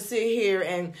don't got to sit here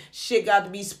and shit got to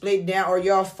be split down, or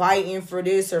y'all fighting for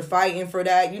this or fighting for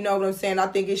that. You know what I'm saying? I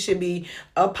think it should be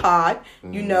a pot.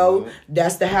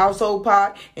 That's the household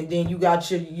pot, and then you got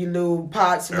your little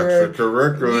pots where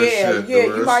extracurricular shit.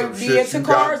 You might be into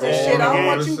cars and shit. I don't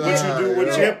want you what you do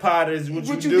with your pot is what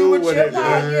you do with your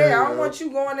pot. I don't want you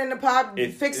going in the pot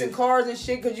fixing cars and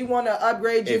shit because you want to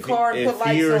upgrade your car and put lights on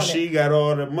it. If he or she got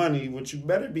all the money, what you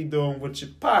better be doing with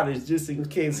your pot is just in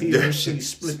case he or she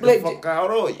split the fuck out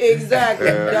on you. Exactly.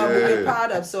 Double your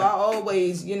pot up. So I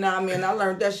always, you know what I mean? I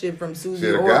learned that shit from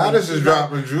Susie. The goddess is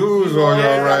dropping jewels on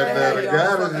y'all right now. The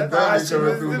goddess is definitely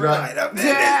coming through right now.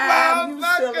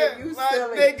 You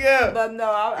silly. But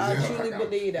no, I truly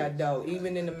believe that though.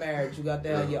 Even in the marriage, you got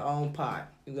to have your own pot.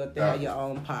 Because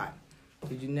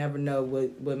you never know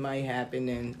what might happen.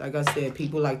 And like I said,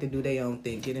 people like to do their own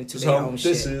thing, get into their own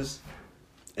shit. This is,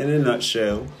 in a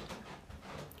nutshell.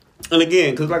 And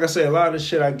again, because like I said, a lot of the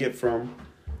shit I get from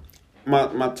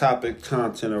my topic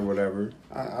content or whatever,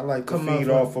 I like to feed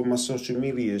off of my social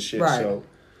media shit. Right. So,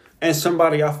 and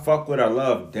somebody I fuck with, I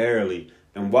love dearly.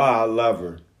 And why I love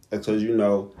her, because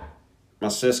my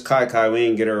sis Kai, we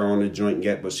ain't get her on the joint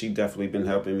yet, but she definitely been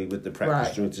helping me with the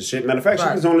practice joints and shit. Matter of fact, she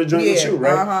was on the joint with you,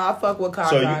 right? I fuck with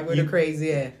Kai with the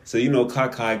crazy ass. So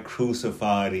Kai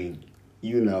crucified him. Right.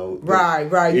 You know what I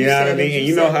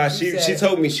mean? And how she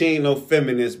told me she ain't no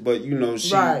feminist, but she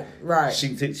right.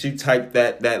 She typed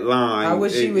that line. I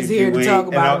wish she was here to talk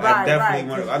about it. I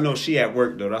definitely I know she at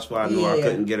work though. That's why I know I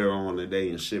couldn't get her on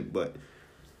today and shit. But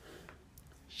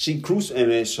she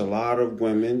and it's a lot of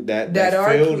women that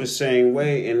feel the same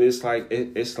way, and it's like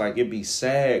it be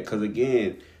sad because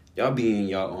again, y'all be in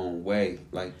your own way.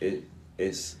 Like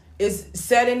it's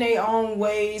set in their own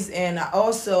ways, and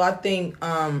also I think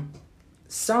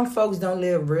some folks don't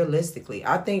live realistically.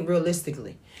 I think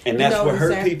realistically. And that's what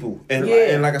hurt people. And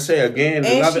like I say, again,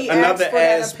 another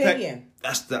aspect.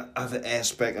 That's the other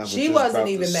aspect I was just about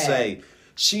to say.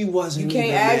 She wasn't even mad. You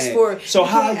can't ask for it. So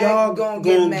how y'all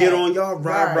gonna get on y'all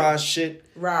rah-rah shit?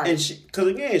 Right. And because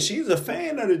again, she's a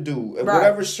fan of the dude. Right.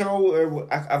 Whatever show,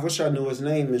 I wish I knew his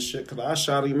name and shit, because I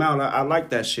shot him out. I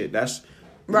like that shit. That's...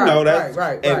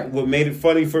 Right. And what made it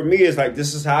funny for me is like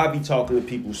this is how I be talking to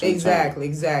people sometimes.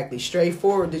 Exactly.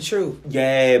 Straightforward, the truth.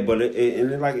 Yeah, but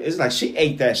it's like she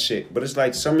ate that shit. But it's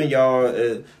like some of y'all,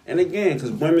 and again,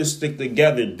 because women stick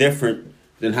together different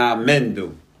than how men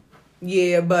do.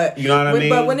 Yeah, but you know what I mean.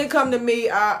 But when it come to me,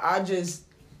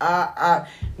 I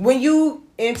when you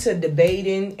into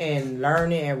debating and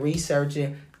learning and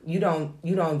researching, you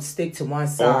don't stick to one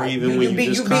side. Or even when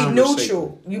you be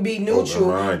neutral. You be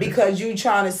neutral because you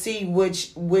trying to see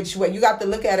which way. You got to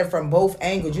look at it from both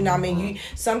angles. You know what I mean?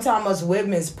 Sometimes us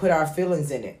women put our feelings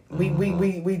in it.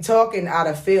 We talking out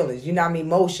of feelings. You know what I mean?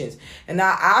 Emotions. And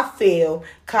I feel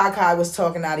Kai was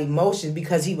talking out of emotions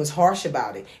because he was harsh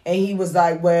about it, and he was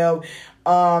like, well.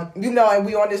 And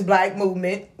we on this black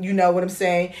movement, you know what I'm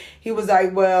saying? He was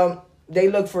like, well, they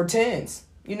look for 10s.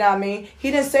 You know what I mean?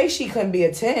 He didn't say she couldn't be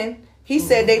a 10. He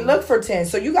said they look for 10.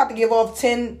 So you got to give off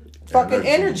 10 fucking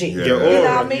energy. Yeah. Your you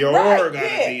know what I mean? Your aura gotta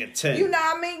be a 10. You know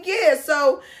what I mean? Yeah.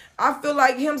 So I feel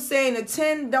like him saying a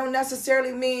 10 don't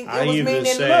necessarily mean it was meaning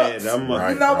looks. You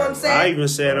know what I'm saying? I even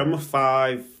said I'm a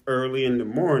 5 early in the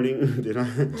morning.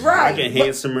 I can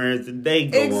handsomer as the day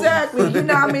goes. Exactly. You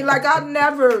know what I mean? Like I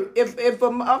never, if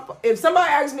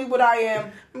somebody asks me what I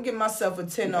am, I'm giving myself a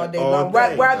 10 all day long.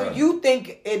 Whether you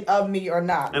think it of me or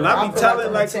not. And I be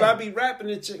telling like I be rapping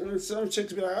the chick, and some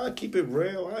chicks be like, I keep it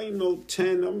real. I ain't no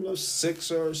 10. I'm no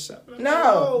 6 or 7.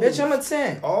 No, bitch, I'm a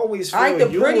 10. Always feel I ain't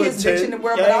the prettiest bitch in the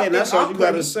world, but I think that's all you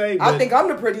gotta say. I think I'm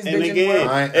the prettiest bitch in the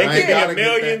world. It could be a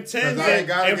million 10s. I ain't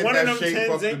gotta get one of that them shape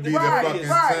up 10s to be the fucking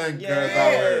 10.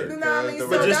 Yeah, you know what I mean? So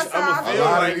that's how I a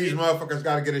lot of these motherfuckers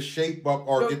gotta get a shape up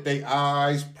or get their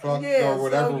eyes plucked or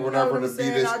whatever to be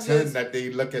this 10 that they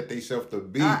look at themselves to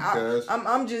be.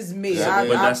 I'm just me.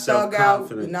 Yeah, I thug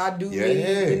out and I do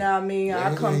me. You know what I mean?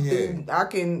 Yeah, I come through. I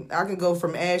can go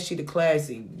from ashy to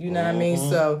classy. You know what I mean?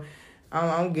 So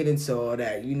I'm getting to all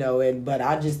that, but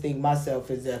I just think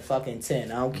myself is a fucking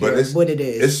 10. I don't care what it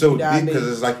is. It's so deep because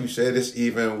it's like you said. It's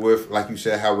even with like you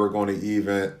said how we're going to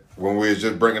even when we were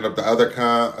just bringing up the other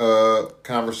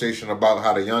conversation about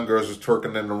how the young girls was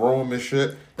twerking in the room and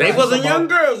shit. They wasn't young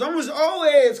girls. Them was old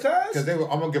heads, cuz. Because I'm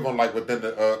gonna give them like within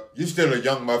the you still a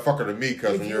young motherfucker to me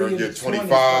because when you're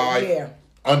 25.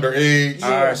 Underage. All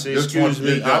right, so excuse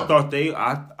me. I thought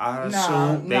I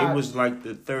assumed they was like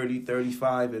the 30,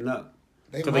 35 and up.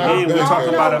 Because again, we're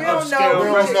talking about an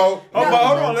upscale restaurant.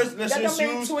 Hold on,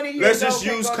 let's just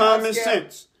use common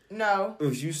sense. No.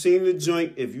 If you seen the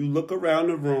joint, if you look around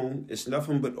the room, it's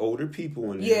nothing but older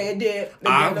people in there. Yeah, it did.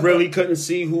 I really couldn't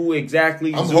see who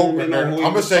exactly. I'm hoping they're. I'm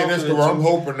gonna say this to her. I'm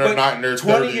hoping they're not in their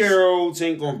 20-year-olds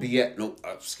ain't gonna be at no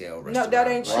upscale restaurant. No, that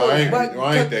ain't true.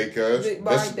 Why ain't they? Cause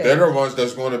they're the ones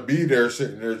that's gonna be there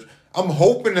sitting there. I'm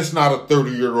hoping it's not a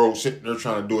 30-year-old sitting there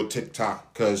trying to do a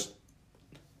TikTok because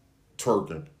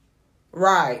twerking.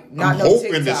 Right. I'm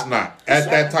hoping it's not at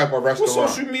that type of restaurant. What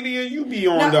social media you be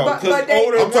on though? Because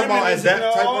I'm talking about at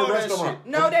that type of restaurant.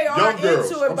 No, they are young girls.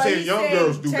 into it. I'm saying young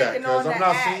girls do that because I'm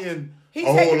not seeing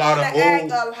a whole lot of act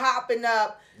of hopping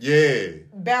up. Yeah.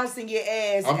 Bouncing your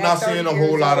ass. I'm not seeing a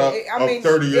whole lot of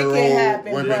 30-year-old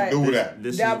women do that.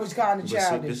 That was kind of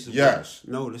childish. Yes.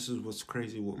 This is what's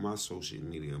crazy with my social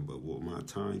media, but with my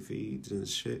time feeds and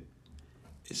shit.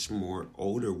 It's more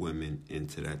older women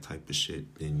into that type of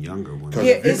shit than younger women.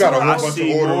 Because you got a whole bunch of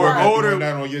older women doing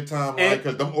that on your timeline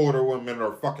because them older women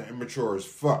are fucking immature as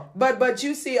fuck. But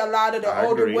you see a lot of the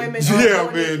older women.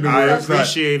 I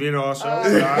appreciate it also.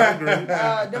 I agree.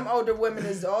 Them older women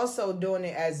is also doing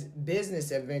it as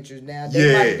business adventures now.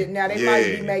 They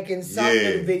might be making some of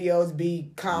the videos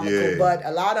be comical, but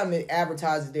a lot of them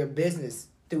advertises their business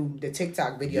through the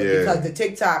TikTok video because the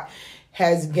TikTok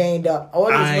has gained up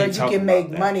orders where you can make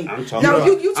money. I'm talking about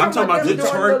your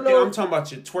twerking. I'm talking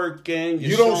about your twerking.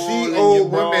 You don't see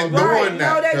old women doing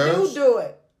that. No, they do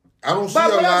it. I don't see a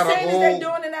lot of old. But what I'm saying is they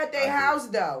doing it at their house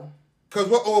though. Because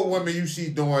what old women you see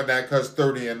doing that because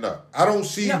 30 and up? I don't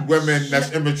see women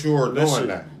that's immature doing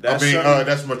that.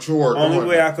 That's mature doing that. Only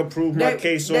way I could prove my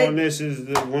case on this is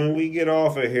that when we get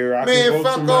off of here, I can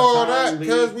go to my all that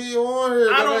because we on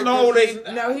here. I don't know.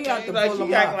 He got to pull them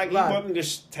he act like he want me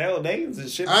to tell names and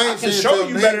shit. I can show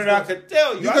you better than I could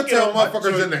tell you. You can tell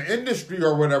motherfuckers in the industry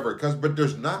or whatever, but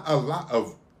there's not a lot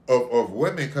of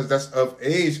women because that's of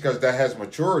age because that has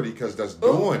maturity because that's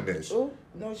doing this.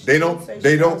 No, they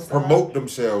don't promote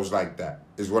themselves like that.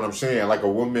 Is what I'm saying. Like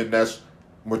a woman that's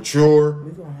mature,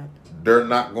 they're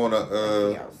not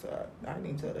gonna. I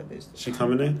need to tell that bitch. She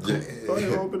coming in? Yeah. Go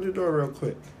ahead, open the door real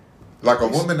quick. Like a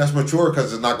woman that's mature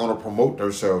because it's not gonna promote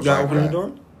themselves. You like open that. the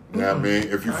door? You know what I mean?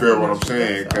 If you feel what I'm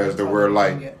saying, because we're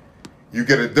like, you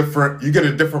get a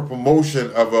different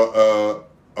promotion of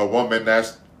a woman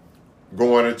that's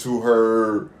going into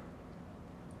her.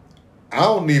 I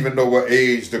don't even know what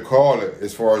age to call it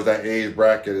as far as that age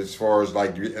bracket, as far as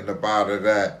like getting up out of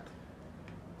that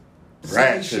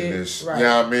ratchetness. Right. You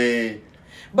know what I mean?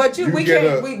 But we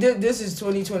can't. This is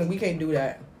 2020. We can't do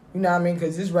that. You know what I mean?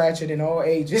 Because it's ratchet in all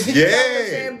ages. Yeah. You know what I'm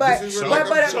saying? But so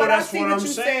that's what I'm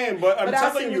saying. But I'm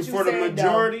telling you, for the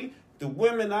majority, the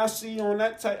women I see on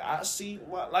that type, I see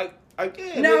like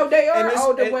again. No, they are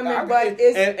older women, but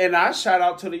it's and I shout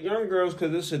out to the young girls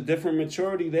because it's a different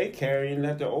maturity they carrying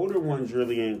that the older ones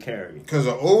really ain't carrying. Because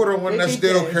the older one that's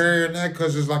still carrying that,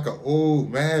 because it's like an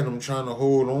old man, I'm trying to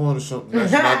hold on to something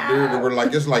that's not there. And we're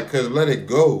like, it's like, because let it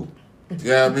go. You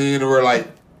know what I mean? And we're like,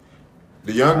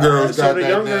 the young girls got the that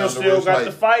young now. girls still got like,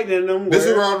 the fight in them. This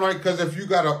is where I'm like, because if you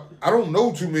got I don't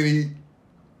know too many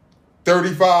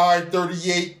 35,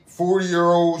 38,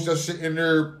 40-year-olds that's sitting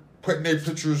there putting their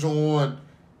pictures on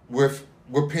with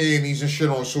panties and shit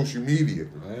on social media.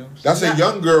 That's a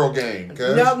young girl game.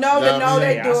 No,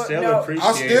 they do it. No,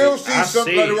 I still see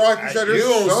somebody where I can say there's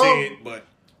some. See it, but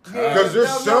because there's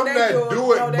some that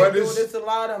do it, but it's a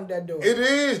lot of them that do it. It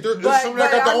is. There's some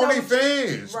that got the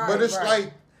OnlyFans, but it's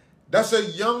like. That's a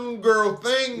young girl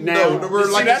thing, now, though.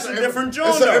 See, that's a different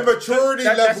joint, It's an immaturity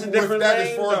that's level a different with that lane,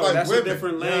 as far as like that's women. a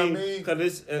different lane. Because You know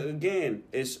it's, again,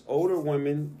 it's older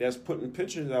women that's putting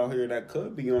pictures out here that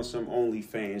could be on some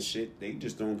OnlyFans shit. They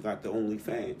just don't got the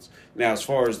OnlyFans. Now, as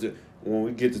far as when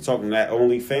we get to talking that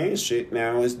OnlyFans shit,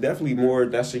 now it's definitely more,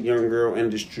 that's a young girl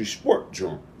industry sport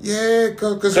joint. Yeah,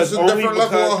 because it's a different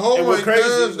level of hoeing.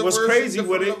 What's crazy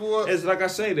with it is, like I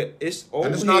say, that it's old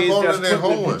heads that's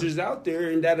putting the pictures out there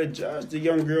and that'll judge the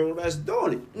young girl that's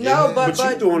doing it. No, but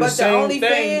you doing the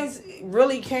OnlyFans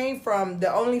really came from, the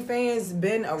OnlyFans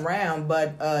been around,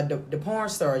 but the porn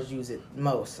stars use it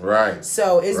most. Right.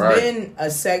 So it's been a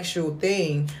sexual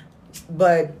thing,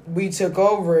 but we took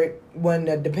over it when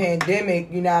the pandemic,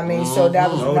 you know what I mean? So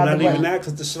that was another way. Not even that,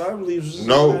 because the celebrities was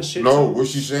No, shit what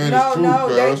she's saying is true.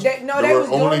 They was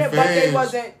doing it, but they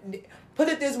wasn't. Put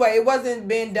it this way, it wasn't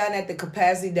being done at the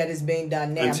capacity that it's being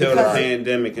done now. Until the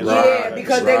pandemic.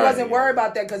 Because they wasn't worried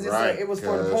about that because it was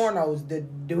for the pornos to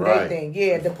do their thing.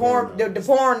 Yeah, the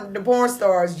porn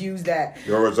stars use that.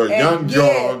 There was a young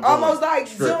John. Almost like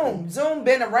Zoom. Zoom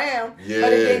been around,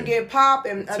 but it didn't get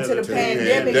popping until the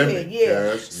pandemic hit.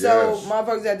 Yeah. So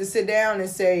motherfuckers had to sit down and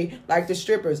say, like the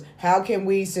strippers, how can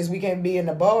we, since we can't be in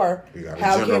the bar,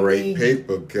 how can we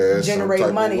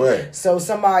generate money? So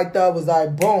somebody thought was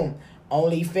like, boom,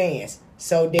 OnlyFans.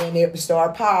 So then it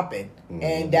start popping.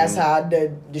 And that's how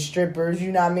the strippers,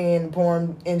 you know what I mean, the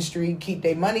porn industry keep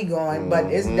their money going. But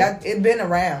it been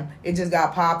around. It just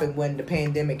got popping when the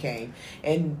pandemic came.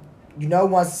 And you know,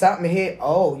 once something hit,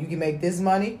 you can make this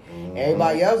money.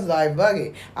 Everybody else is like, fuck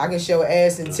it, I can show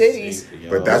ass and titties.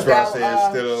 But that's why I say it's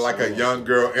still like a young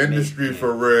girl industry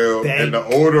for real. And the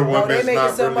older women, they making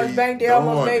not so really much bank, they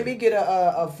almost made me get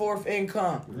a fourth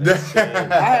income. I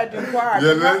had to inquire.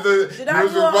 Should I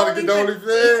do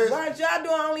OnlyFans? Why don't y'all do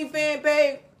OnlyFans,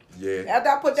 babe? Yeah. After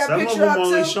I put that picture up too. Some of them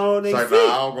only showing their feet.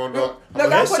 I don't gonna know.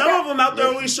 Look, some of them out there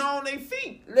only showing their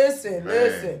feet.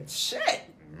 Listen. Shit.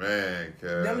 Man,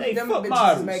 cuz. Them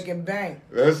bitches is making bank.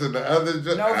 Listen, the other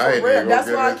No, for real. That's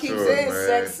why I keep saying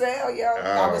sex sale, yo.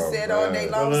 I was saying all day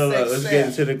long, let's get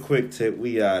into the quick tip.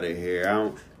 We out of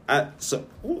here. So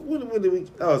what did we?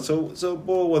 So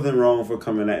Boy wasn't wrong for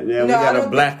coming at. Now we got a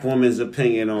black woman's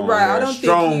opinion on I don't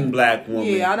strong think black woman.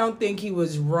 Yeah, I don't think he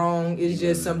was wrong. It's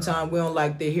just sometimes we don't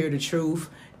like to hear the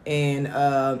truth. And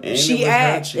she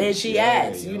asked,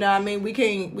 you know what I mean? We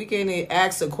can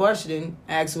ask a question,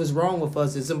 ask what's wrong with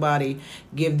us, if somebody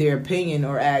give their opinion,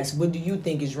 or ask what do you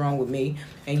think is wrong with me,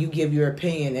 and you give your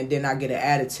opinion, and then I get an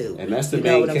attitude. And that's the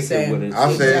main kicker with it.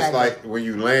 I say it's like when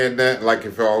you land that, like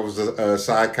if I was a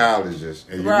psychologist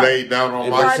and you laid down on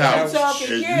my couch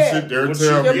and you sit there and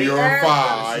tell me you're on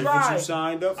 5, what you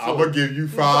signed up for. I'm gonna give you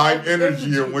 5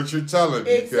 energy on what you're telling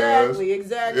me. Exactly.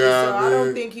 Yeah, so I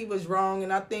don't think he was wrong,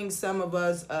 and I think some of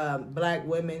us black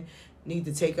women need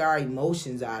to take our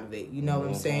emotions out of it. You know what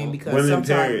I'm saying? Because women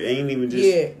sometimes period ain't even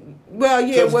just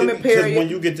women period. Because when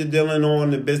you get to dealing on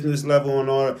the business level and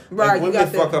all, women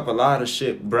fuck up a lot of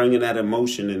shit, bringing that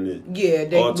emotion in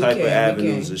the all type of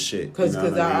avenues of shit. Because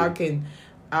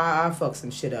I fuck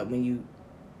some shit up when you.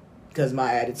 Because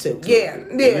my attitude,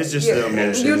 it's just the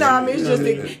emotions. You know what I mean? It's just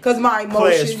because my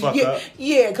emotions.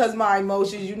 Because my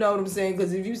emotions. You know what I'm saying?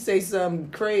 Because if you say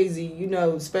something crazy, you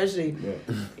know, especially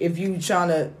if you trying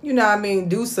to, you know what I mean,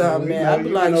 do something, man, I'd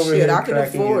be like, shit, I can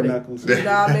afford it. You know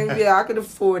what I mean? Yeah, I can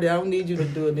afford it. I don't need you to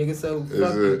do it, nigga. So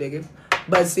fuck you, nigga.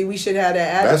 But see, we should have that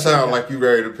attitude. That sounds like you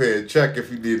ready to pay a check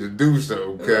if you need to do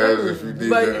something, cuz if you need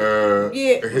to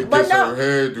get some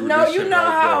hairdo. No, you know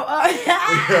how.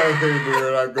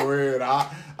 Like, go ahead.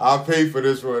 I'll pay for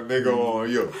this one, nigga, on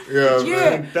you. Yeah, like,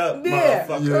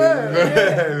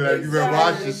 you better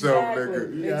watch yourself,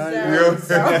 nigga.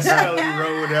 Exactly. Sally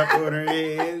rolled up on her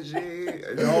head,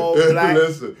 shit. All black.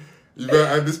 Listen. You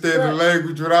better understand the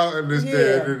language without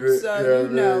understanding it.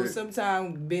 So,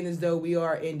 sometimes being as though we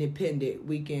are independent,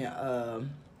 we can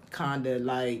kind of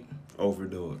like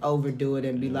overdo it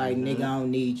and be like, nigga, I don't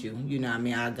need you. You know what I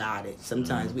mean? I got it.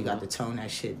 Sometimes we got to tone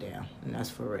that shit down, and that's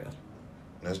for real.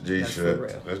 That's G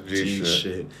shit. That's G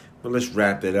shit. Well, let's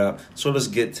wrap it up. So let's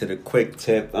get to the quick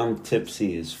tip. I'm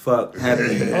tipsy as fuck.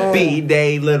 Happy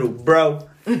B-Day, little bro.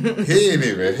 He ain't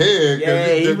even here.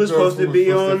 Yeah, he was supposed to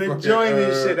be on the joint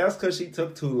and shit. That's because she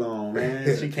took too long,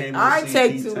 man. She came. I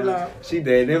take too long. She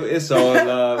did. It's all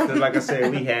love. Cause like I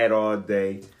said, we had all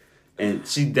day, and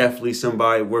she definitely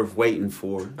somebody worth waiting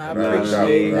for. I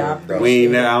appreciate it.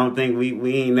 I don't think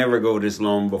we ain't never go this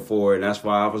long before, and that's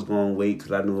why I was gonna wait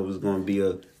because I knew it was gonna be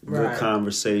a good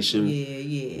conversation.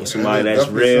 Yeah. With somebody that's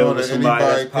real, with somebody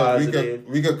that's positive.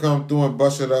 We could come through and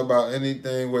bust it up about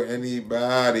anything with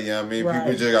anybody. I mean,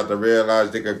 people just got to realize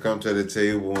they could come to the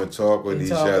table and talk with each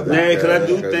other. Yeah, because I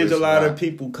do think a lot of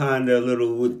people kind of a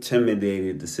little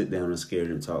intimidated to sit down and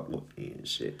scared and talk with me and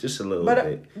shit. Just a little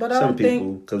bit. But some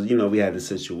people, because we had a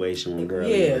situation when girls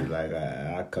was like,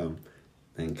 I come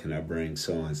and can I bring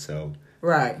so and so.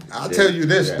 Right. I'll tell you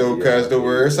this though, cause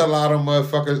it's a lot of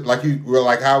motherfuckers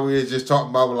like how we was just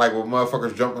talking about, like when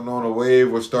motherfuckers jumping on a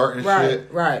wave or starting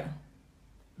shit. Right.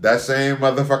 That same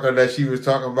motherfucker that she was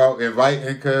talking about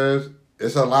inviting, cause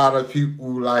it's a lot of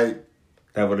people like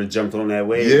that would have jumped on that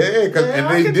wave. Yeah,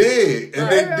 and they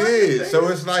did. So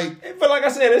it's like, but like I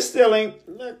said, it still ain't.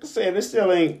 Like I said, it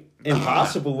still ain't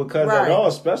impossible because at all,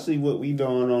 especially what we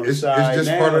doing on the side. It's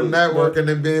just now, part of networking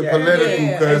and being political,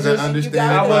 because and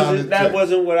understanding. That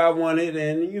wasn't what I wanted,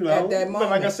 and at that moment, but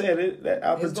like I said, that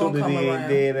opportunity ain't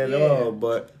dead at all.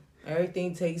 But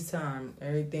everything takes time.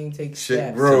 Everything takes shit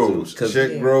steps. grows.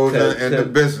 Shit grows, and the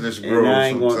business grows. And I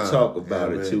ain't gonna talk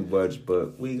about it too much,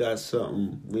 but we got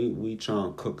something. We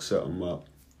trying to cook something up.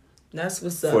 That's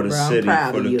what's up, bro. I'm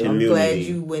proud of you. I'm glad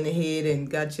you went ahead and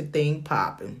got your thing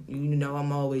popping. You know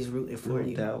I'm always rooting for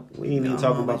you. Doubt. We ain't even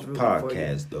talking about the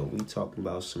podcast, though. We talking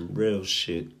about some real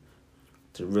shit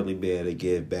to really be able to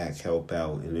give back, help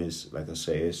out. And it's, like I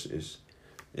say,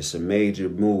 it's a major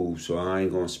move, so I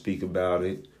ain't going to speak about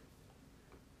it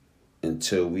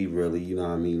until we really,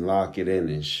 lock it in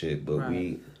and shit. But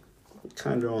we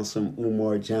kind of on some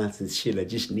Umar Johnson shit. I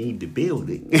just need the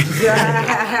building.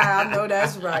 I know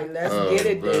that's right. Let's get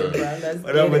it there, bro.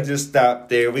 But I'm going to just stop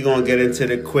there. We're going to get into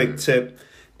the quick tip.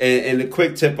 And the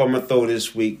quick tip I'm going to throw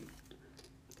this week,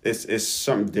 it's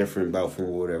something different about from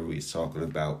whatever we was talking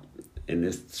about. And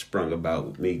this sprung about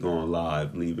with me going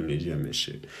live, leaving the gym and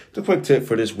shit. The quick tip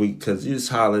for this week, because it's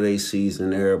holiday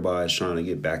season. Everybody's trying to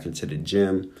get back into the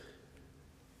gym.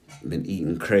 Been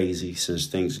eating crazy since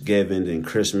Thanksgiving, then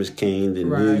Christmas came, then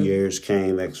New Year's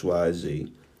came,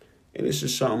 XYZ. And it's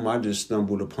just something I just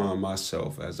stumbled upon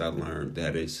myself as I learned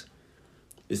that it's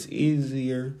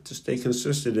easier to stay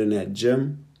consistent in that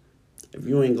gym if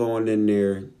you ain't going in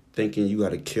there thinking you got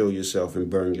to kill yourself and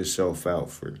burn yourself out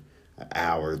for an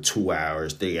hour, 2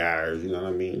 hours, 3 hours. You know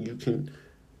what I mean?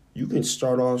 You can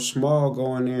start off small,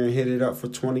 go in there and hit it up for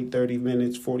 20, 30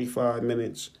 minutes, 45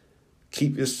 minutes.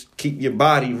 Keep your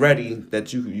body ready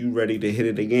that you ready to hit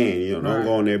it again. Don't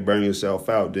go in there burn yourself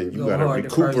out. Then you gotta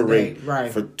recuperate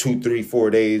for 2, 3, 4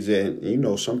 days.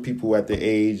 And some people at the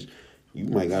age, you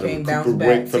might gotta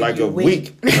recuperate for like a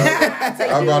week.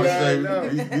 I'm about to say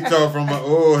you talk from an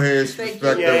old head's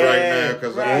perspective right now,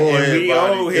 because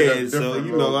old head.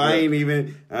 So I ain't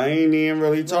even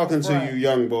really talking to you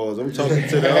young boys. I'm talking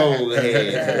to the old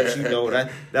heads.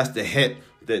 That's the head.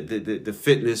 The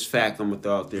fitness fact I'm gonna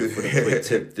throw out there for the quick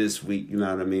tip this week. You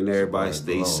know what I mean? Everybody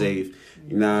stay safe.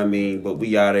 You know what I mean? But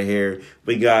we out of here.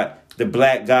 We got the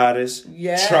Black Goddess.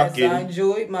 Yes, trucking. I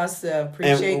enjoyed myself.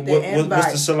 Appreciate the invite.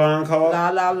 What's the salon called?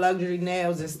 La La Luxury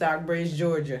Nails in Stockbridge,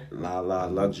 Georgia. La La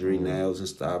Luxury Nails in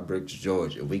Stockbridge,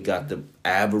 Georgia. We got the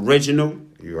Aboriginal.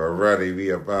 You are ready. We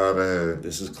up out of here.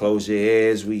 This is Close Your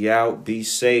Ears. We out. Be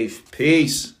safe.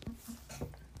 Peace.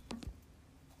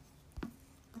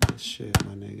 Shit,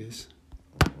 my niggas.